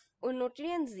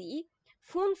জি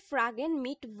ফুন ফ্রাগেন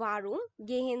মিট ভারুম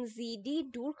গেহেন জি ডি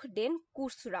ডুর্খ ডেন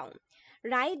কুর্সরাউন,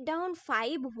 রাইট ডাউন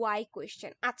 5 ওয়াই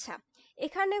কোয়েশ্চেন। আচ্ছা,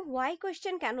 এখানে ওয়াই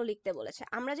কোয়েশ্চেন কেন লিখতে বলেছে?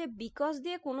 আমরা যে বিকজ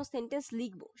দিয়ে কোনো সেন্টেন্স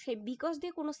লিখবো, সেই বিকজ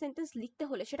দিয়ে কোনো সেন্টেন্স লিখতে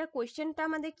হলে সেটা কোয়েশ্চেনটা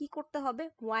আমাদের কি করতে হবে?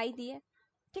 ওয়াই দিয়ে,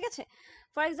 ঠিক আছে।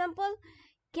 ফর এক্সাম্পল,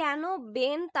 কেন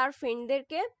বেন তার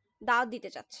ফ্রেন্ডদেরকে দাওয়াত দিতে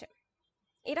চাচ্ছে,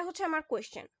 এটা হচ্ছে আমার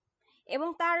কোয়েশ্চেন, এবং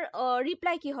তার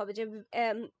রিপ্লাই কি হবে? যে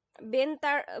বেন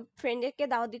তার ফ্রেন্ডদেরকে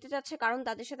দাওয়াত দিতে চাচ্ছে কারণ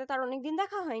তাদের সাথে তার অনেকদিন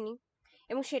দেখা হয়নি,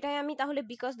 এবং সেটাই আমি তাহলে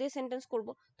বিকজ দিয়ে সেন্টেন্স করব।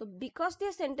 তো বিকজ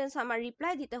দিয়ে সেন্টেন্স আমার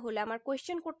রিপ্লাই দিতে হলে আমার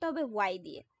কোয়েশ্চেন করতে হবে ওয়াই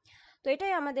দিয়ে। তো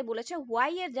এটাই আমাদের বলেছে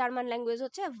ওয়াই এর জার্মান ল্যাঙ্গুয়েজ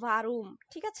হচ্ছে ভারুম,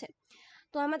 ঠিক আছে।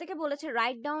 তো আমাদেরকে বলেছে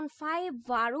রাইট ডাউন 5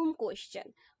 ভারুম কোয়েশ্চেন,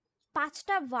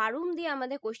 5টা ভারুম দিয়ে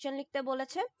আমাদের কোয়েশ্চেন লিখতে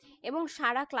বলেছে, এবং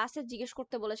সারা ক্লাসে জিজ্ঞেস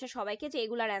করতে বলেছে সবাইকে যে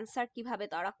এগুলার অ্যান্সার কিভাবে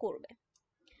তারা করবে।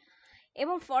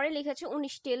 এবং পরে লিখেছে উনি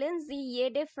স্টেলেন জি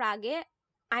ইয়েডে ফ্রাগে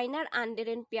আইনার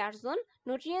আন্ডারেন পিয়ারজন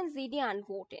নোটিয়েন জিডি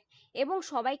আনভোটে, এবং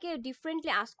সবাইকে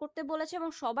ডিফারেন্টলি আস্ক করতে বলেছে এবং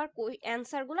সবার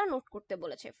অ্যান্সারগুলো নোট করতে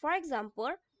বলেছে। For example,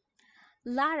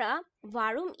 Lara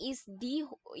ভারুম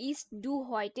is do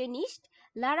হয়টে নিস্ট,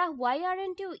 লারা why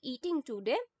aren't you eating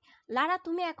today, লারা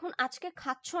তুমি এখন আজকে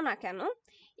খাচ্ছ না কেন।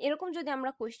 এরকম যদি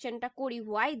আমরা কোয়েশ্চেনটা করি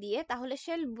ওয়াই দিয়ে, তাহলে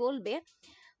সে বলবে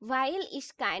ভাইল ইস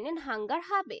কাইনেন হাঙ্গার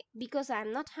হবে because I am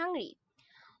not hungry.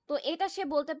 তো এটা সে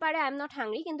বলতে পারে আই এম নট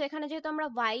হাংরি, কিন্তু এখানে যেহেতু আমরা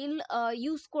ভাইল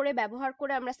ইউজ করে ব্যবহার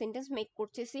করে আমরা সেন্টেন্স মেক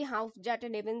করতেছি হাউফ জাটে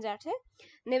নেবেন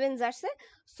জার্সে,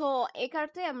 সো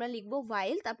এখানে আমরা লিখবো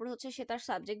ভাইল, তারপর হচ্ছে সে তার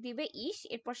সাবজেক্ট দিবে ইস,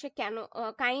 এরপর সে কেন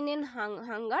কাইনেন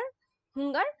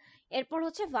হুঙ্গার, এরপর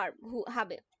হচ্ছে ভার্ব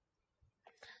হবে।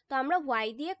 তো আমরা ওয়াই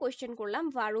দিয়ে কোয়েশ্চেন করলাম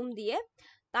ভারুম দিয়ে,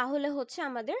 তাহলে হচ্ছে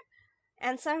আমাদের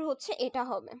অ্যান্সার হচ্ছে এটা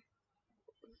হবে।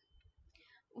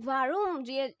 Warum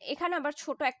যে এখানে আবার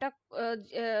ছোট একটা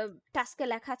টাস্কে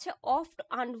লেখা আছে oft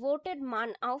antwortet man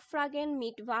auf Fragen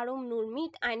mit warum nur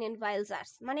mit einen weil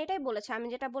Satz, মানে এটাই বলেছে, আমি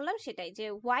যেটা বললাম সেটাই, যে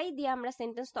why দিয়ে আমরা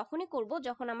সেন্টেন্স তখনই করব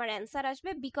যখন আমার অ্যান্সার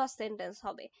আসবে বিকজ সেন্টেন্স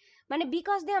হবে, মানে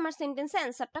বিকজ দিয়ে আমার সেন্টেন্সে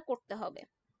অ্যান্সারটা করতে হবে।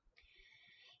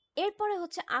 এরপরে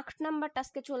হচ্ছে 8 নাম্বার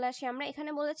টাস্কে চলে আসি আমরা।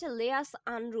 এখানে বলেছে লেয়াস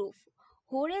আনরুফ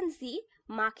হোরেন জি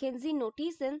মাখেন জি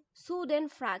নোটিসেন সুদেন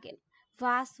ফ্রাগেন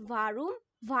ভাস ভারুম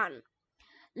ভান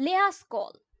লেয়াস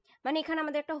কল, মানে এখানে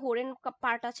আমাদের একটা হোরেন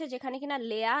পার্ট আছে যেখানে কিনা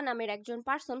লেয়া নামের একজন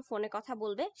পার্সন ফোনে কথা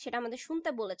বলবে, সেটা আমাদের শুনতে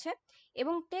বলেছে,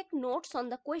 এবং take notes on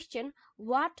the question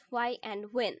what why and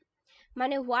when,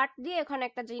 মানে হোয়াট দিয়ে এখানে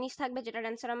একটা জিনিস থাকবে যেটার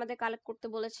অ্যান্সার আমাদের কালেক্ট করতে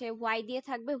বলেছে, হোয়াই দিয়ে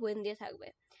থাকবে, হোয়েন দিয়ে থাকবে,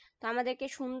 তো আমাদেরকে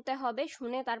শুনতে হবে,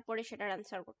 শুনে তারপরে সেটার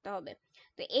অ্যান্সার করতে হবে।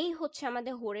 তো এই হচ্ছে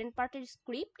আমাদের হোরেন পার্টের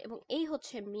স্ক্রিপ্ট এবং এই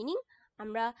হচ্ছে মিনিং।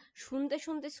 আমরা শুনতে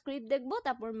শুনতে স্ক্রিপ্ট দেখবো,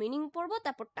 তারপর মিনিং পড়বো,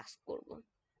 তারপর টাস্ক করবো।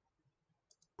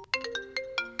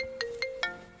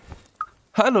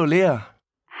 Hallo Lea.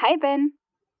 Hi Ben,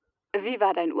 wie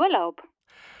war dein Urlaub?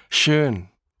 Schön,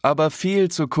 aber viel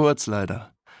zu kurz leider.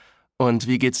 Und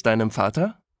wie geht's deinem Vater?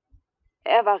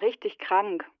 Er war richtig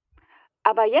krank.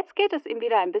 Aber jetzt geht es ihm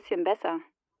wieder ein bisschen besser.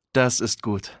 Das ist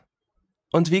gut.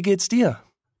 Und wie geht's dir?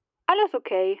 Alles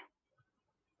okay.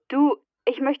 Du,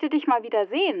 ich möchte dich mal wieder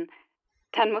sehen.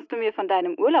 Dann musst du mir von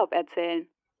deinem Urlaub erzählen.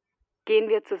 Gehen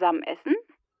wir zusammen essen?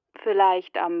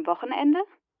 Vielleicht am Wochenende?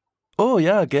 Oh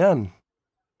ja, gern.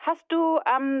 Hast du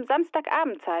am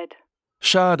Samstagabend Zeit?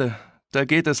 Schade, da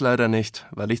geht es leider nicht,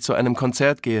 weil ich zu einem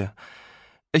Konzert gehe.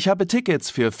 Ich habe Tickets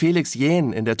für Felix Jähn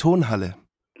in der Tonhalle.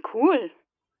 Cool.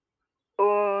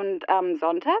 Und am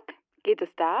Sonntag? Geht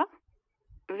es da?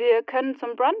 Wir können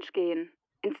zum Brunch gehen.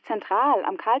 Ins Zentral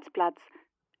am Karlsplatz.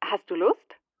 Hast du Lust?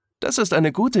 Das ist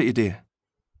eine gute Idee.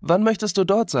 Wann möchtest du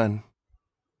dort sein?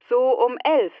 So um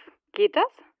 11. Geht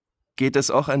das? Geht es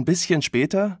auch ein bisschen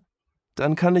später?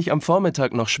 Dann kann ich am Vormittag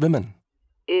noch schwimmen.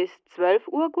 Ist 12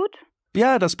 Uhr gut?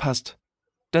 Ja, das passt.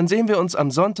 Dann sehen wir uns am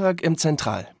Sonntag im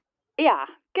Zentral. Ja,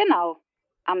 genau.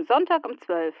 Am Sonntag um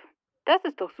 12. Das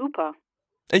ist doch super.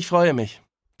 Ich freue mich.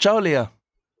 Ciao, Lea.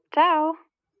 Ciao.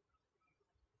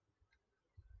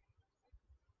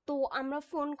 তো আমরা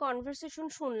phone conversation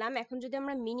শুনলাম, এখন যদি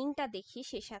আমরা মিনিংটা দেখি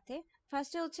সেই সাথে।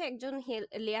 ফার্স্টে হচ্ছে একজন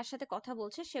লেয়ার সাথে কথা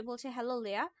বলছে, সে বলছে হ্যালো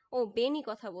লেয়া, ও বেনই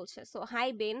কথা বলছে। So high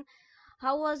Ben,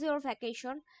 how was your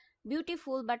vacation?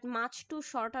 Beautiful but much two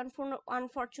short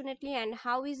unfortunately, and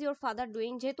how is your father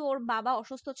doing? যেহেতু ওর বাবা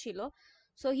অসুস্থ ছিল,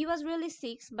 so he was really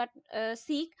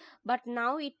sick but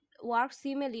now it works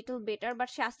him a little better, but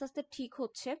সে আস্তে আস্তে ঠিক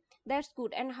হচ্ছে। That's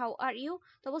good, and how are you?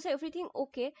 তো বলছে everything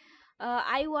okay.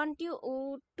 I want you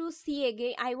to see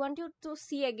again. I want you to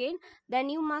see again. Then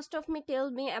you must of me tell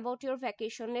me about your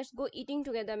vacation. Let's go eating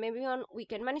together. Maybe on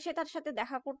weekend. মানে সে তার সাথে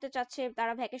দেখা করতে চাচ্ছে,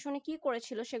 তারা ভ্যাকেশনে কি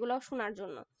করেছিল সেগুলো শোনার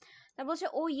জন্য। তারপর বলছে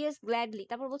ও ইয়েস গ্ল্যাডলি।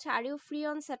 তারপর বলছে are you free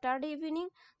on Saturday evening?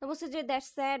 তো বলছে যে that's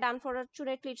sad,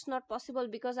 unfortunately it's not possible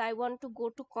because I want to go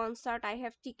to concert. I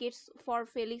have tickets for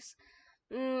Felix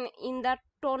in the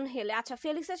tone হেলে। আচ্ছা,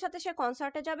 ফেলিক্সের সাথে সে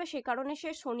কনসার্টে যাবে, সে কারণে সে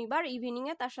শনিবার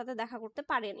ইভিনিংয়ে তার সাথে দেখা করতে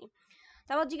পারেনি।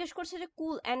 তারপর জিজ্ঞেস করছে যে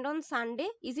কুল, and on Sunday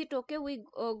is it okay we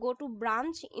go to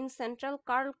branch in central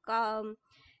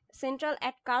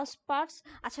at কার্লস parks?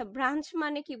 আচ্ছা, ব্রাঞ্চ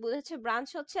মানে কি বুঝেছে? ব্রাঞ্চ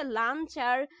হচ্ছে লাঞ্চ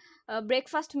আর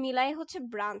ব্রেকফাস্ট মিলাই হচ্ছে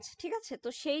ব্রাঞ্চ, ঠিক আছে? তো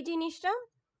সেই জিনিসটা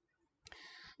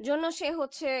জন্য সে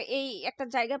হচ্ছে এই একটা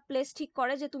জায়গা প্লেস ঠিক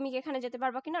করে যে তুমি কি এখানে যেতে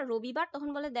পারবা কিনা রবিবার। তখন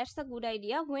বলে that's a good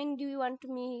idea, when do you want to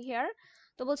me here?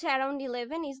 তো বলছে অ্যারাউন্ড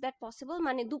 11, ইজ দ্যাট পসিবল?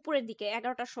 মানে দুপুরের দিকে,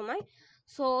 11টার সময়।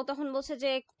 সো তখন বলছে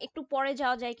যে একটু পরে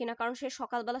যাওয়া যায় কিনা, কারণ সে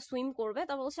সকালবেলা সুইম করবে।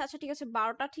 তখন বলছে আচ্ছা ঠিক আছে,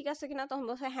 12টা ঠিক আছে কিনা? তখন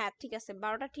বলছে হ্যাঁ ঠিক আছে,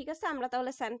 12টা ঠিক আছে, আমরা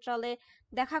তাহলে সেন্ট্রালে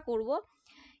দেখা করব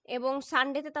এবং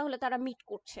সানডেতে তাহলে তারা মিট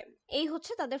করছে। এই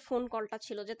হচ্ছে তাদের ফোন কলটা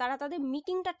ছিল, যে তারা তাদের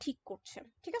মিটিংটা ঠিক করছে,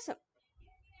 ঠিক আছে?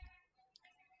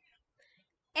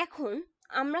 এখন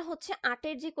আমরা হচ্ছে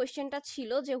 8-এর যে কোয়েশ্চেনটা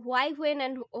ছিল যে হোয়াই, হোয়েন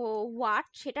অ্যান্ড হোয়াট,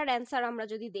 সেটার অ্যান্সার আমরা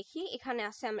যদি দেখি, এখানে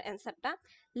আছে আমার অ্যান্সারটা।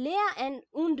 লেয়া and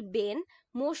wound Ben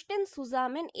মোস্টেন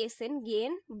সুজামেন এসেন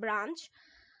gain branch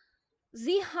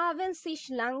Sie haben sich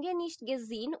lange nicht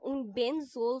gesehen und Ben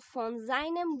soll von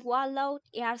seinem Urlaub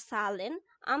erzählen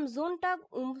am Sonntag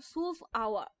um 12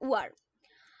 Uhr.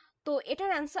 তো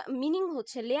এটার অ্যান্সার মিনিং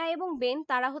হচ্ছে লেয়া এবং বেন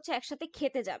তারা হচ্ছে একসাথে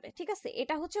খেতে যাবে, ঠিক আছে?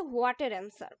 এটা হচ্ছে হোয়াটের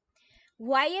অ্যান্সার।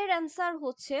 ওয়াই এর অ্যান্সার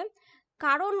হচ্ছে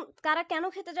কারণ তারা কেন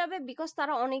খেতে যাবে, বিকজ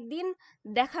তারা অনেকদিন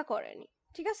দেখা করেনি,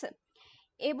 ঠিক আছে?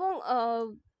 এবং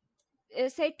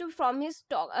সেড টু ফ্রম হিজ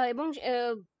টক, এবং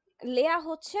লেয়া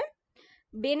হচ্ছে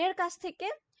বেনের কাছ থেকে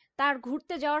তার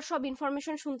ঘুরতে যাওয়ার সব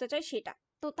ইনফরমেশন শুনতে চায় সেটা।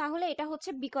 তো তাহলে এটা হচ্ছে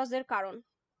বিকজের কারণ।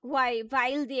 ওয়াই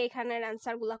ভাইল দিয়ে এখানের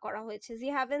অ্যান্সারগুলো করা হয়েছে।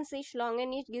 Sie haben sich lange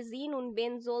nicht gesehen und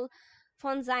Ben soll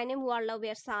von seinem Urlaub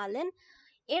erzählen।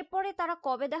 এরপরে তারা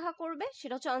কবে দেখা করবে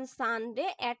সেটা হচ্ছে অন সানডে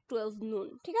অ্যাট 12 noon,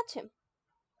 ঠিক আছে।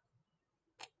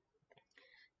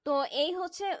 তো এই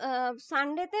হচ্ছে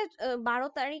সানডেতে 12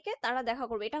 তারিখে তারা দেখা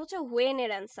করবে, এটা হচ্ছে হোয়েন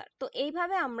এর অ্যান্সার। তো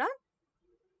এইভাবে আমরা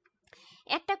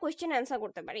একটা কোয়েশ্চেন অ্যান্সার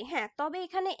করতে পারি। হ্যাঁ, তবে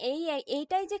এখানে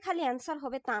এইটাই যে খালি অ্যান্সার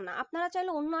হবে তা না, আপনারা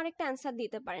চাইলে অন্য আরেকটা অ্যান্সার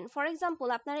দিতে পারেন। ফর এক্সাম্পল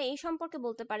আপনারা এই সম্পর্কে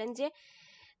বলতে পারেন যে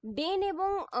বেন এবং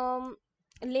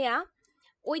লেয়া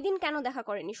ওই দিন কেন দেখা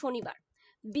করেনি, শনিবার।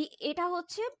 এটা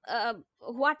হচ্ছে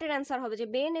হোয়াটের অ্যান্সার হবে যে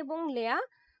বেন এবং লেয়া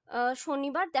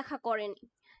শনিবার দেখা করেনি।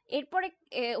 এরপরে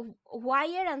হোয়াই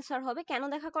এর অ্যান্সার হবে কেন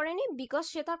দেখা করেনি, বিকজ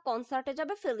সে তার কনসার্টে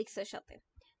যাবে ফেলিক্সের সাথে,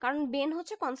 কারণ বেন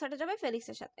হচ্ছে কনসার্টে যাবে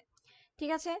ফেলিক্সের সাথে,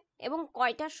 ঠিক আছে। এবং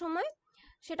কয়টার সময়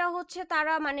সেটা হচ্ছে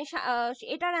তারা মানে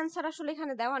এটার অ্যান্সার আসলে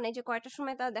এখানে দেওয়া নেই যে কয়টার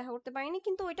সময় তারা দেখা করতে পারেনি,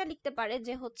 কিন্তু ওইটা লিখতে পারে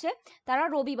যে হচ্ছে তারা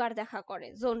রবিবার দেখা করে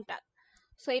জোনটা।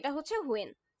 সো এটা হচ্ছে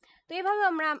হোয়েন। তো এইভাবে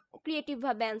আমরা ক্রিয়েটিভ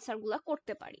ভাবে অ্যান্সারগুলো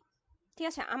করতে পারি, ঠিক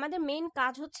আছে। আমাদের মেইন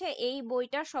কাজ হচ্ছে এই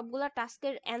বইটার সবগুলা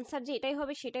টাস্কের অ্যান্সার যে এটাই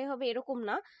হবে সেটাই হবে এরকম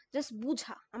না, জাস্ট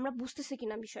বুঝা আমরা বুঝতেছি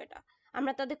কিনা বিষয়টা,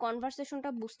 আমরা তাদের কনভারসেশনটা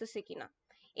বুঝতেছি কিনা,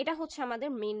 এটা হচ্ছে আমাদের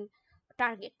মেইন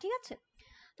টার্গেট, ঠিক আছে।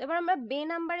 তো এবার আমরা বে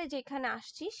নাম্বারে যেখানে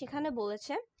আসছি সেখানে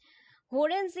বলেছে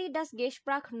Hören Sie das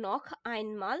Gespräch noch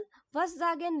einmal, was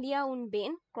sagen Lia und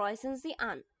Ben, kreuzen Sie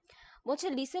an। বলছে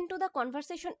listen to the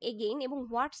conversation again এবং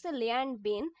হোয়াটস দ্য লেয়া অ্যান্ড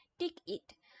বেন টিক ইট।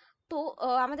 তো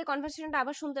আমাদের কনভারসেশনটা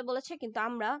আবার শুনতে বলেছে, কিন্তু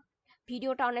আমরা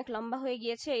ভিডিওটা অনেক লম্বা হয়ে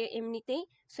গিয়েছে এমনিতেই,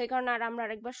 সেই কারণে আমরা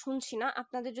আরেকবার শুনছি না।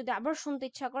 আপনাদের যদি আবার শুনতে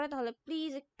ইচ্ছা করে তাহলে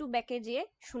প্লিজ একটু ব্যাকে যেয়ে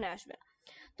শুনে আসবেন।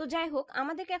 তো যাই হোক,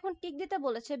 আমাদেরকে এখন টিক দিতে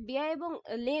বলেছে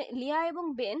লিয়া এবং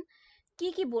বেন কি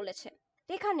কি বলেছে।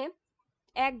 এখানে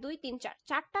 1 2 3 4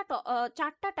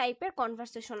 চারটা টাইপের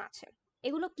কনভারসেশন আছে।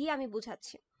 এগুলো কি আমি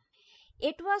বুঝাচ্ছি।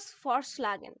 ইট ওয়াজ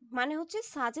ফরস্লাগেন মানে হচ্ছে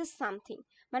সাজেস্ট সামথিং,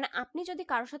 মানে আপনি যদি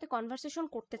কারোর সাথে কনভারসেশন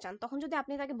করতে চান তখন যদি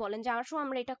আপনি তাকে বলেন যে আসো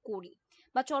আমরা এটা করি,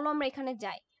 বা চলো আমরা এখানে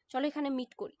যাই, চলো এখানে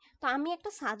মিট করি, তো আমি একটা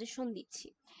সাজেশন দিচ্ছি,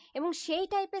 এবং সেই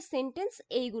টাইপের সেন্টেন্স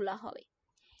এইগুলা হবে।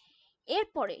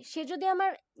 এরপরে সে যদি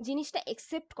আমার জিনিসটা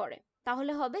একসেপ্ট করে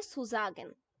তাহলে হবে সুজাগেন,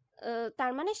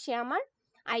 তার মানে সে আমার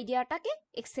আইডিয়াটাকে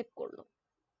একসেপ্ট করলো।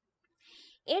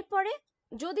 এরপরে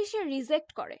যদি সে রিজেক্ট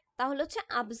করে তাহলে হচ্ছে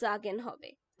আবজাগেন হবে।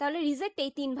 তাহলে রিজেক্ট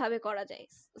এই 3 ভাবে করা যায়,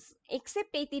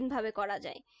 একসেপ্ট এই 3 ভাবে করা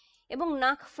যায়, এবং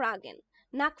নাক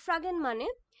ফ্রাগেন মানে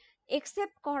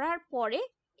একসেপ্ট করার পরে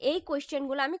এই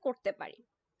কোয়েশ্চেনগুলো আমি করতে পারি,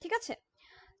 ঠিক আছে।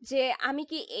 যে আমি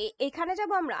কি এখানে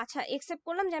যাব, আমরা আচ্ছা একসেপ্ট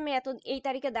করলাম যে আমি এই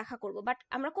তারিখে দেখা করব, বাট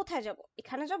আমরা কোথায় যাব,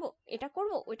 এখানে যাব, এটা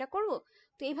করব, ওইটা করব।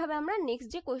 তো এইভাবে আমরা নেক্সট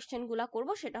যে কোয়েশ্চেনগুলো করব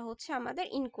সেটা হচ্ছে আমাদের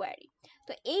ইনকোয়ারি।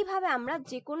 তো এইভাবে আমরা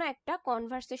যে কোনো একটা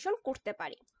কনভারসেশন করতে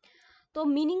পারি। তো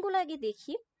মিনিংগুলো আগে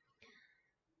দেখি।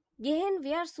 গেহেন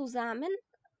ওয়ার সুজামেন,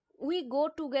 উই গো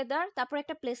টুগেদার, তারপর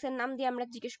একটা প্লেসের নাম দিয়ে আমরা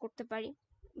জিজ্ঞেস করতে পারি।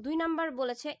 2 নাম্বার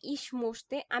বলেছে ইস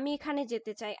মোস্তে, আমি এখানে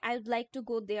যেতে চাই, I would like to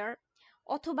go দেয়ার।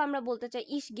 অথবা আমরা বলতে চাই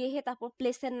ইস গেহে, তারপর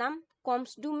প্লেসের নাম,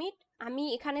 কমস ডু মিট, আমি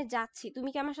এখানে যাচ্ছি, তুমি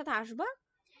কি আমার সাথে আসবা,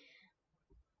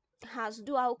 হাস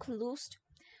do আউক লুস্ট,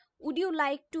 would you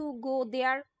like to go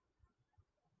দেয়ার।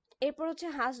 এরপর হচ্ছে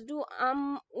হাস ডু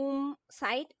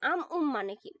সাইট,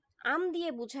 মানে কি, আম দিয়ে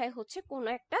বোঝায় হচ্ছে কোনো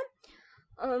একটা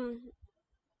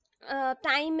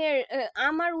টাইমের,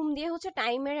 আমার দিয়ে হচ্ছে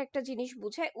টাইমের একটা জিনিস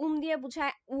বোঝায়, দিয়ে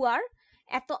বোঝায় উয়ার,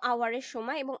 এত আওয়ারের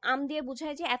সময়, এবং আম দিয়ে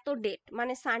বোঝায় যে এত ডেট,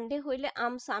 মানে সানডে হইলে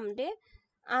সামডে,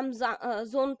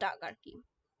 জোনটাগ আর কি।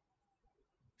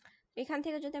 এখান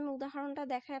থেকে যদি আমি উদাহরণটা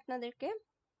দেখাই আপনাদেরকে,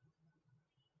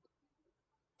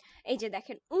 এই যে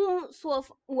দেখেন সোফ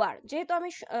ওয়ার, যেহেতু আমি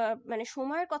মানে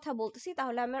সময়ের কথা বলতেছি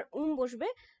তাহলে আমার বসবে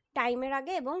টাইমের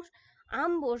আগে এবং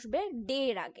আম বসবে ডে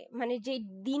এর আগে, মানে যে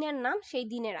দিনের নাম সেই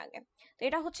দিনের আগে। তো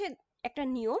এটা হচ্ছে একটা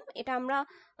নিয়ম, এটা আমরা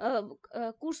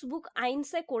কুর্সবুক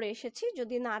আইনসে করে এসেছি,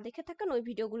 যদি না দেখে থাকেন ওই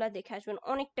ভিডিওগুলো দেখে আসবেন,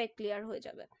 অনেকটাই ক্লিয়ার হয়ে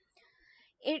যাবে।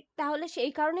 তাহলে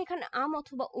সেই কারণে এখানে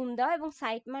অথবা দেওয়া, এবং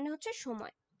সাইট মানে হচ্ছে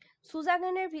সময়।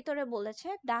 সুজাগানের ভিতরে বলেছে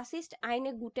ডাস ইস্ট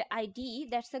আইনে গুটে ID,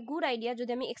 that's a good idea,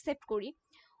 যদি আমি একসেপ্ট করি।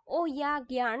 ও ইয়া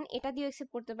জ্ঞান, এটা দিয়ে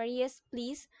একসেপ্ট করতে পারি, ইয়েস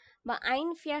প্লিজ, বা আইন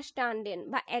ফিয়ার স্টান্ডেন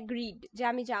বা অ্যাগ্রিড, যে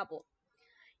আমি যাব।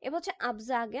 এবার হচ্ছে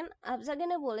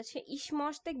আবজাগেনে বলেছে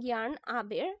ইসমস্তে জ্ঞান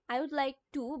আবের, I would like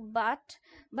to but,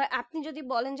 বা আপনি যদি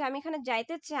বলেন যে আমি এখানে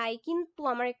যাইতে চাই কিন্তু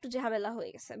আমার একটু ঝামেলা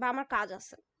হয়ে গেছে বা আমার কাজ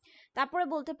আছে। তারপরে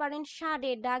বলতে পারেন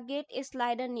শাডে ডা gate A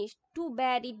slider niche, two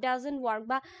bad it doesn't work,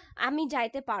 বা আমি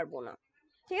যাইতে পারবো না,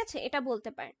 ঠিক আছে, এটা বলতে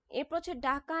পারেন। এরপর হচ্ছে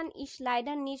ডাকান ইস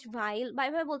লাইডার নিশ ভাইল, বা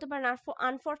এভাবে বলতে পারেন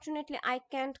unfortunately I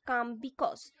can't come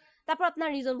because, তারপর আপনার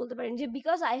রিজন বলতে পারেন যে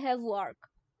বিকজ আই হ্যাভ ওয়ার্ক।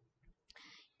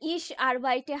 ইস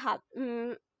আরবাইটে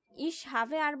ইশ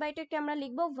হাভে আরবাইটেকে আমরা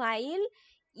লিখবো ওয়াইল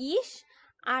ইশ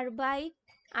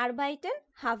আরবাইটেন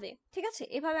হাভে, ঠিক আছে?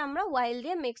 এভাবে আমরা ওয়াইল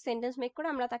দিয়ে সেন্টেন্স মেক করে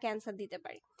আমরা তাকে অ্যান্সার দিতে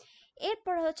পারি।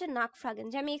 এরপরে হচ্ছে নাক ফ্রাগেন,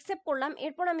 যে আমি একসেপ্ট করলাম,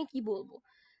 এরপর আমি কি বলবো?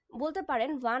 বলতে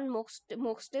পারেন one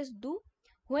মোক্সটেস do,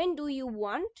 when do you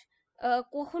want,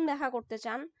 কখন দেখা করতে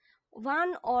চান, one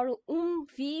or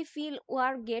V feel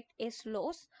war gate S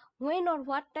lose, when or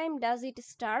what time does it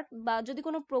start, বা যদি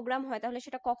কোনো প্রোগ্রাম হয় তাহলে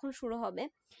সেটা কখন শুরু হবে।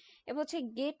 এবার হচ্ছে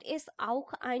গেট এস আউক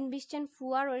আইন বিস্টেন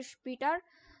ফুয়ার ও স্পিটার,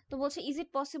 তো বলছে is it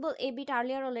possible A bit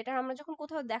earlier O letter. আমরা যখন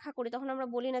কোথাও দেখা করি তখন আমরা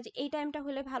বলি না যে এই টাইমটা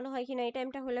হলে ভালো হয় কিনা, এই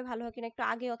টাইমটা হলে ভালো হয় কিনা, একটু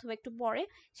আগে অথবা একটু পরে,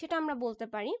 সেটা আমরা বলতে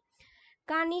পারি।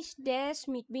 কানিশ ড্যাশ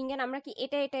মিটবিঙ্গেন, আমরা কি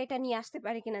এটা নিয়ে আসতে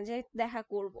পারি কিনা যে দেখা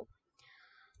করব।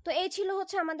 তো এই ছিল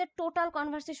হচ্ছে আমাদের টোটাল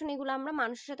কনভারসেশন, এগুলো আমরা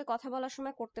মানুষের সাথে কথা বলার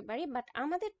সময় করতে পারি। বাট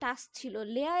আমাদের টাস্ক ছিল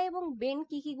লেয়া এবং বেন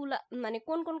কিগুলা মানে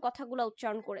কোন কোন কথাগুলো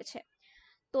উচ্চারণ করেছে।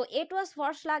 তো এট ওয়াজ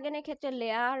ফার্স্ট লাগেনের ক্ষেত্রে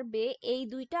লেয়ার বে এই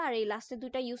দুইটা, আর এই লাস্টের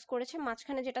দুইটা ইউজ করেছে।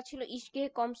 মাঝখানে যেটা ছিল ইশগে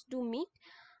comes to me,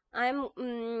 I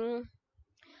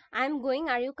am going,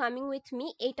 are you coming with me,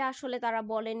 এইটা আসলে তারা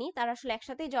বলেনি, তারা আসলে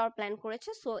একসাথেই যাওয়ার প্ল্যান করেছে,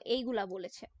 সো এইগুলা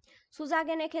বলেছে।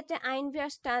 সুজাগেনের ক্ষেত্রে আইন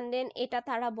ভিয়ার স্ট্যান্ডেন, এটা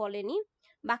তারা বলেনি,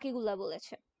 বাকিগুলা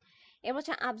বলেছে। এবার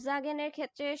হচ্ছে আবজাগেনের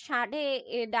ক্ষেত্রে সাডে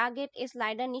ডাগেট এস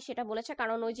লাইডার নি, সেটা বলেছে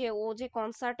কারণ ওই যে ও যে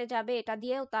কনসার্টে যাবে এটা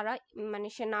দিয়েও তারা মানে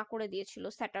সে না করে দিয়েছিল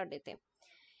স্যাটারডেতে।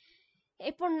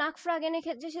 এরপর নাকফ্রাগেনের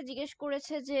ক্ষেত্রে সে জিজ্ঞেস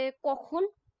করেছে যে কখন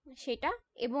সেটা,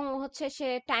 এবং হচ্ছে সে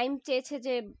টাইম চেয়েছে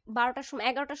যে 12টার সময়,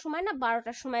 11টার সময় না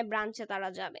 12টার সময় ব্রাঞ্চে তারা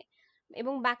যাবে,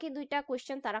 এবং বাকি দুইটা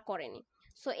কোয়েশ্চেন তারা করেনি।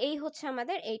 সো এই হচ্ছে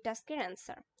আমাদের এই টাস্কের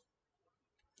অ্যান্সার।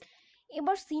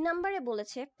 এবার সি নাম্বারে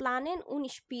বলেছে প্লানেন উন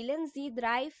স্পিলেন জি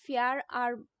দ্রাই ফিয়ার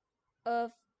আর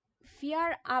ফিয়ার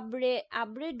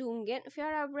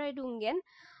আব্রেডুঙ্গেন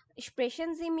স্প্রেশন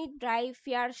জি মিট ড্রাই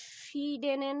ফিয়ার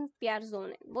শিডেনেন পিয়ার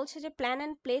জোনে, বলছে যে প্ল্যান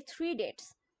অ্যান্ড প্লে 3 ডেটস,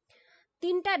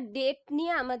 3টা ডেট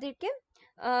নিয়ে আমাদেরকে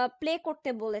প্লে করতে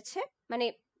বলেছে, মানে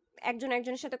একজন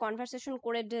একজনের সাথে কনভারসেশন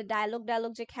করে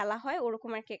ডায়লগ যে খেলা হয়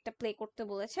ওরকম আর কি একটা প্লে করতে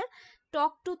বলেছে।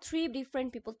 Talk to 3 different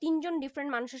people, 3জন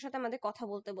different মানুষের সাথে আমাদের কথা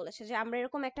বলতে বলেছে, যে আমরা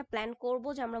এরকম একটা প্ল্যান করব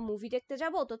যে আমরা মুভি দেখতে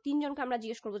যাব, তো 3জনকে আমরা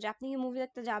জিজ্ঞেস করবো যে আপনি কি মুভি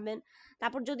দেখতে যাবেন,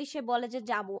 তারপর যদি সে বলে যে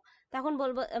যাব, তখন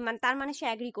বলবো মানে তার মানে সে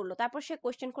অ্যাগ্রি করলো, তারপর সে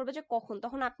কোয়েশ্চেন করবে যে কখন,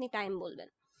 তখন আপনি টাইম বলবেন।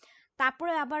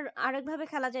 তারপরে আবার আরেকভাবে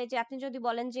খেলা যায় যে আপনি যদি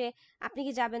বলেন যে আপনি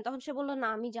কি যাবেন, তখন সে বললো না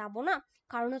আমি যাব না,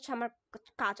 কারণ হচ্ছে আমার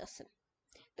কাজ আছে।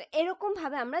 তো এরকম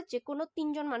ভাবে আমরা যে কোনো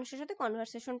 3জন মানুষের সাথে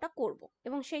কনভারসেশনটা করব,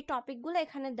 এবং সেই টপিকগুলো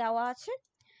এখানে দেওয়া আছে,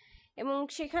 এবং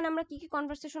সেখানে আমরা কি কি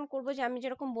কনভারসেশন করব, যে আমি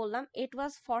যেরকম বললাম এট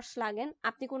ওয়াজ ফার্স্ট লাগেন,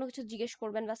 আপনি কোনো কিছু জিজ্ঞেস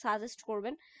করবেন বা সাজেস্ট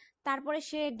করবেন, তারপরে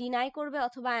সে ডিনাই করবে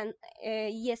অথবা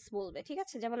ইয়েস বলবে, ঠিক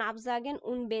আছে? যেমন আবজাগেন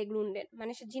উন বেগ্রুন্ডেন,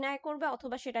 মানে সে ডিনাই করবে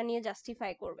অথবা সেটা নিয়ে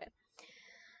জাস্টিফাই করবে।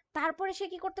 তারপরে সে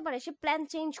কি করতে পারে, সে প্ল্যান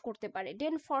চেঞ্জ করতে পারে,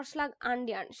 ডেন ফর্সলাগ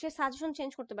আন্ডিয়ান, সে সাজেশন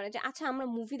চেঞ্জ করতে পারে যে আচ্ছা আমরা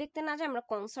মুভি দেখতে না যাই, আমরা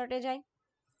কনসার্টে যাই,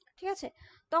 ঠিক আছে?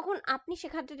 তখন আপনি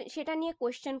সেটা নিয়ে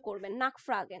কোয়েশ্চেন করবেন, নাক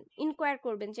ফ্রাগেন ইনকোয়ার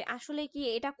করবেন যে আসলে কি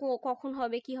এটা কখন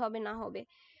হবে, কি হবে না হবে,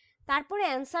 তারপরে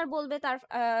অ্যান্সার বলবে,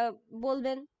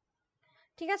 বলবেন,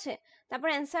 ঠিক আছে? তারপর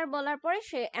অ্যান্সার বলার পরে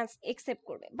সে একসেপ্ট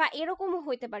করবে। বা এরকমও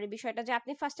হইতে পারে বিষয়টা যে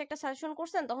আপনি ফার্স্ট একটা সাজেশন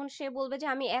করছেন, তখন সে বলবে যে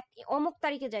আমি অমুক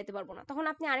তারিখে যাইতে পারবো না, তখন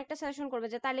আপনি আরেকটা সাজেশন করবে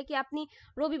যে তাহলে কি আপনি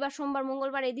রবিবার সোমবার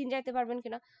মঙ্গলবার এই দিন যাইতে পারবেন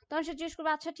কিনা, তখন সে জিজ্ঞেস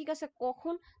করবে আচ্ছা ঠিক আছে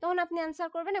কখন, তখন আপনি অ্যান্সার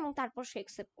করবেন এবং তারপর সে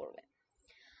একসেপ্ট করবে।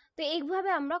 তো এইভাবে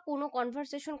আমরা কোনো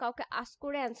কনভারসেশন কাউকে আস্ক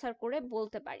করে অ্যান্সার করে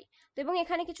বলতে পারি। তো এবং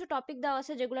এখানে কিছু টপিক দেওয়া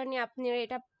আছে যেগুলো নিয়ে আপনি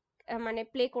এটা মানে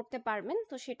প্লে করতে পারবেন।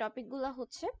 তো সেই টপিকগুলো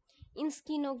হচ্ছে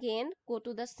ইনস্কিনো gain, go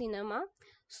to the cinema,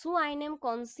 সু আইনেম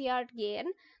concert gain,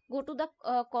 go to the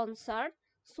concert,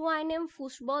 সু আইনেম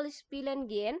football স্পিলেন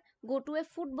gain, go to A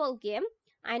football game,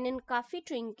 einen Kaffee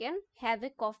trinken, have a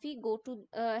coffee, go to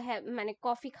মানে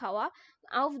কফি খাওয়া,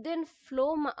 auf den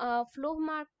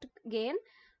Flohmarkt gehen,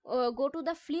 go to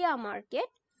the flea market,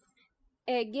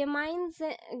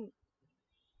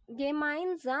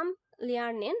 gemeinsam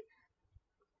lernen,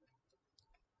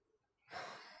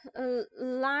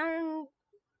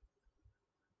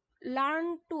 learn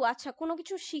to, আচ্ছা কোনো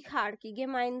কিছু শিখা আর কি,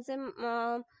 gemeinsam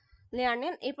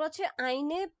lernen। এরপর হচ্ছে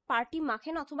আইনে party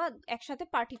মাখেন, অথবা একসাথে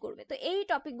পার্টি করবে। তো এই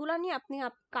টপিকগুলো নিয়ে আপনি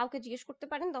কাউকে জিজ্ঞেস করতে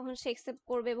পারেন, তখন সে একসেপ্ট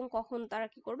করবে এবং কখন তারা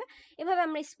কি করবে। এভাবে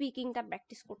আমরা স্পিকিংটা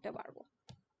প্র্যাকটিস করতে পারবো।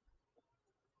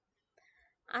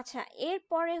 আচ্ছা,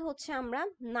 এরপরে হচ্ছে আমরা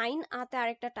 9A-তে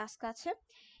আরেকটা টাস্ক আছে।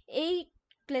 এই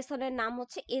লেসনের নাম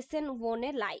হচ্ছে এসেন ওনে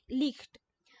লিখট,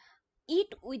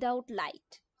 ইট উইদাউট লাইট,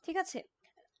 ঠিক আছে?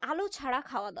 আলো ছাড়া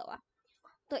খাওয়া দাওয়া।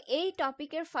 তো এই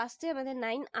টপিকের ফার্স্টে আমাদের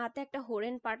 9A-তে একটা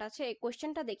হোরেন পার্ট আছে। এই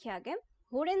কোয়েশ্চেনটা দেখি আগে।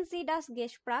 হোরেন সি ডাস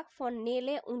গেসপ্রাক ফর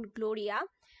নেলে উন গ্লোরিয়া,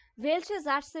 ওয়েলসে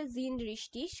জার্সে জিন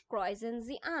রিস্টিস ক্রয়েজেন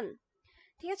জি আন,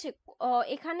 ঠিক আছে,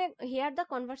 এখানে হিয়ার দ্য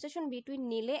কনভারসেশন বিটুইন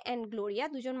নীলে অ্যান্ড গ্লোরিয়া,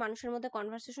 দুজন মানুষের মধ্যে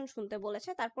কনভারসেশন শুনতে বলেছে,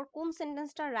 তারপর কোন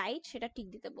সেন্টেন্সটা রাইট সেটা টিক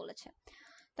দিতে বলেছে।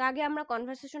 তো আগে আমরা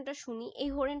কনভারসেশনটা শুনি। এই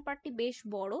হরেন পার্টটি বেশ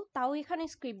বড়, তাও এখানে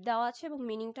স্ক্রিপ্ট দেওয়া আছে এবং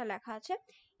মিনিংটা লেখা আছে।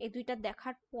 এই দুইটা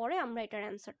দেখার পরে আমরা এটার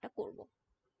অ্যান্সারটা করব।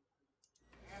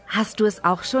 Hast du es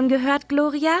auch schon gehört,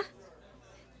 Gloria?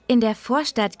 In der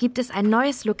Vorstadt gibt es ein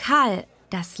neues Lokal,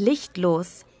 das Lichtlos.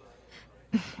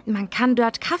 Man kann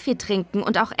dort Kaffee trinken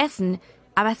und auch essen,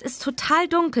 aber es ist total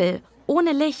dunkel,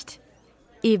 ohne Licht.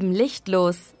 Eben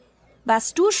lichtlos.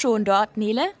 Warst du schon dort,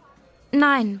 Nele?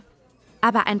 Nein,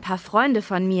 aber ein paar Freunde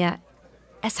von mir.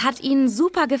 Es hat ihnen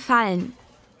super gefallen.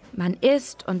 Man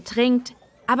isst und trinkt,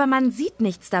 aber man sieht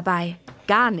nichts dabei.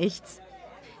 Gar nichts.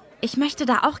 Ich möchte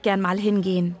da auch gern mal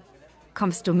hingehen.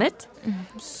 Kommst du mit?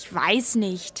 Ich weiß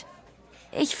nicht.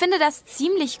 Ich finde das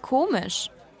ziemlich komisch.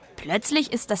 Plötzlich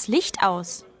ist das Licht aus.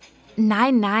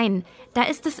 Nein, nein, da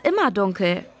ist es immer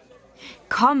dunkel.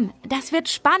 Komm, das wird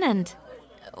spannend.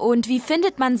 Und wie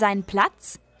findet man seinen Platz?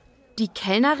 Die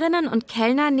Kellnerinnen und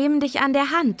Kellner nehmen dich an der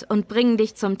Hand und bringen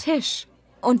dich zum Tisch.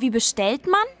 Und wie bestellt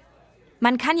man?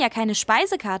 Man kann ja keine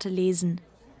Speisekarte lesen.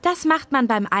 Das macht man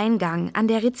beim Eingang, an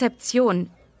der Rezeption.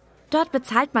 Dort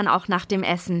bezahlt man auch nach dem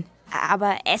Essen.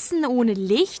 Aber Essen ohne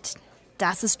Licht?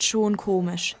 Das ist schon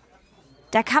komisch.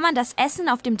 Da kann man das Essen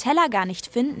auf dem Teller gar nicht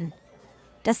finden.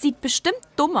 Das sieht bestimmt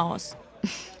dumm aus.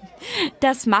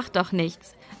 Das macht doch nichts.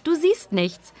 Du siehst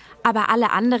nichts, aber alle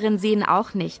anderen sehen auch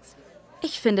nichts.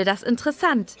 Ich finde das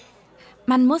interessant.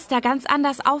 Man muss da ganz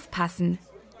anders aufpassen.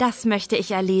 Das möchte ich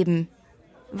erleben.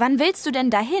 Wann willst du denn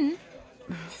dahin?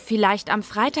 Vielleicht am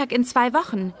Freitag in 2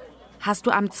 Wochen. Hast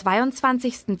du am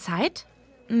 22. Zeit?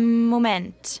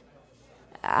 Moment.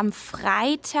 Am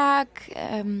Freitag,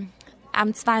 am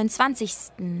 22.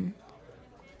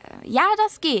 Ja,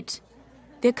 das geht.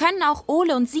 Wir können auch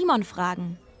Ole und Simon fragen.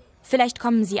 Vielleicht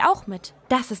kommen sie auch mit.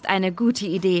 Das ist eine gute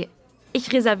Idee. Ich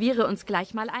reserviere uns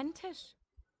gleich mal einen Tisch.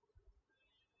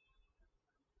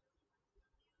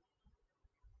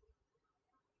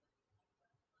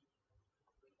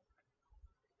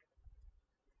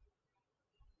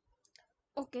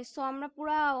 Okay, so আমরা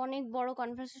পুরা অনেক বড়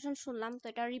conversation শুনলাম। তো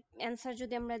এটার answer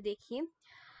যদি আমরা দেখি,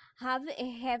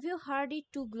 have you heard it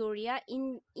to Gloria,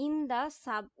 in the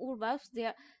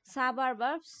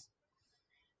suburbs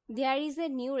there is a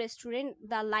new restaurant,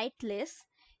 the Lightless.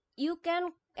 You can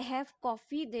have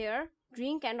coffee there,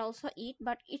 drink and also eat,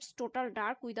 but it's total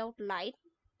dark without light,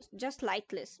 just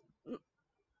lightless.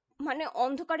 মানে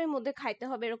অন্ধকারের মধ্যে খাইতে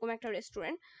হবে এরকম একটা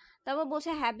restaurant. তারপর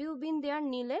বলছে have you been দেয়ার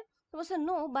নীলে? তো বলছে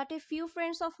no, but a few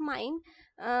friends of mine,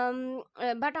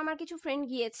 but আমার কিছু ফ্রেন্ড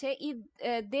গিয়েছে, if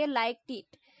they liked it.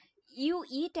 You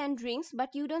it and drinks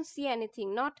but you don't see anything,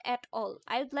 not at all.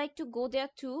 I would like to go there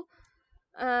to,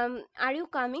 are you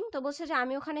coming? তো বলছে যে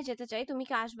আমি ওখানে যেতে চাই, তুমি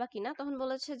কি আসবা কিনা? তখন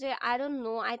বলেছে যে I don't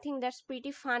know, I think that's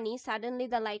pretty funny, suddenly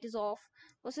the light is of.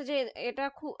 বলছে যে এটা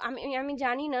খুব, আমি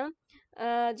জানি না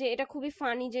যে এটা খুবই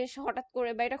ফানি, যে হঠাৎ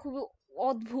করে, বা এটা খুবই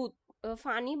অদ্ভুত,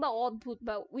 ফানি বা অদ্ভুত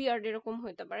বা উইয়ার্ড এরকম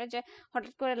হইতে পারে যে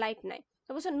হঠাৎ করে লাইট নাই। তো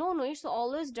বলছে no no, it's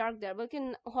always dark দেয়ার, বলছে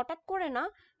হঠাৎ করে না,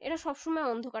 এটা সবসময়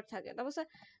অন্ধকার থাকে। তা বলছে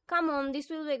come on, this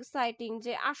will be exciting,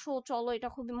 যে আসো চলো, এটা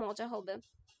খুবই মজা হবে।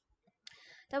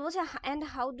 তা বলছে and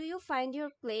how do you find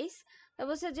your place? তা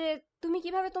বলছে যে তুমি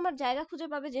কিভাবে তোমার জায়গা খুঁজে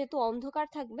পাবে যেহেতু অন্ধকার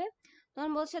থাকবে?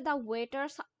 তখন বলছে the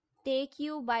waiters take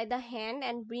you by the hand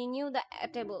and bring you the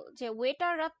table, যে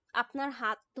ওয়েটাররা আপনার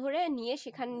হাত ধরে নিয়ে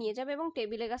সেখানে নিয়ে যাবে এবং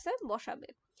টেবিলের কাছে বসাবে।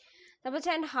 তারপর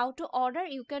বলছে and how to order,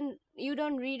 you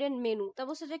don't read N menu. তা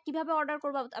বলছে যে কিভাবে অর্ডার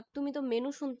করবা, তুমি তো মেনু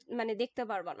মানে দেখতে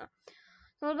পারবা না।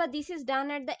 তো বলবা this is done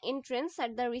at the entrance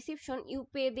at the reception, you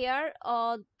pay there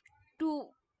to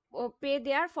pay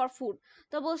there for food.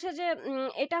 তো বলছে যে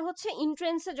এটা হচ্ছে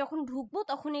এন্ট্রেন্সে যখন ঢুকবো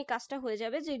তখন এই কাজটা হয়ে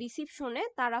যাবে, যে রিসিপশনে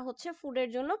তারা হচ্ছে ফুডের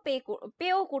জন্য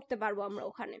পেও করতে পারবো আমরা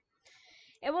ওখানে।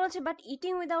 এবং বলছে but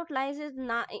eating without lines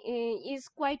is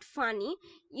quite funny,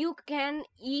 you can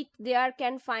it there,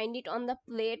 can find it on the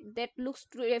plate, that looks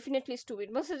definitely stupid.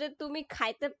 বলছে যে তুমি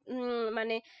খাইতে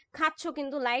মানে খাচ্ছ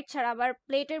কিন্তু লাইট ছাড়া, আবার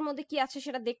প্লেটের মধ্যে কি আছে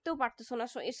সেটা দেখতেও পারতেছো না,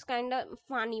 so it's kind of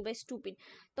funny বা স্টুপিড।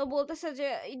 তো বলতেছে যে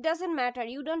it doesn't matter,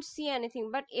 you don't see anything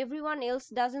but everyone else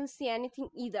doesn't see anything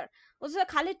either. বলছে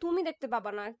খালি তুমি দেখতে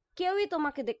পাবা না, কেউই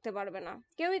তোমাকে দেখতে পারবে না,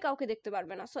 কেউই কাউকে দেখতে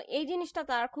পারবে না। সো এই জিনিসটা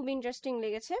তার খুব ইন্টারেস্টিং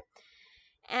লেগেছে।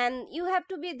 And you have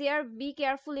to be there, be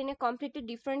careful in a completely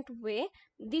different way,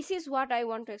 this is what I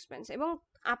want to explain। এবং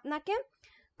আপনাকে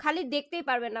খালি দেখতেই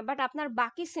পারবেন না, বাট আপনার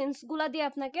বাকি সেন্সগুলা দিয়ে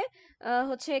আপনাকে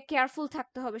হচ্ছে কেয়ারফুল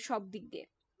থাকতে হবে সব দিক দিয়ে।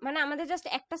 মানে আমাদের জাস্ট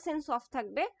একটা সেন্স অফ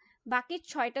থাকবে, বাকি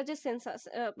 6টা যে সেন্স আছে,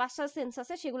 5টা সেন্স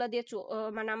আছে, সেগুলা দিয়ে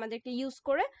মানে আমাদেরকে ইউজ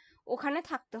করে ওখানে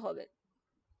থাকতে হবে।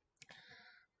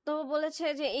 তো তো বলেছে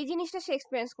যে এই জিনিসটা সে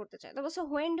এক্সপিরিয়েন্স করতে চায়। তো বলছে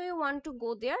when do you want to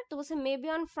go দেয়ার, তো বলছে maybe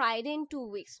on Friday in 2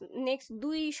 weeks, next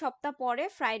 2 সপ্তাহ পরে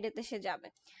ফ্রাইডেতে সে যাবে।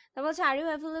 তো বলছে are you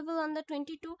available on the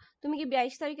 22, তুমি কি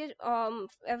 22 তারিখে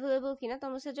অ্যাভেলেবল কিনা। তো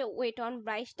বলছে যে wait on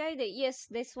 22টাই they, yes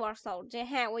this works out, যে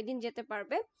হ্যাঁ ওই দিন যেতে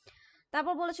পারবে।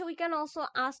 তারপর বলেছে উই ক্যান অলসো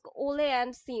আস্ক ওলে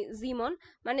অ্যান্ড জিমন,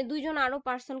 মানে দুইজন আরো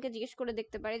পার্সনকে জিজ্ঞেস করে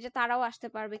দেখতে পারি যে তারাও আসতে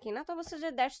পারবে কিনা। তো বলছে যে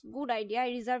that's good idea, I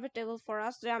reserve a table for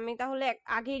us, যে আমি তাহলে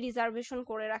আগেই রিজার্ভেশন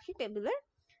করে রাখি টেবিলের,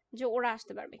 যে ওরা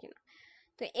আসতে পারবে কিনা।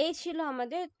 তো এই ছিল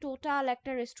আমাদের টোটাল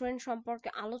একটা রেস্টুরেন্ট সম্পর্কে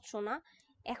আলোচনা।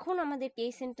 এখন আমাদেরকে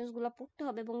এই সেন্টেন্সগুলো পড়তে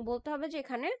হবে এবং বলতে হবে যে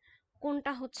এখানে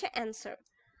কোনটা হচ্ছে অ্যান্সার।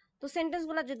 তো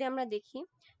সেন্টেন্সগুলো যদি আমরা দেখি,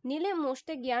 নীলে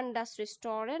মোস্টে জ্ঞান ডাস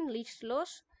রেস্টুরেন্ট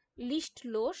লিস্ট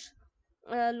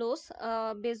লোস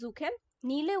বেজুখেন,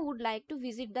 নীলে would like to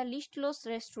visit the list lose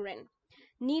restaurant,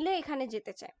 নীলে এখানে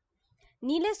যেতে চায়।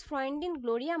 নীলেস friend in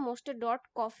Gloria মোস্টে dot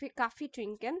Kafi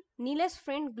ট্রিঙ্কেন, নীলেস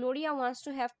friend Gloria wants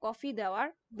to have coffee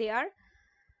দেয়ার।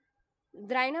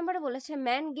 3 নম্বরে বলেছে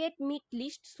man get meet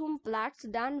list sum Platz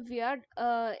done ভিয়ার্ড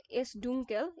S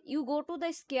ডুঙ্কেল, you go to the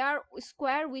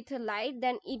square with a light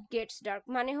then it gets dark,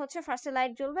 মানে হচ্ছে ফার্স্টে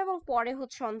light জ্বলবে এবং পরে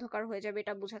হচ্ছে অন্ধকার হয়ে যাবে,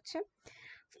 এটা বোঝাচ্ছে।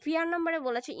 4 নম্বরে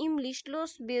বলেছে ইম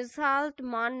লিস্টলোস বেসাল্ট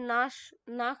মান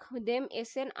নাখ them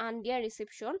এসেন আন্ডিয়া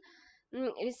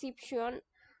reception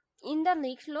in the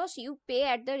লিস্টলোস you pay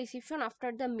at the reception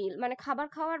after the মিল, মানে খাবার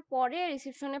খাওয়ার পরে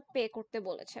রিসিপশনে পে করতে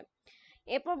বলেছে।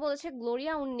 এরপর বলেছে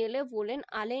গ্লোরিয়া ও নেলে বলেন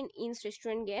আলেন ইনস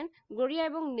রেস্টুরেন্ট গেন, গ্লোরিয়া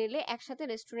এবং নেলে একসাথে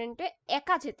রেস্টুরেন্টে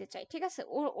একা যেতে চায়, ঠিক আছে।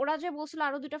 ওরা যে বলছিল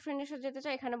আরো 2টা ফ্রেন্ডের সাথে যেতে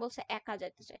চায়, এখানে বলছে একা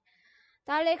যেতে চায়।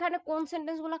 তাহলে এখানে কোন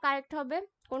সেন্টেন্সগুলো কারেক্ট হবে,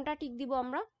 কোনটা ঠিক দিব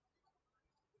আমরা?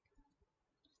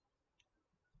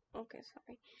 ওকে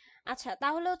সরি, আচ্ছা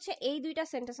তাহলে হচ্ছে এই 2টা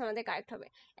সেন্টেন্স আমাদের কারেক্ট হবে।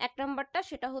 1 নাম্বারটা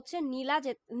সেটা হচ্ছে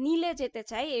নীলে যেতে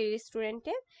চাই এই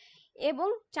রেস্টুরেন্টে, এবং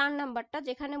 4 নাম্বারটা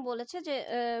যেখানে বলেছে যে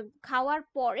খাওয়ার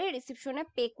পরে রিসিপশনে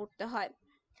পে করতে হয়।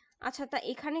 আচ্ছা তা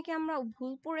এখানে কি আমরা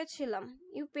ভুল পড়েছিলাম,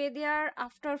 you pay there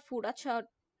after food, আচ্ছা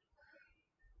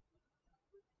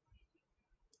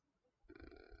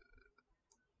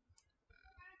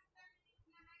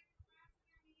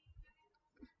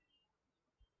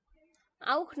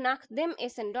auch nach dem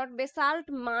Essen dort bezahlt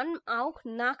man auch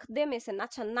nach dem Essen,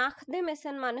 আচ্ছা nach dem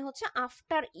Essen মানে হচ্ছে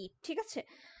আফটার ইট, ঠিক আছে।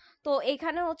 তো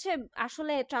এখানে হচ্ছে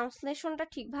আসলে ট্রান্সলেশনটা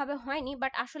ঠিকভাবে হয়নি,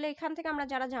 বাট আসলে এখান থেকে আমরা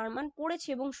যারা জার্মান পড়েছি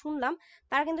এবং শুনলাম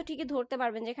তারা কিন্তু ঠিকই ধরতে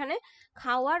পারবেন যেখানে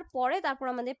খাওয়ার পরে তারপর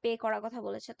আমাদের পে করার কথা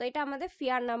বলেছে। তো এটা আমাদের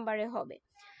ফিয়ার নাম্বারে হবে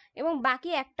এবং বাকি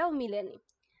একটাও মিলেনি।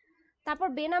 তারপর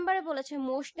বে নাম্বারে বলেছে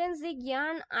মোস্টেন জি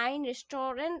জ্ঞান আইন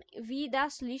রেস্টুরেন্ট ভি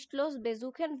দাস লিস্টলোস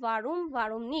বেজুখেন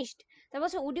ওয়ারুম নিস্ট। তারপর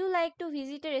বলছে would you like to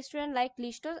visit A restaurant like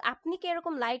লিস্টলোস, আপনি কি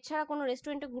এরকম লাইট ছাড়া কোনো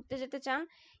রেস্টুরেন্টে ঘুরতে যেতে চান,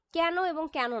 কেন এবং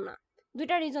কেন না,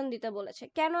 2টা রিজন দিতে বলেছে,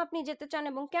 কেন আপনি যেতে চান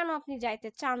এবং কেন আপনি যাইতে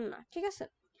চান না, ঠিক আছে।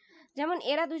 যেমন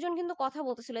এরা দুজন কিন্তু কথা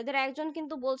বলতেছিল, এদের একজন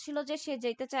কিন্তু বলছিল যে সে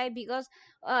যেতে চায় বিকজ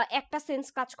একটা সেন্স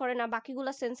কাজ করে না,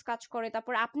 বাকিগুলা সেন্স কাজ করে,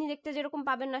 তারপর আপনি দেখতে যেরকম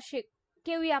পাবেন না সে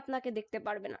কেউই আপনাকে দেখতে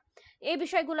পারবে না, এই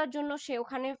বিষয়গুলোর জন্য সে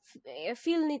ওখানে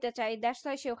ফিল নিতে চায়, দ্যাটস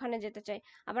ওয়াই সে ওখানে যেতে চায়।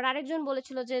 আবার আরেকজন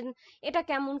বলেছিল যে এটা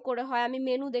কেমন করে হয়, আমি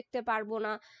মেনু দেখতে পারবো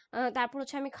না, তারপর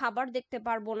হচ্ছে আমি খাবার দেখতে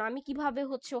পারবো না, আমি কিভাবে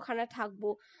হচ্ছে ওখানে থাকবো,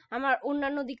 আমার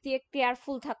অন্যান্য দিক দিয়ে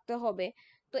কেয়ারফুল থাকতে হবে।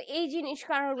 তো এই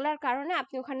জিনিসগুলোর কারণে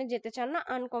আপনি ওখানে যেতে চান না,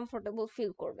 আনকমফোর্টেবল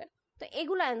ফিল করবেন। তো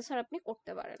এগুলো অ্যান্সার আপনি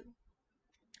করতে পারেন।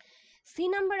 সি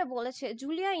নাম্বারে বলেছে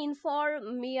Julia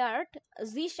ইনফরমিয়ার্ট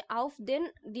জিস Auf then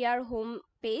deer home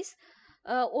pace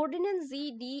ordnen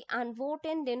sie die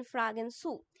Antworten den Fragen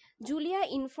zu. Julia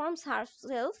informs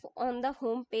herself on the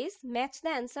home page, match the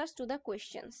answers to the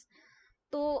questions.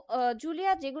 তো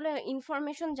জুলিয়া যেগুলো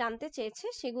ইনফরমেশন জানতে চেয়েছে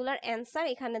সেগুলোর অ্যান্সার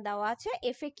এখানে দেওয়া আছে,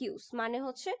 এফএকিউস মানে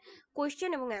হচ্ছে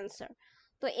কোয়েশ্চেন এবং অ্যান্সার।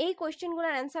 তো এই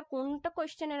কোয়েশ্চেনগুলোর অ্যান্সার কোনটা,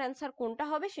 কোয়েশ্চেনের অ্যান্সার কোনটা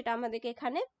হবে সেটা আমাদেরকে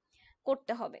এখানে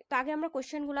করতে হবে। তো আগে আমরা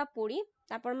কোয়েশ্চেনগুলো পড়ি,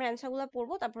 তারপর আমরা অ্যান্সারগুলো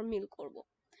পড়বো, তারপর মিল করব।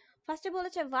 ফার্স্টে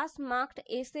বলেছে was macht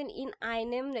Essen in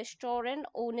einem Restaurant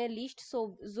ohne Licht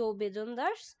so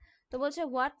besonders? তো বলছে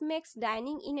what makes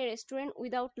dining in a restaurant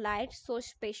without light so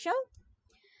special?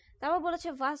 তারপর বলেছে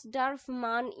was darf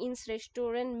man ins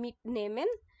Restaurant mitnehmen?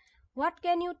 What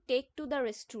can you take to the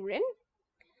restaurant?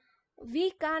 Wie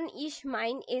kann ich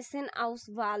mein Essen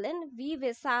auswählen? Wie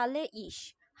bezahle ich?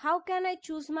 How can I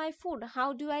choose my food? How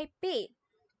do I pay?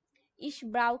 Ich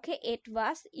brauche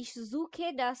etwas. Ich suche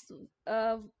das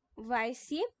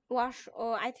weiße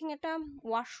I think এটা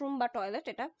washroom বা toilet,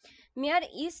 এটা mir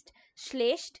ist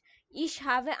schlecht. Ich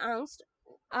habe Angst.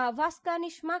 Was kann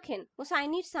ich machen? Also I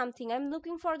need something. I'm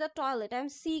looking for the toilet. I'm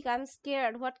sick. I'm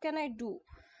scared. What can I do?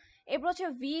 এরপর হচ্ছে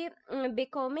wie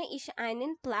bekomme ich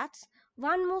einen Platz?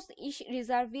 Wann muss ich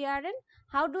reservieren?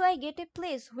 How do I get a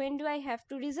place? When do I have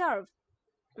to reserve?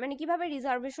 মানে কিভাবে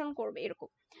reservation করবে এরকম।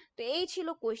 তো এই ছিল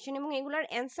question, এবং এগুলার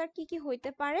অ্যান্সার কি কি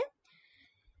হইতে পারে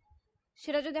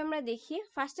সেটা যদি আমরা দেখি,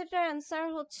 ফার্স্টেরটার অ্যান্সার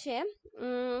হচ্ছে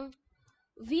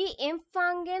Vi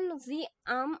empfangen Sie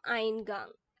am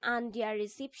Eingang. An der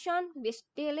Rezeption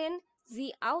bestellen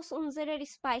Sie aus unserer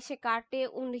Speisekarte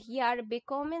und hier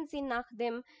bekommen Sie nach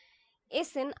dem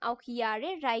Essen auch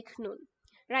Ihre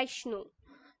Rechnung.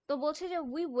 তো বলছে যে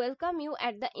we welcome you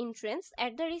at the entrance.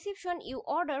 At the reception you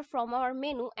order from our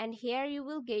menu and here you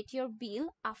will get your bill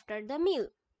after the meal.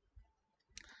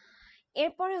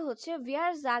 এরপরে হচ্ছে wir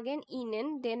sagen Ihnen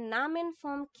den Namen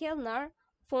vom Kellner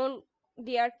von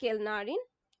der Kellnerin,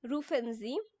 rufen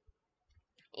Sie,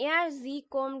 sie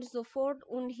kommt sofort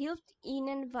und hilft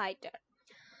Ihnen weiter.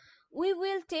 We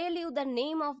will tell you the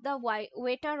name of the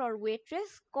waiter or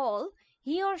waitress. Call,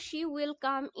 he or she will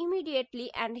come immediately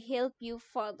and help you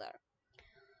further.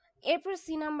 এরপর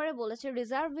C নাম্বারে বলেছে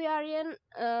রিজার্ভিয়ারিয়ান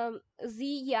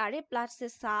জি ইয়ারে প্লাসে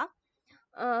সা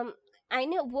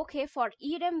eine Woche vor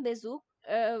ihrem Besuch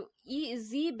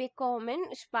sie bekommen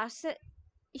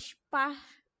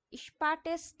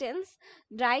spätestens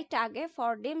 3 Tage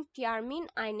vor dem Termin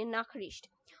eine Nachricht.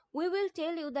 We will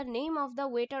tell you the name of the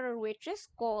waiter or waitress.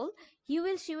 Call,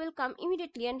 she will come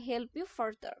immediately and help you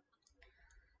further.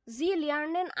 Sie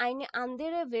lernen eine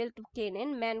andere Welt kennen.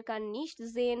 Man kann nicht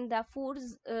sehen, dafür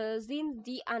sind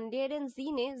die anderen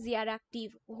Sinne sehr aktiv.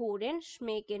 Hören,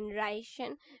 schmecken,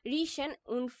 riechen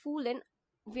und fühlen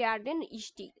werden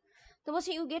wichtig. So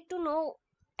you get to know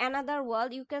another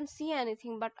world, you can see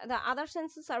anything, but the other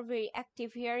senses are very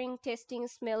active. Hearing, tasting,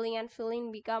 smelling and feeling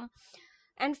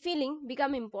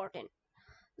become important.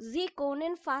 Sie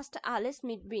können fast alles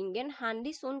mitbringen.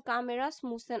 Handys und Kameras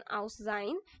müssen aus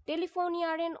sein.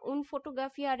 Telefonieren und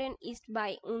fotografieren ist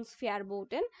bei uns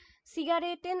verboten.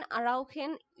 Zigaretten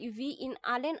rauchen wie in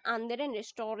allen anderen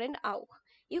Restaurants auch.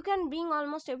 You can bring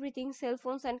almost everything. Cell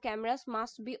phones and cameras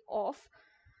must be off.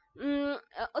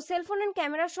 Cellphone and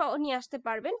camera নিয়ে আসতে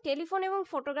পারবেন, telephone এবং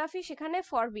photography সেখানে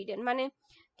forbidden, মানে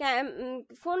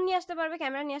phone নিয়ে আসতে পারবে,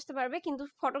 camera নিয়ে আসতে পারবে, কিন্তু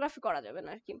ফটোগ্রাফি করা যাবে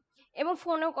না আর কি, এবং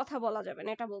ফোনেও কথা বলা যাবে না,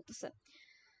 এটা বলতেছে।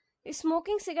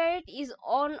 Smoking cigarette is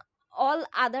on all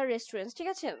other restaurants, ঠিক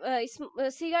আছে,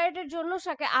 সিগারেটের জন্য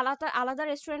আলাদা আলাদা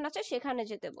রেস্টুরেন্ট আছে, সেখানে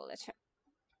যেতে বলেছে।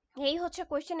 এই হচ্ছে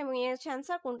কোয়েশ্চেন এবং এই হচ্ছে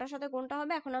অ্যান্সার, কোনটার সাথে কোনটা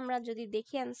হবে। এখন আমরা যদি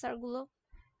দেখি অ্যান্সার গুলো,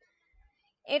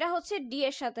 এটা হচ্ছে ডি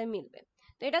এর সাথে মিলবে।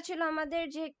 তো এটা ছিল আমাদের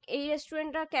যে এই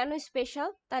রেস্টুরেন্টটা কেন স্পেশাল,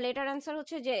 তাহলে এটার অ্যান্সার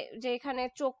হচ্ছে যে এখানে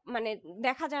চোখ মানে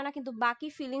দেখা যায় না, কিন্তু বাকি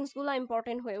ফিলিংস গুলো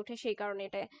ইম্পর্টেন্ট হয়ে ওঠে, সেই কারণে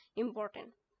এটা ইম্পর্টেন্ট।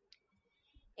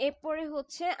 এরপরে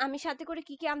হচ্ছে আমি সাথে করে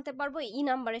কি কি আনতে পারবো, ই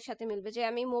নাম্বারের সাথে মিলবে, যে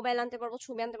আমি মোবাইল আনতে পারবো,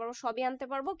 ছবি আনতে পারবো, সবই আনতে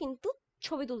পারবো, কিন্তু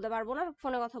ছবি তুলতে পারবো না,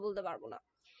 ফোনে কথা বলতে পারবো না।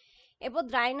 এরপর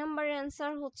 3 নাম্বারের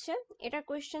অ্যান্সার হচ্ছে, এটা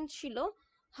কোয়েশ্চেন ছিল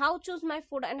how choose my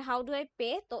food and how do I pay,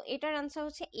 তো এটার অ্যান্সার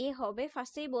হচ্ছে এ হবে।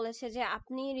 ফার্স্টেই বলেছে যে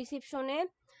আপনি রিসিপশনে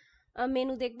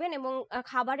মেনু দেখবেন এবং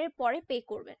খাবারের পরে পে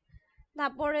করবেন।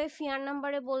 তারপরে ফিয়ার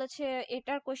নাম্বারে বলেছে,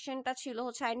 এটার কোয়েশ্চেনটা ছিল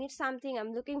হচ্ছে I need something, I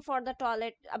am looking for the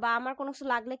toilet, বা আমার কোনো কিছু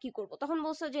লাগলে কি করব, তখন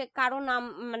বলছে যে কারো নাম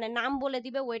মানে নাম বলে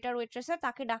দিবে ওয়েটার ওয়েট্রেসের,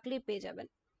 তাকে ডাকলেই পেয়ে যাবেন।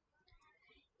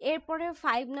 এরপরে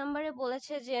 5 নাম্বারে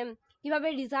বলেছে যে কিভাবে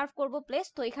রিজার্ভ করব প্লেস,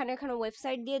 তো এখানে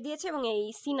ওয়েবসাইট দিয়ে দিয়েছে এবং এই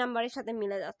সি নাম্বারের সাথে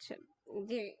মিলে যাচ্ছে,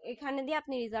 যে এখানে দিয়ে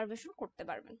আপনি রিজার্ভেশন করতে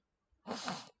পারবেন।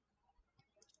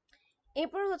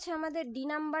 এরপর হচ্ছে আমাদের ডি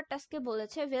নাম্বার টাস্কে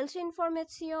বলেছে welche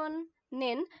Informationen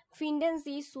finden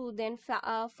Sie zu den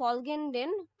folgenden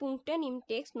Punkten im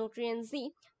Text, notieren Sie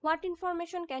what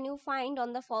information can you find on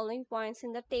the following points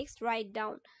in the text, write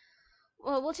down।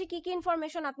 বলছে কি কি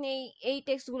ইনফরমেশন আপনি এই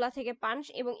টেক্সটগুলা থেকে পান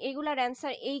এবং এইগুলার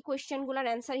অ্যান্সার, এই কোয়েশ্চেনগুলার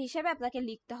অ্যান্সার হিসেবে আপনাকে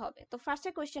লিখতে হবে। তো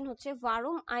ফার্স্টের কোয়েশ্চেন হচ্ছে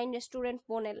warum ein Restaurant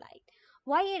ohne Light,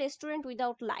 why a restaurant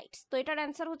without lights, তো এটার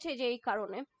অ্যান্সার হচ্ছে যে এই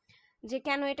কারণে যে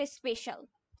কেন এটা স্পেশাল,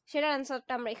 সেটার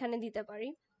অ্যান্সারটা আমরা এখানে দিতে পারি।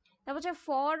 তারপর হচ্ছে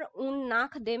ফর উন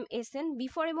নাক দেম এসেন,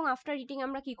 বিফোর এবং আফটার ইটিং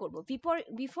আমরা কি করব,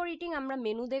 বিফোর ইটিং আমরা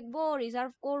মেনু দেখব,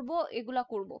 রিজার্ভ করব, এগুলা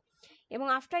করব, এবং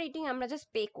আফটার ইটিং আমরা জাস্ট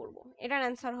পে করব, এটার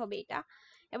অ্যান্সার হবে এটা।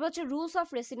 এবার হচ্ছে rules of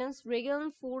residence, regular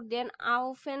food then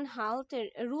আউফেন halt,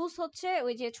 rules হচ্ছে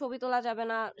ওই যে ছবি তোলা যাবে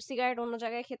না, সিগারেট অন্য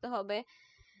জায়গায় খেতে হবে,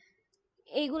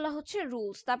 এইগুলা হচ্ছে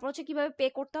রুলস। তারপর হচ্ছে কিভাবে পে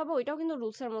করতে হবে, ওইটাও কিন্তু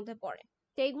রুলসের মধ্যে পড়ে।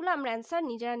 তো এইগুলো আমরা অ্যান্সার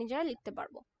নিজেরা লিখতে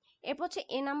পারবো। এরপর হচ্ছে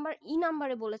ই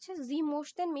নাম্বারে বলেছে Sie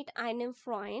möchten mit einem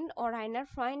Freund oder einer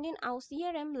Freundin aus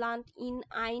Ihrem Land in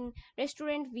ein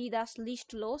Restaurant wie das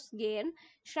Lichtlos gehen,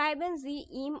 schreiben Sie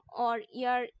ihm or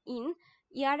ihr in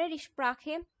ihrer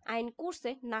Sprache ein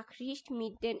kurze Nachricht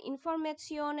mit den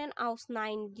Informationen aus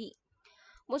 9D।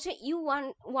 বলছে you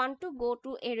want to go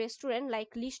to a restaurant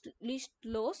like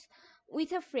Lichtlos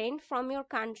with a friend from your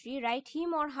country, write him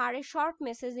or her a short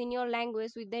message in your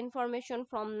language with the information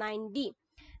from 9D।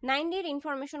 90 এর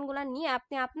ইনফরমেশনগুলো নিয়ে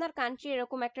আপনি আপনার country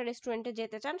এরকম একটা রেস্টুরেন্টে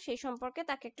যেতে চান সেই সম্পর্কে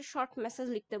তাকে একটা শর্ট মেসেজ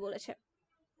লিখতে বলেছে।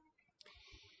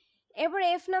 এবার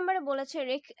এফ নাম্বারে বলেছে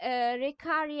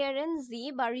রেকারিয়ারেন জি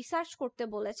বা রিসার্চ করতে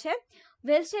বলেছে।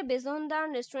 Welche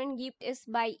besonderen Restaurant gibt es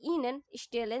bei Ihnen?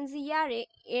 Stellen Sie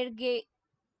Ihre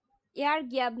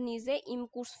Ergebnisse im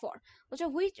Kurs vor. বলছে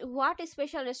what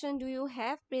special restaurant do you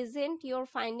have? Present your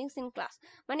findings in class.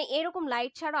 মানে এরকম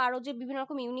লাইট ছাড়া আরো যে বিভিন্ন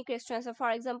রকম ইউনিক রেস্টুরেন্ট আছে, ফর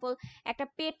এক্সাম্পল একটা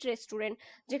পেট রেস্টুরেন্ট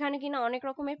যেখানে কিনা অনেক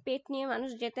রকমের পেট নিয়ে মানুষ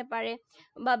যেতে পারে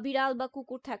বা বিড়াল বা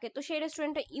কুকুর থাকে, তো সেই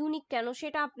রেস্টুরেন্টটা ইউনিক কেন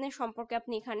সেটা আপনার সম্পর্কে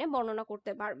আপনি এখানে বর্ণনা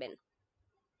করতে পারবেন।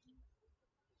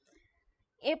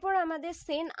 এরপর আমাদের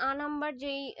সেন নাম্বার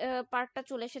যেই পার্টটা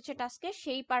চলে এসেছে টাস্কে,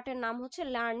 সেই পার্টের নাম হচ্ছে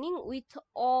learning with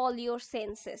all your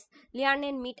senses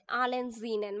লিয়ার্নেন meet আলেন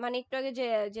জিনেন। মানে একটু আগে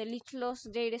যে লিটলস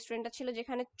যে রেস্টুরেন্টটা ছিল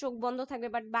যেখানে চোখ বন্ধ থাকবে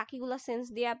বাট বাকিগুলো সেন্স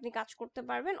দিয়ে আপনি কাজ করতে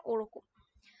পারবেন ওরকম।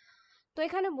 তো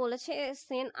এখানে বলেছে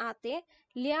সেন আতে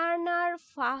লিয়ার্নার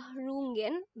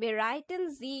ফাহরুঙ্গেন বেরাইটেন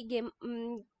জি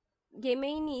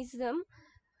গেমেইনিজম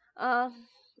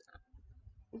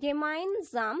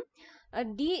gemeinsam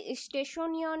die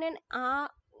Stationen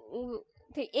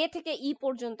এ থেকে ই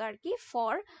পর্যন্ত আর কি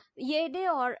for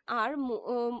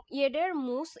jeder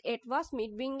muss etwas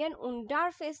mitbringen und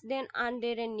darf es den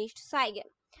anderen nicht zeigen।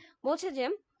 বলছে যে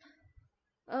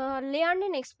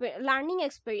লার্নিং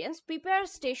এক্সপিরিয়েন্স প্রিপেয়ার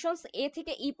স্টেশনস এ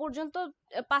থেকে ই পর্যন্ত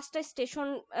 5টা স্টেশন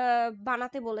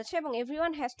বানাতে বলেছে এবং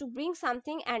everyone has to bring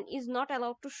something and is not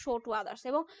allowed to show to others.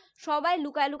 এবং সবাই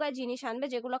লুকায় লুকায় জিনিস আনবে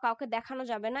যেগুলো কাউকে দেখানো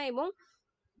যাবে না এবং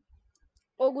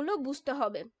ওগুলো বুঝতে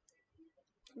হবে।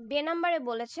 বে নাম্বারে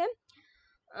বলেছে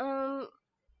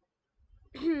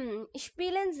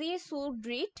Spielen Sie zu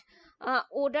dritt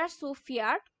oder zu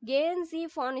viert, gehen Sie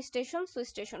von Station zu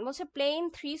Station। বলছে প্লে ইন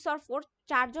 3 or 4,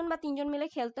 4জন বা 3জন মিলে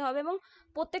খেলতে হবে এবং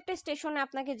প্রত্যেকটা স্টেশনে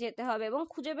আপনাকে যেতে হবে এবং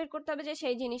খুঁজে বের করতে হবে যে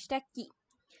সেই জিনিসটা কি।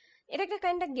 এটা একটা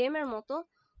কাইন্ড অফ গেমের মতো।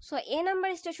 সো এ নাম্বার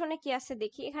স্টেশনে কি আছে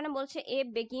দেখি। এখানে বলছে এ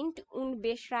beginnt und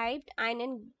beschreibt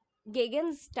einen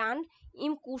Gegenstand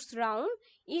im Kursraum.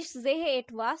 Ich sehe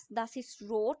etwas, das ist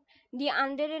rot. Die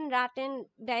anderen raten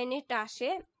deine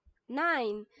Tasche.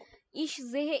 Nein, ich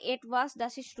sehe etwas,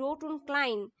 das ist rot und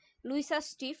klein. Luisa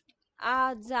Stift.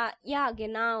 Ja,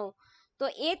 genau. তো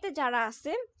এতে যারা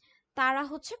আছে তারা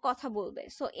হচ্ছে কথা বলবে।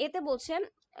 So এতে বলছে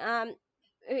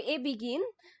এ begin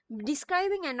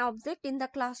describing an object in the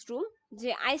classroom,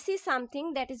 যে I see something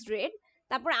that is red,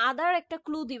 তারপর আদার একটা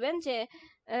ক্লু দিবেন যে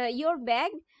your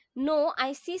bag, no I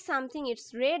see something it's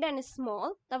red and small,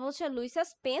 তারপর হচ্ছে লুইসাস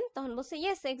পেন, তখন বলছে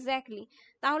yes exactly,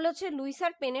 তাহলে হচ্ছে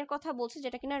লুইসার পেনের কথা বলছে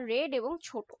যেটা কিনা রেড এবং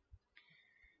ছোট।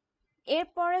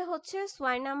 এরপরে হচ্ছে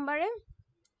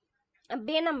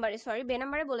বে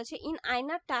নাম্বারে বলেছে in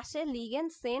আইনার টাসে লিগেন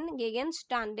Sen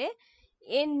গেগেনস্টান্ডে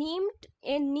er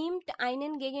nimmt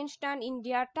einen Gegenstand in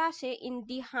der Tasche in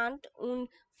die Hand und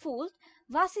fühlt,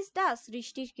 was ist das?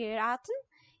 Richtig geraten?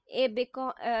 Er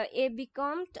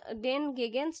bekommt den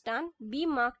Gegenstand, B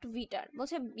marked wieder.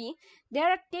 বলছে B, there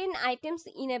are 10 items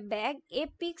in a bag. A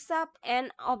picks up an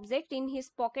object in his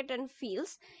pocket and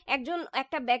feels. একজন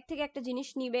একটা bag থেকে একটা জিনিস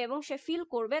নিবে এবং সে feel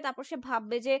করবে, তারপর সে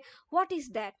ভাববে যে হোয়াট ইজ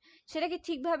দ্যাট, সেটা কি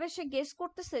ঠিকভাবে সে গেস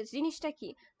করতেছে জিনিসটা কি,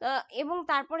 এবং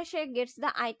তারপরে সে গেটস দ্য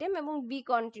আইটেম এবং বি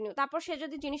কন্টিনিউ। তারপর সে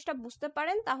যদি জিনিসটা বুঝতে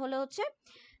পারেন তাহলে হচ্ছে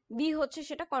বি হচ্ছে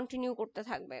সেটা কন্টিনিউ করতে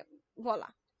থাকবে বলা।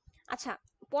 আচ্ছা,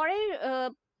 পরের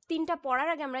 3টা পড়ার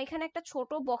আগে আমরা এখানে একটা ছোট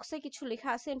বক্সে কিছু লেখা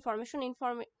আছে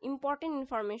ইম্পর্টেন্ট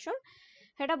ইনফরমেশন।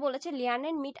 সেটা বলেছে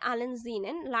লিয়ার্নেন meet আলেন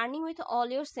জিনেন learning with all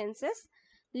your senses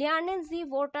লিয়ার্নেন G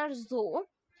voter Joe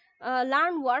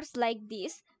learn words like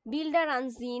this builder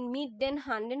আনজিন meet then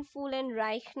হান্ডেন full and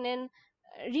রাইখনেন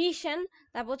Rishon,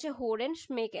 তারপর হচ্ছে হোরেন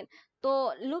স্মেকেন। তো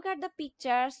look at the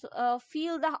pictures,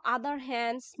 feel the other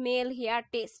hand, smell, here,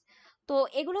 test. তো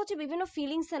এগুলো হচ্ছে বিভিন্ন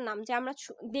ফিলিংসের নাম যে আমরা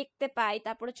দেখতে পাই,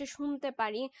 তারপর হচ্ছে শুনতে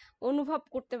পারি, অনুভব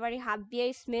করতে পারি, হাত দিয়ে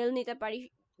স্মেল নিতে পারি,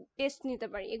 টেস্ট নিতে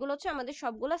পারি। এগুলো হচ্ছে আমাদের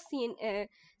সবগুলো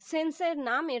সেন্সের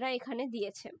নাম এরা এখানে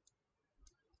দিয়েছে।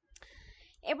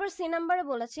 এবার সি নাম্বারে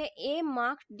বলেছে এ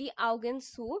মার্ক ডি আউগেন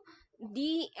সু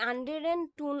ডি আন্ডারেন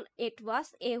টুন এটওয়াস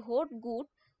এ হোট গুড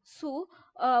সু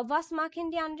ওয়াস মার্কেন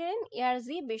ডি আন্ডারেন ইয়ার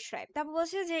জি বেশরাইব। তারপর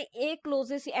বলছে যে এ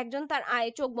ক্লোজেস, একজন তার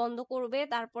চোখ বন্ধ করবে,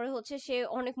 তারপরে হচ্ছে সে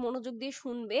অনেক মনোযোগ দিয়ে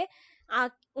শুনবে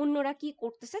অন্যরা কি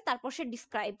করতেছে, তারপর সে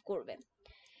ডিসক্রাইব করবে।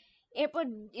 এরপর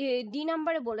ডি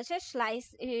নাম্বারে বলেছে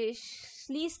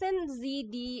স্লিসেন G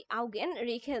D আউগেন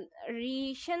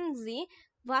রিশেন G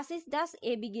was is does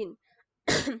A begin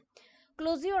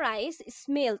close your eyes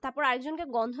smell, তারপর আরেকজনকে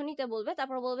গন্ধ নিতে বলবে,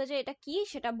 তারপর বলবে যে এটা কি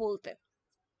সেটা বলতে।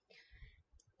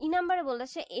 ই নাম্বারে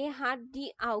বলেছে এ হাট ডি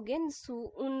আউগেন সু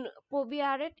উন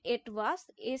প্রবিয়ারেট এটওয়াস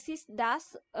এসিস ডাস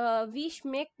উইশ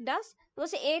মেক ডাস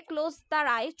বলছে এ ক্লোজ তার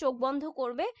আই, চোখ বন্ধ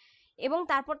করবে এবং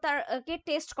তারপর তারকে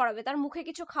টেস্ট করাবে, তার মুখে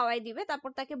কিছু খাওয়াই দিবে,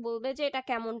 তারপর তাকে বলবে যে এটা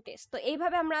কেমন টেস্ট। তো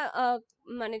এইভাবে আমরা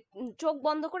মানে চোখ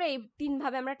বন্ধ করে এই 3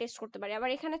 ভাবে আমরা টেস্ট করতে পারি। আবার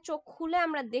এখানে চোখ খুলে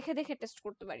আমরা দেখে দেখে টেস্ট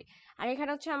করতে পারি, আর এখানে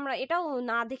হচ্ছে আমরা এটাও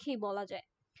না দেখেই বলা যায়।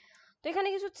 তো এখানে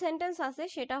কিছু সেন্টেন্স আছে,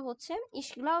 সেটা হচ্ছে ich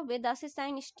glaube das ist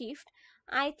ein Stift,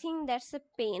 I think that's a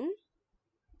pen,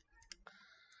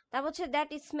 তারপর হচ্ছে that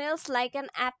smells like an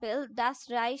Apple, does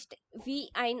রাইস্ট V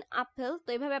আইন আপেল। তো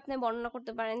এইভাবে আপনি বর্ণনা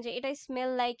করতে পারেন যে এটা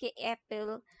স্মেল লাইক এ অ্যাপেল,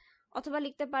 অথবা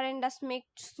লিখতে পারেন ডাস মেক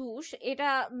সুস, এটা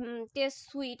টেস্ট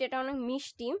সুইট, এটা অনেক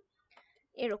মিষ্টি,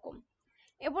 এরকম।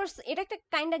 এরপর এটা একটা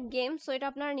কাইন্ড অফ গেম, সো এটা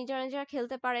আপনারা নিজেরা নিজেরা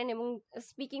খেলতে পারেন এবং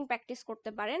স্পিকিং প্র্যাকটিস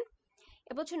করতে পারেন।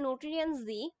 এরপর হচ্ছে নোটিরিয়ান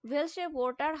জি ভেলসে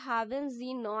ওয়াটার হাভেন জি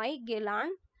নয়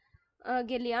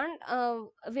gelernt,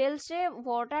 welche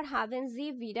Wörter haben Sie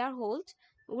wiederholt?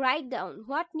 Write down.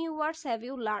 What new words have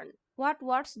you learned? What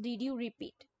words did you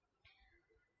repeat?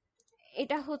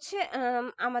 এটা হচ্ছে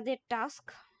আমাদের টাস্ক।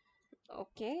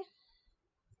 ওকে,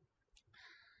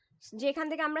 যেখান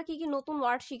থেকে আমরা কি কি নতুন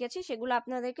ওয়ার্ড শিখেছি সেগুলো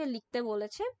আপনাদেরকে লিখতে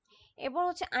বলেছে। এরপর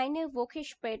হচ্ছে eine Woche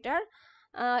später,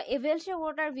 welche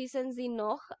Wörter wissen Sie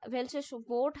noch? Welche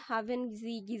Wort haben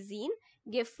Sie gesehen?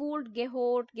 Gefühlt,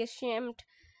 gehört, geschämt,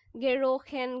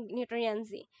 gerochen, নিউট্রিয়ান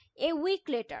G. A week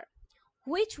later,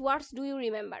 which words do you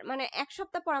remember? মানে এক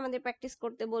সপ্তাহ পর আমাদের প্র্যাকটিস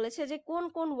করতে বলেছে যে কোন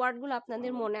কোন ওয়ার্ডগুলো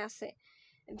আপনাদের মনে আছে,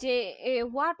 যে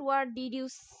what word did you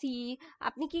C,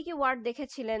 আপনি কি কি ওয়ার্ড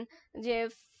দেখেছিলেন, যে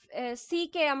সি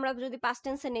কে আমরা যদি পাস্ট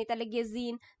টেন্সে নেই তাহলে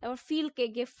গেজিন, তারপর ফিল কে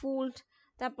গেফুল্ড,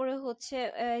 তারপরে হচ্ছে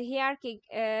হেয়ার কে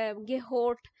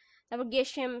গেহোট, তারপর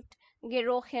গেশেমট,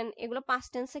 গেরোহেন, এগুলো পাস্ট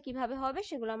টেন্সে কিভাবে হবে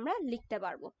সেগুলো আমরা লিখতে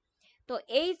পারবো। তো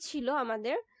এই ছিল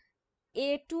আমাদের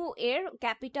A2 এর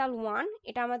ক্যাপিটাল 1,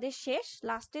 এটা আমাদের শেষ।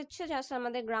 লাস্টে হচ্ছে জাস্ট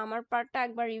আমাদের গ্রামার পার্টটা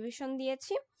একবার রিভিশন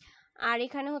দিয়েছি। আর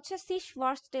এখানে হচ্ছে সিস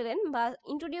ভার্স্টেলেন বা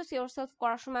ইন্ট্রোডিউস ইয়োরসেলফ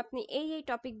করার সময় আপনি এই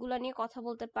টপিকগুলো নিয়ে কথা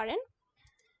বলতে পারেন।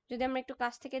 যদি আমরা একটু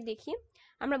কাছ থেকে দেখি,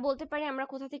 আমরা বলতে পারি আমরা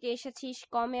কোথা থেকে এসেছি, ich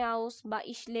komme aus বা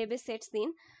ich lebe setzt in,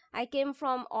 I came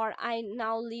from or I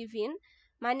now live in,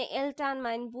 meine Eltern,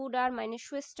 mein Bruder, meine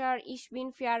Schwester, ich bin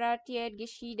verheiratet,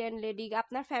 geschieden, ledig।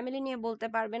 আপনার ফ্যামিলি নিয়ে বলতে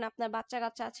পারবেন, আপনার বাচ্চা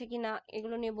কাচ্চা আছে কিনা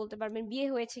এগুলো নিয়ে বলতে পারবেন, বিয়ে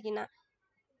হয়েছে কিনা।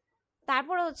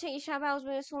 তারপরে হচ্ছে ich habe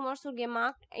Ausbildung zum Master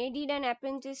gemacht, I did an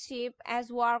apprenticeship as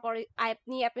work, or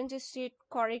আপনি apprenticeship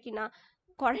করেন কিনা,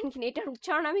 এটার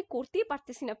উচ্চারণ আমি করতেই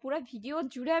পারতেছি না, পুরো ভিডিও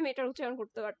জুড়ে আমি এটার উচ্চারণ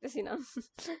করতে পারতেছি না।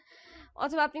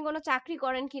 অথবা আপনি কোনো চাকরি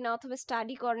করেন কিনা, অথবা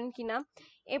স্টাডি করেন কিনা।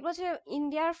 এরপর হচ্ছে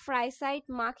ইন্ডিয়ার ফ্রাইসাইট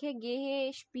মাখে গেহে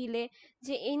স্পিলে,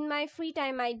 যে in my free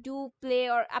time I do play,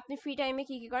 or আপনি ফ্রি টাইমে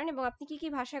কি কি করেন এবং আপনি কি কি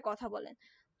ভাষায় কথা বলেন।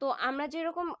 তো আমরা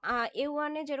যেরকম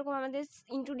A1 এ যেরকম আমাদের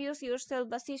ইন্ট্রোডিউস ইয়োরসেলফ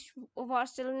বা সিস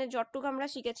ভার্সেলনে যতটুকু আমরা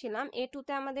শিখেছিলাম, A2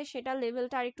 তে আমাদের সেটা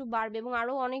লেভেলটা আরেকটু বাড়বে এবং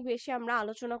আরো অনেক বেশি আমরা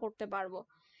আলোচনা করতে পারবো।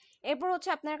 এরপর হচ্ছে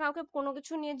আপনার কাউকে কোনো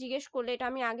কিছু নিয়ে জিজ্ঞেস করলে, এটা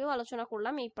আমি আগেও আলোচনা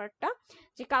করলাম এই পার্টটা,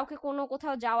 যে কাউকে কোনো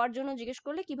কোথাও যাওয়ার জন্য জিজ্ঞেস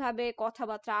করলে কিভাবে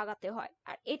কথাবার্তা আগাতে হয়,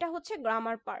 আর এটা হচ্ছে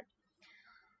গ্রামার পার্ট।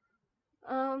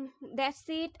 দ্যাটস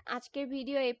ইট, আজকের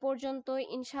ভিডিও এই পর্যন্তই।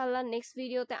 ইনশাল্লাহ নেক্সট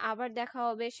ভিডিওতে আবার দেখা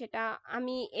হবে, সেটা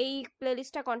আমি এই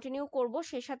প্লেলিস্টটা কন্টিনিউ করব,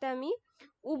 সেই সাথে আমি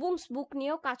উবুংস বুক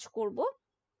নিয়েও কাজ করব,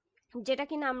 যেটা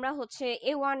কিনা আমরা হচ্ছে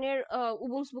A1 এর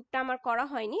উবুংস বুকটা আমার করা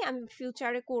হয়নি, আমি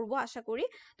ফিউচারে করব আশা করি।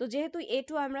 তো যেহেতু A2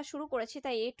 আমরা শুরু করেছি,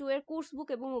 তাই A2 এর কোর্স বুক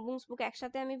এবং উবুংস বুক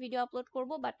একসাথে আমি ভিডিও আপলোড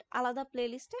করব, বাট আলাদা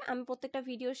প্লেলিস্টে। আমি প্রত্যেকটা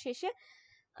ভিডিওর শেষে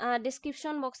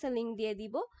ডেসক্রিপশন বক্সে লিংক দিয়ে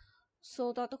দিব। সো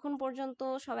ততক্ষণ পর্যন্ত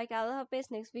সবাইকে আল্লাহ হাফেজ,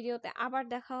 নেক্সট ভিডিওতে আবার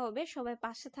দেখা হবে। সবাই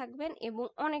পাশে থাকবেন এবং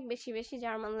অনেক বেশি বেশি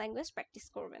জার্মান ল্যাঙ্গুয়েজ প্র্যাকটিস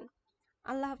করবেন।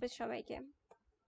 আল্লাহ হাফেজ সবাইকে।